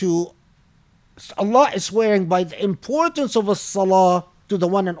is swearing by the importance of a salah to the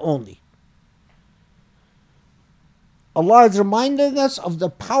one and only. Allah is reminding us of the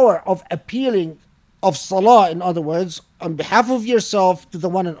power of appealing, of salah, in other words, on behalf of yourself to the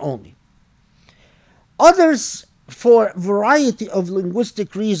one and only. Others, for a variety of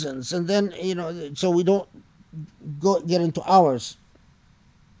linguistic reasons, and then, so we don't get into ours,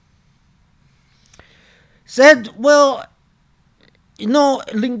 said, well,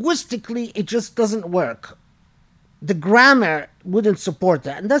 linguistically it just doesn't work. The grammar wouldn't support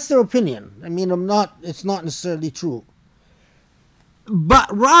that. And that's their opinion. I mean, it's not necessarily true. But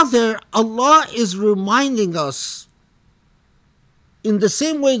rather, Allah is reminding us in the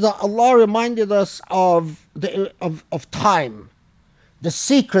same way that Allah reminded us of time, the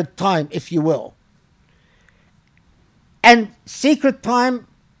sacred time, if you will. And sacred time,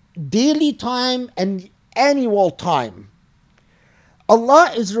 daily time, and annual time.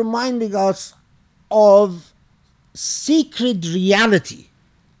 Allah is reminding us of sacred reality,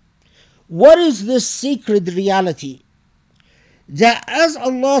 What is this sacred reality? That as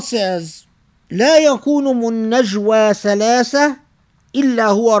Allah says, لا يكون من نجوى ثلاثة إلا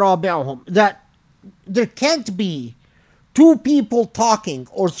هو رابعهم. That there can't be two people talking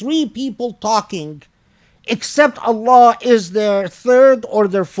or three people talking except Allah is their third or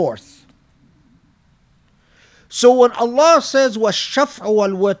their fourth. So when Allah says وَالشَّفْعُ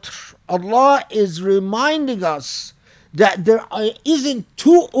وَالْوِتْرِ, Allah is reminding us that there isn't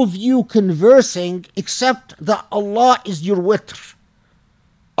two of you conversing except that Allah is your witr.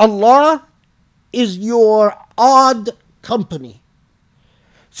 Allah is your odd company.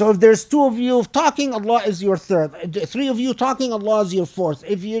 So if there's two of you talking, Allah is your third. Three of you talking, Allah is your fourth.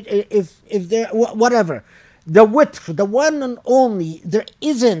 If there whatever, the witr, the one and only, there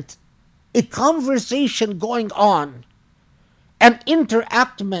isn't a conversation going on, and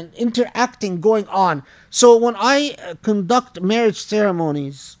interacting going on. So when I conduct marriage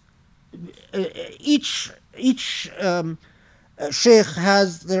ceremonies, each sheikh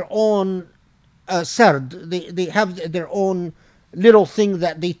has their own sard. They have their own little thing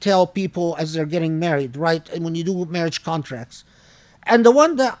that they tell people as they're getting married, right? And when you do marriage contracts. And the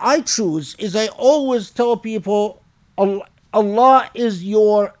one that I choose is I always tell people Allah is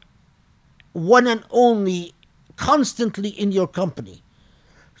your one and only, constantly in your company.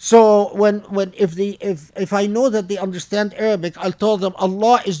 So if I know that they understand Arabic, I'll tell them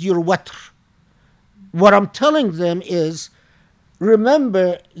Allah is your watr. What I'm telling them is,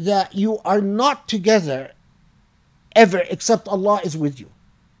 remember that you are not together ever except Allah is with you.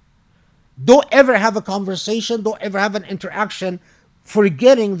 Don't ever have a conversation, don't ever have an interaction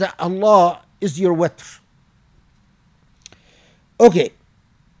forgetting that Allah is your watr. Okay.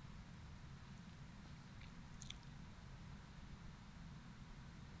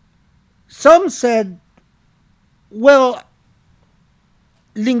 Some said, well,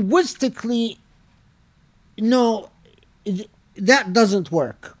 linguistically, no, that doesn't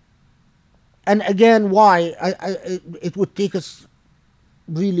work. And again, why? It would take us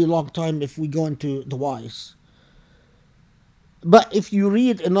really long time if we go into the whys. But if you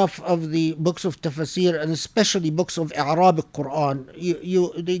read enough of the books of tafsir, and especially books of Arabic Quran,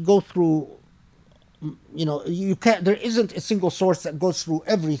 they go through. You can't. There isn't a single source that goes through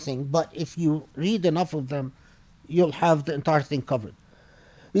everything. But if you read enough of them, you'll have the entire thing covered.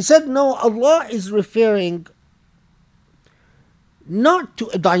 He said, no, Allah is referring not to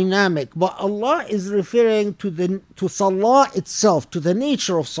a dynamic, but Allah is referring to salah itself, to the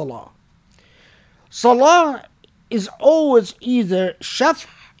nature of salah. Salah is always either shaf,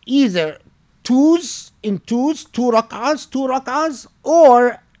 either twos, two rak'ahs,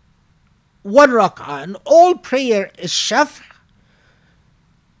 or one rak'ah. And all prayer is shaf.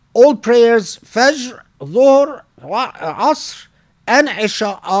 All prayers, Fajr, Dhuhr, Asr, and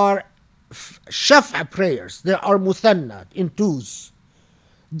Isha are shaf' prayers. They are muthanna, in twos.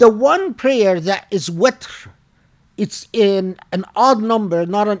 The one prayer that is witr, it's in an odd number,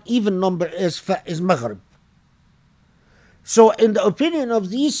 not an even number, is Maghrib. So in the opinion of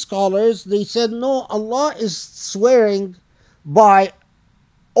these scholars, they said, no, Allah is swearing by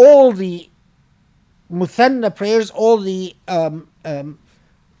all the muthanna prayers, all the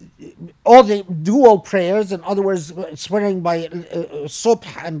dual prayers, in other words, swearing by Subh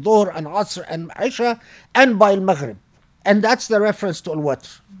and Dhuhr and Asr and Isha, and by Maghrib. And that's the reference to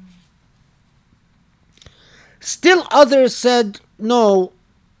Al-Watr. Still others said, no,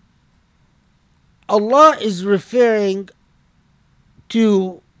 Allah is referring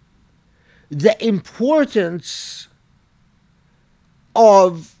to the importance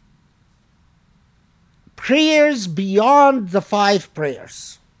of prayers beyond the 5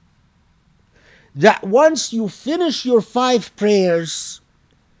 prayers. That once you finish your 5 prayers,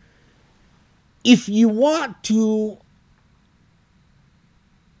 if you want to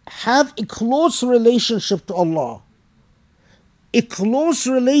have a close relationship to Allah, a close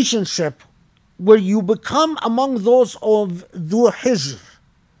relationship where you become among those of Dhu Hijr,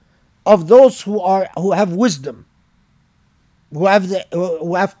 of those who have wisdom, who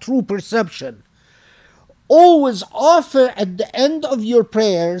have true perception, always offer at the end of your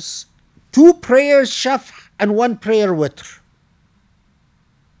prayers 2 prayers shaf' and 1 prayer witr.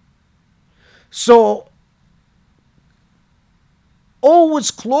 So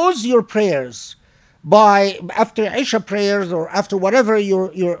always close your prayers by, after Isha prayers or after whatever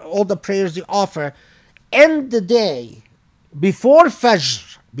your all the prayers you offer, end the day before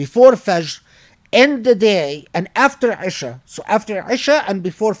Fajr, end the day, and after Isha. So after Isha and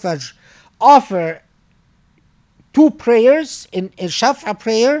before Fajr, offer 2 prayers in Shaf'a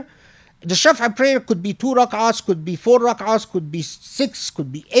prayer The Shafa prayer could be 2 rak'ahs, could be 4 rak'ahs, could be 6,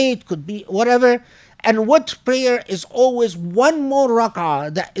 could be 8, could be whatever. And what prayer is always one more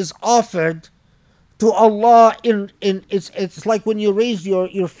rak'ah that is offered to Allah in it's like when you raise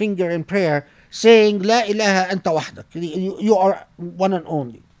your finger in prayer saying La ilaha anta wahdak. You are one and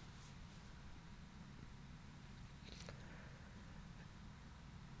only.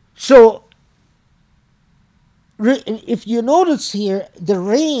 So if you notice here, the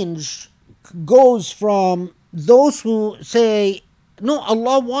range goes from those who say, no,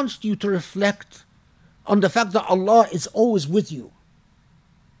 Allah wants you to reflect on the fact that Allah is always with you.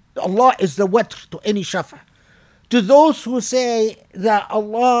 Allah is the watr to any shafa. To those who say that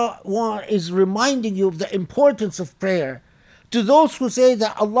Allah is reminding you of the importance of prayer. To those who say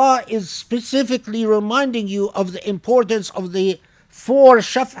that Allah is specifically reminding you of the importance of the 4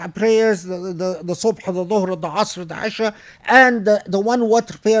 shafa prayers, the subh, the dhuhr, the asr, the isha, and the one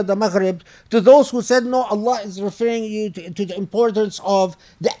watr prayer, the maghrib. To those who said, no, Allah is referring you to the importance of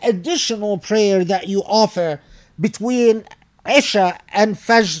the additional prayer that you offer between isha and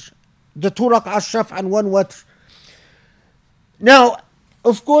fajr, the 2 rak'ah shaf and 1 watr. Now,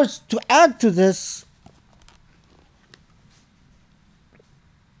 of course, to add to this,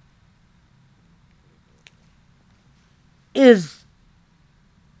 is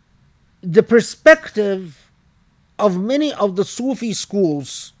the perspective of many of the Sufi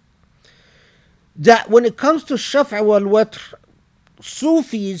schools that when it comes to Shaf'a wal Watr,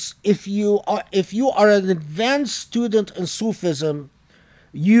 Sufis, if you are an advanced student in Sufism,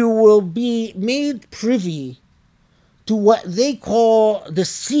 you will be made privy to what they call the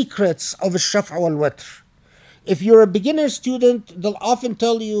secrets of Shaf'a wal Watr. If you're a beginner student, they'll often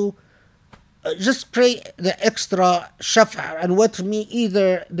tell you, just pray the extra Shaf'a and Watr, me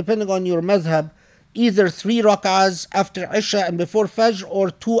either, depending on your madhab, either 3 rak'ahs after Isha and before Fajr,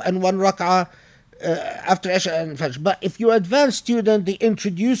 or 2 and 1 rak'ah after Isha and Fajr. But if you're an advanced student, they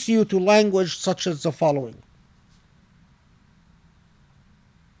introduce you to language such as the following.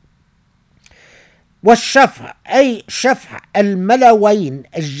 والشفع أي شفع الملوين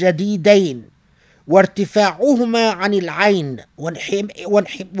الجديدين وارتفاعهما عن العين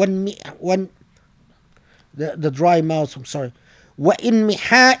the dry mouth, I'm sorry,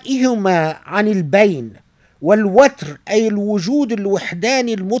 وانمحائهما عن البين والوتر أي الوجود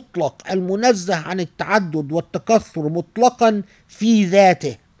الوحداني المطلق المنزه عن التعدد والتكثر مطلقا في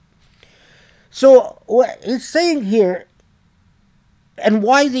ذاته. So what it's saying here, and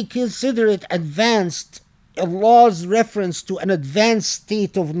why they consider it advanced, Allah's reference to an advanced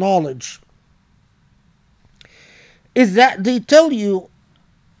state of knowledge, is that they tell you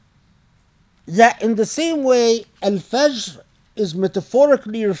that in the same way Al-Fajr is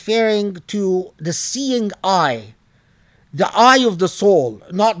metaphorically referring to the seeing eye, the eye of the soul,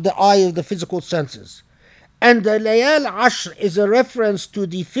 not the eye of the physical senses. And the Layal Ashr is a reference to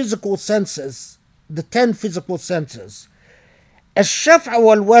the physical senses, the 10 physical senses. Al-Shaf'a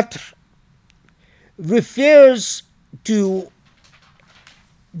wal-Watr refers to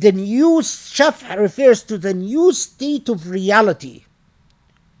the new Shaf'a refers to the new state of reality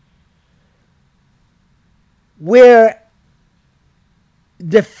where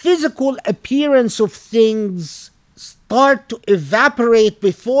the physical appearance of things start to evaporate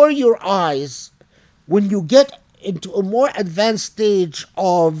before your eyes when you get into a more advanced stage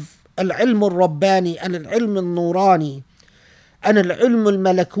of al-ilm al-rabbani and al-ilm al-nurani and al-ilm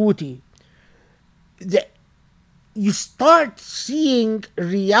al-malakuti. You start seeing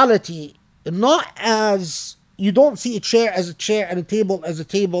reality not as, you don't see a chair as a chair and a table as a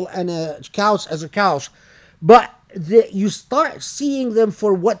table and a couch as a couch, but you start seeing them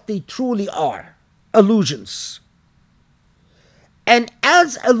for what they truly are, illusions. And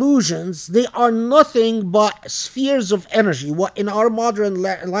as illusions, they are nothing but spheres of energy, what in our modern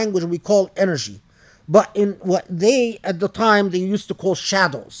language we call energy, but in what they, at the time, they used to call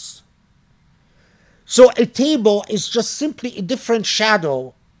shadows. So a table is just simply a different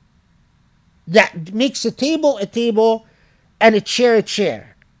shadow that makes a table and a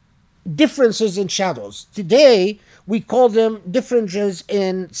chair. Differences in shadows. Today, we call them differences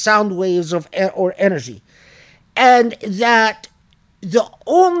in sound waves or energy. And that the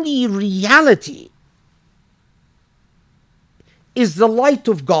only reality is the light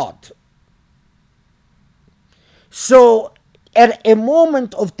of God. So, at a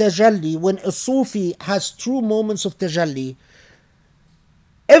moment of tajalli, when a Sufi has true moments of tajalli,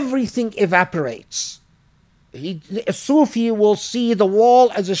 everything evaporates. A Sufi will see the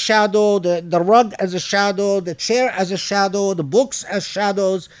wall as a shadow, the rug as a shadow, the chair as a shadow, the books as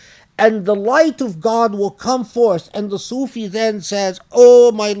shadows, and the light of God will come forth, and the Sufi then says,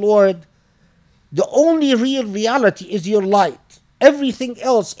 "Oh my Lord, The only real reality is your light. Everything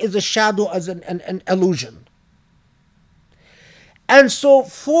else is a shadow, as an illusion. And so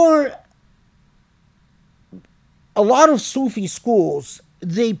for a lot of Sufi schools,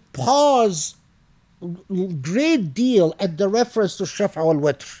 they pause a great deal at the reference to Shaf'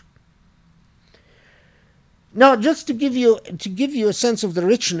 al-Witr. Now, just to give you a sense of the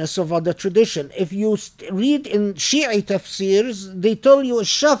richness of the tradition, if you read in Shi'i tafsirs, they tell you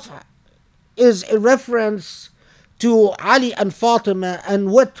Shaf' is a reference to Ali and Fatima, and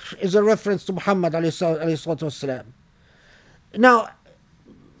Witr is a reference to Muhammad alayhi salatu wasalam. Now,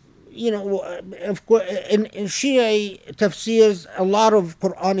 of course, in Shia tafsirs, a lot of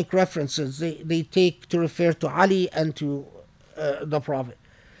Quranic references they take to refer to Ali and to the Prophet.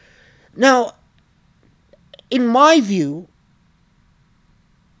 Now, in my view,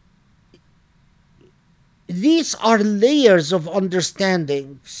 these are layers of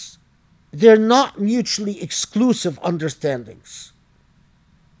understandings. They're not mutually exclusive understandings.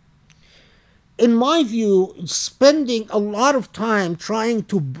 In my view, spending a lot of time trying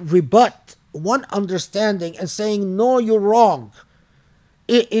to rebut one understanding and saying, no, you're wrong.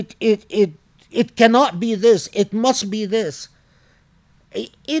 It cannot be this. It must be this.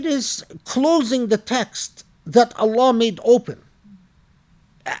 It is closing the text that Allah made open.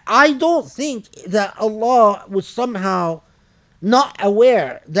 I don't think that Allah was somehow not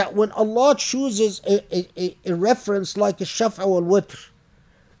aware that when Allah chooses a reference like a Shaf' al-Witr,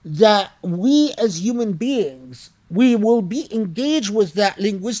 that we as human beings, we will be engaged with that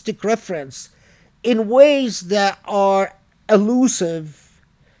linguistic reference in ways that are elusive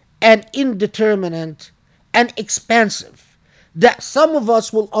and indeterminate and expansive. That some of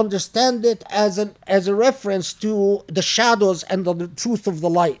us will understand it as a reference to the shadows and the truth of the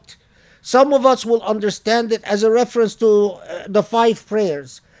light. Some of us will understand it as a reference to the 5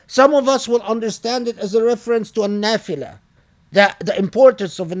 prayers. Some of us will understand it as a reference to a nafila, the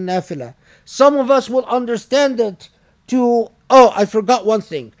importance of a nafila. Some of us will understand it to, I forgot one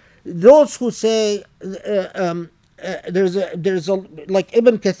thing. Those who say, there's a like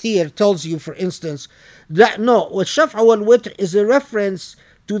Ibn Kathir tells you, for instance, that no, Shaf' al-Witr is a reference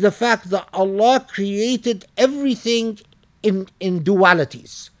to the fact that Allah created everything in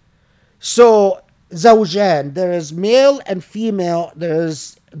dualities. So, zawjan, there is male and female, there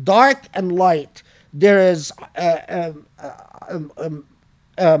is dark and light, there is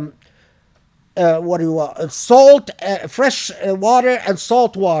salt, fresh water and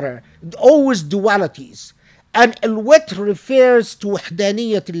salt water, always dualities. And al-Witr refers to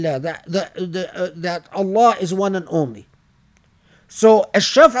wahdaniyatullah, that Allah is one and only. So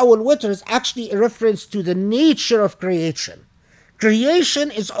al-Shaf' al-Witr is actually a reference to the nature of creation.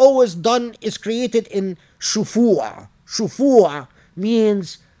 Creation is created in shufu'a. Shufu'a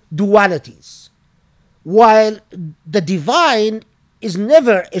means dualities. While the divine is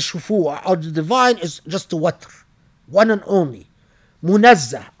never a shufu'a, or the divine is just a watr, one and only,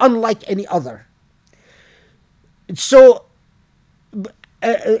 munazzah, unlike any other. So,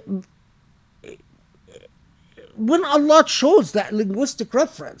 when Allah chose that linguistic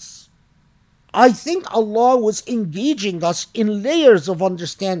reference, I think Allah was engaging us in layers of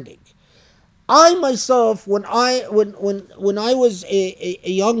understanding. I myself, when I was a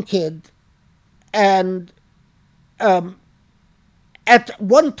young kid, and at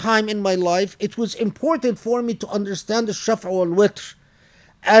one time in my life, it was important for me to understand the Shaf' al-Witr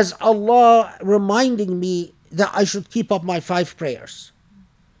as Allah reminding me that I should keep up my 5 prayers.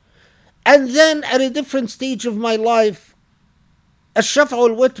 And then at a different stage of my life, Shaf'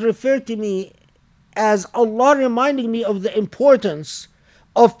 al-Witr referred to me as Allah reminding me of the importance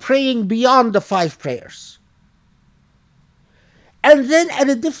of praying beyond the 5 prayers. And then at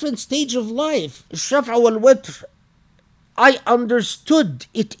a different stage of life, Shaf' al-Witr, I understood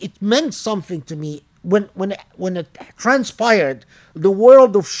it meant something to me when it transpired, the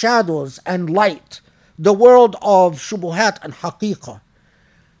world of shadows and light, the world of shubuhat and haqiqah,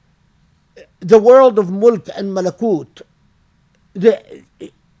 the world of mulk and malakut.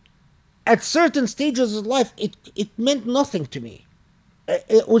 At certain stages of life, it meant nothing to me.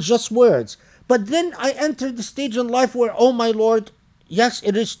 It was just words. But then I entered the stage in life where, oh my Lord, yes,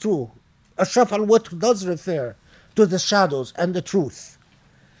 it is true. Shaf' al-Witr does refer to the shadows and the truth.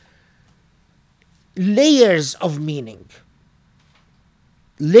 Layers of meaning.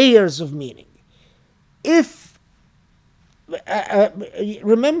 Layers of meaning. If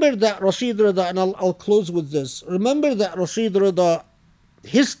remember that Rashid Rida, and I'll close with this. Remember that Rashid Rida,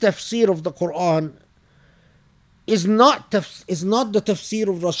 his tafsir of the Quran is not the tafsir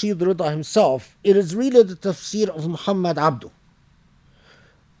of Rashid Rida himself. It is really the tafsir of Muhammad Abdu.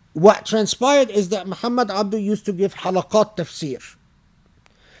 what transpired is that Muhammad Abdu used to give halaqat tafsir.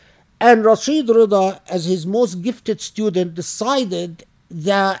 And Rashid Rida, as his most gifted student, decided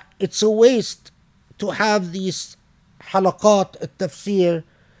that it's a waste to have these halaqat tafsir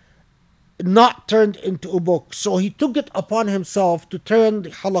not turned into a book. So he took it upon himself to turn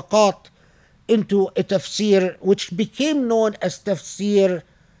the halaqat into a tafsir, which became known as tafsir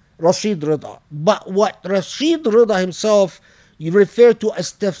Rashid Rida. But what Rashid Rida himself referred to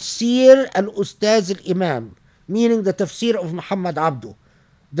as tafsir al-Ustaz al-Imam, meaning the tafsir of Muhammad Abdu,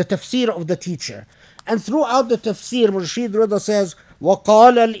 the tafsir of the teacher. And throughout the tafsir, Rashid Rida says,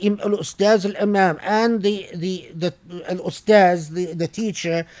 وقال الأستاذ الإمام, and the al-Ustaz, the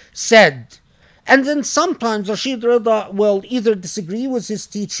teacher, said. And then sometimes Rashid Rida will either disagree with his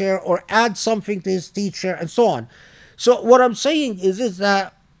teacher or add something to his teacher and so on. So what I'm saying is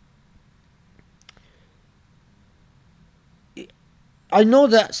that I know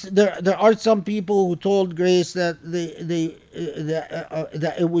that there are some people who told Grace that that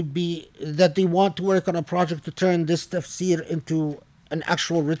it would be that they want to work on a project to turn this tafsir into an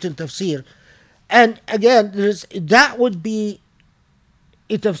actual written tafsir, and again, that would be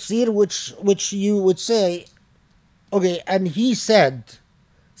a tafsir which you would say, okay, and he said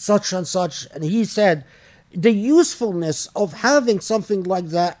such and such, and he said. The usefulness of having something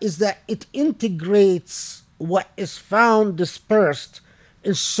like that is that it integrates what is found dispersed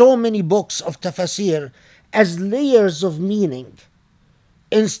in so many books of tafsir as layers of meaning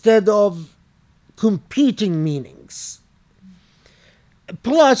instead of competing meanings.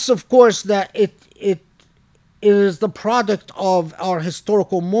 Plus, of course, that it is the product of our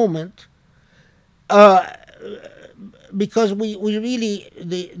historical moment, because we really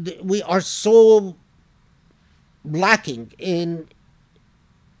we are so lacking in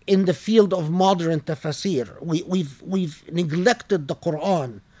the field of modern tafsir. We've neglected the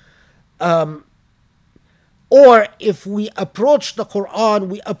Quran, or if we approach the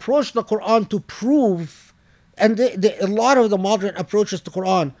Quran to prove, and a lot of the modern approaches to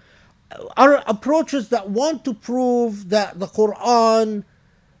Quran are approaches that want to prove that the Quran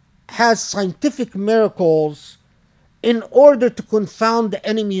has scientific miracles in order to confound the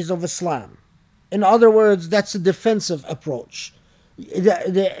enemies of Islam. In other words, that's a defensive approach.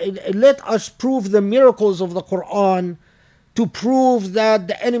 Let us prove the miracles of the Quran to prove that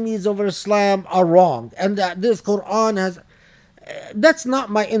the enemies of Islam are wrong and that this Quran has. That's not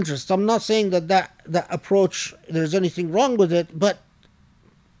my interest. I'm not saying that approach, there's anything wrong with it, but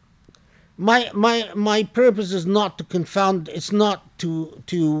my purpose is not to confound, it's not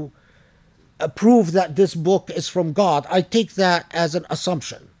to prove that this book is from God. I take that as an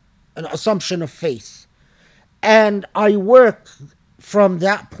assumption of faith. And I work from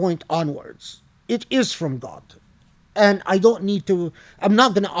that point onwards. It is from God. And I don't need to, I'm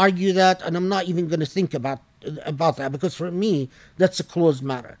not going to argue that, and I'm not even going to think about that, because for me, that's a closed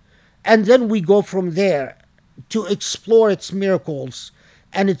matter. And then we go from there to explore its miracles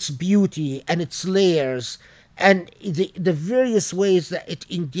and its beauty and its layers and the various ways that it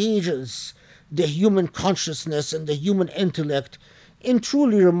engages the human consciousness and the human intellect in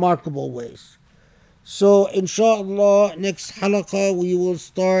truly remarkable ways. So, inshallah, next halaqa we will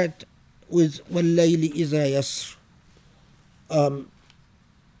start with وَاللَّيْلِ إِذَا يَسْرِ,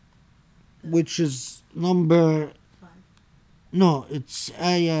 which is number, no, it's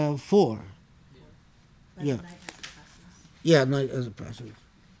ayah 4. Yeah. Yeah, night as a present.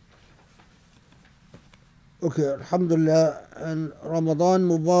 Okay, alhamdulillah, and Ramadan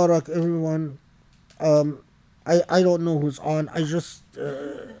Mubarak, everyone. I don't know who's on. I just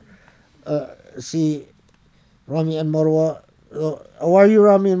see Rami and Marwa. How are you,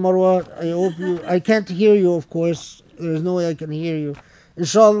 Rami and Marwa? I hope you. I can't hear you, of course. There's no way I can hear you.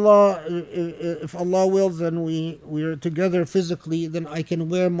 Inshallah, if Allah wills, then we're together physically, then I can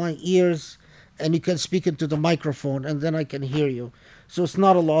wear my ears and you can speak into the microphone and then I can hear you. So it's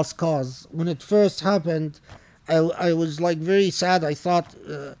not a lost cause. When it first happened, I was like very sad. I thought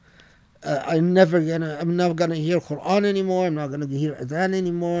I'm never gonna hear Quran anymore. I'm not gonna hear Adhan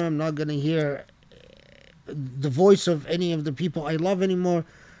anymore. I'm not gonna hear the voice of any of the people I love anymore.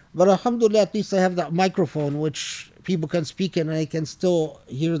 But alhamdulillah, at least I have that microphone which people can speak in and I can still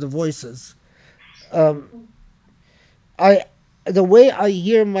hear the voices. The way I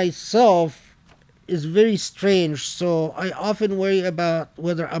hear myself is very strange, so I often worry about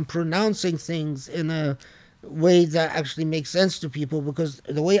whether I'm pronouncing things in a way that actually makes sense to people, because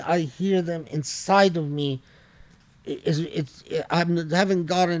the way I hear them inside of me I haven't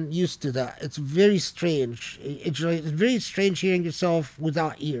gotten used to that. It's very strange. It's very strange hearing yourself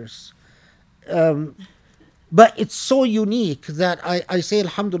without ears. but it's so unique that I say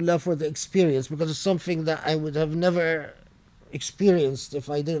Alhamdulillah for the experience, because it's something that I would have never experienced if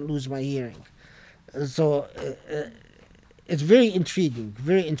I didn't lose my hearing. So it's very intriguing,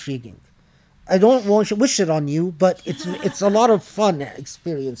 very intriguing. I don't want to wish it on you, but it's a lot of fun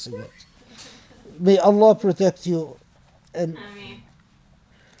experiencing it. May Allah protect you. And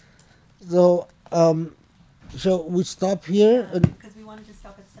so so we stop here. And Because we wanted to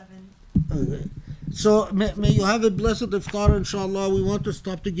stop at 7. okay. So may you have a blessed iftar, inshallah. We want to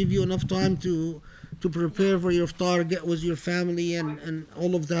stop to give you enough time to prepare for your iftar, get with your family and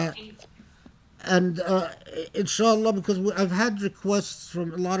all of that. And inshallah, because I've had requests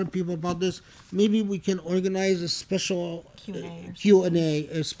from a lot of people about this, maybe we can organize a special Q&A,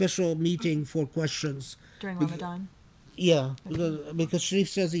 a special meeting for questions. During Bec- Ramadan. Yeah, because Sharif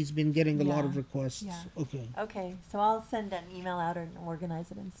says he's been getting a lot of requests. Yeah. Okay. Okay, so I'll send an email out and organize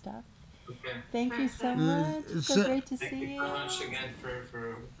it and stuff. Okay. Thank you so much. So so- great to Thank see you you. so much again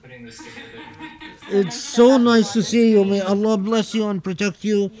for putting this together. It's so nice to see you. May Allah bless you and protect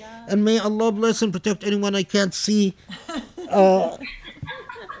you. And may Allah bless and protect anyone I can't see.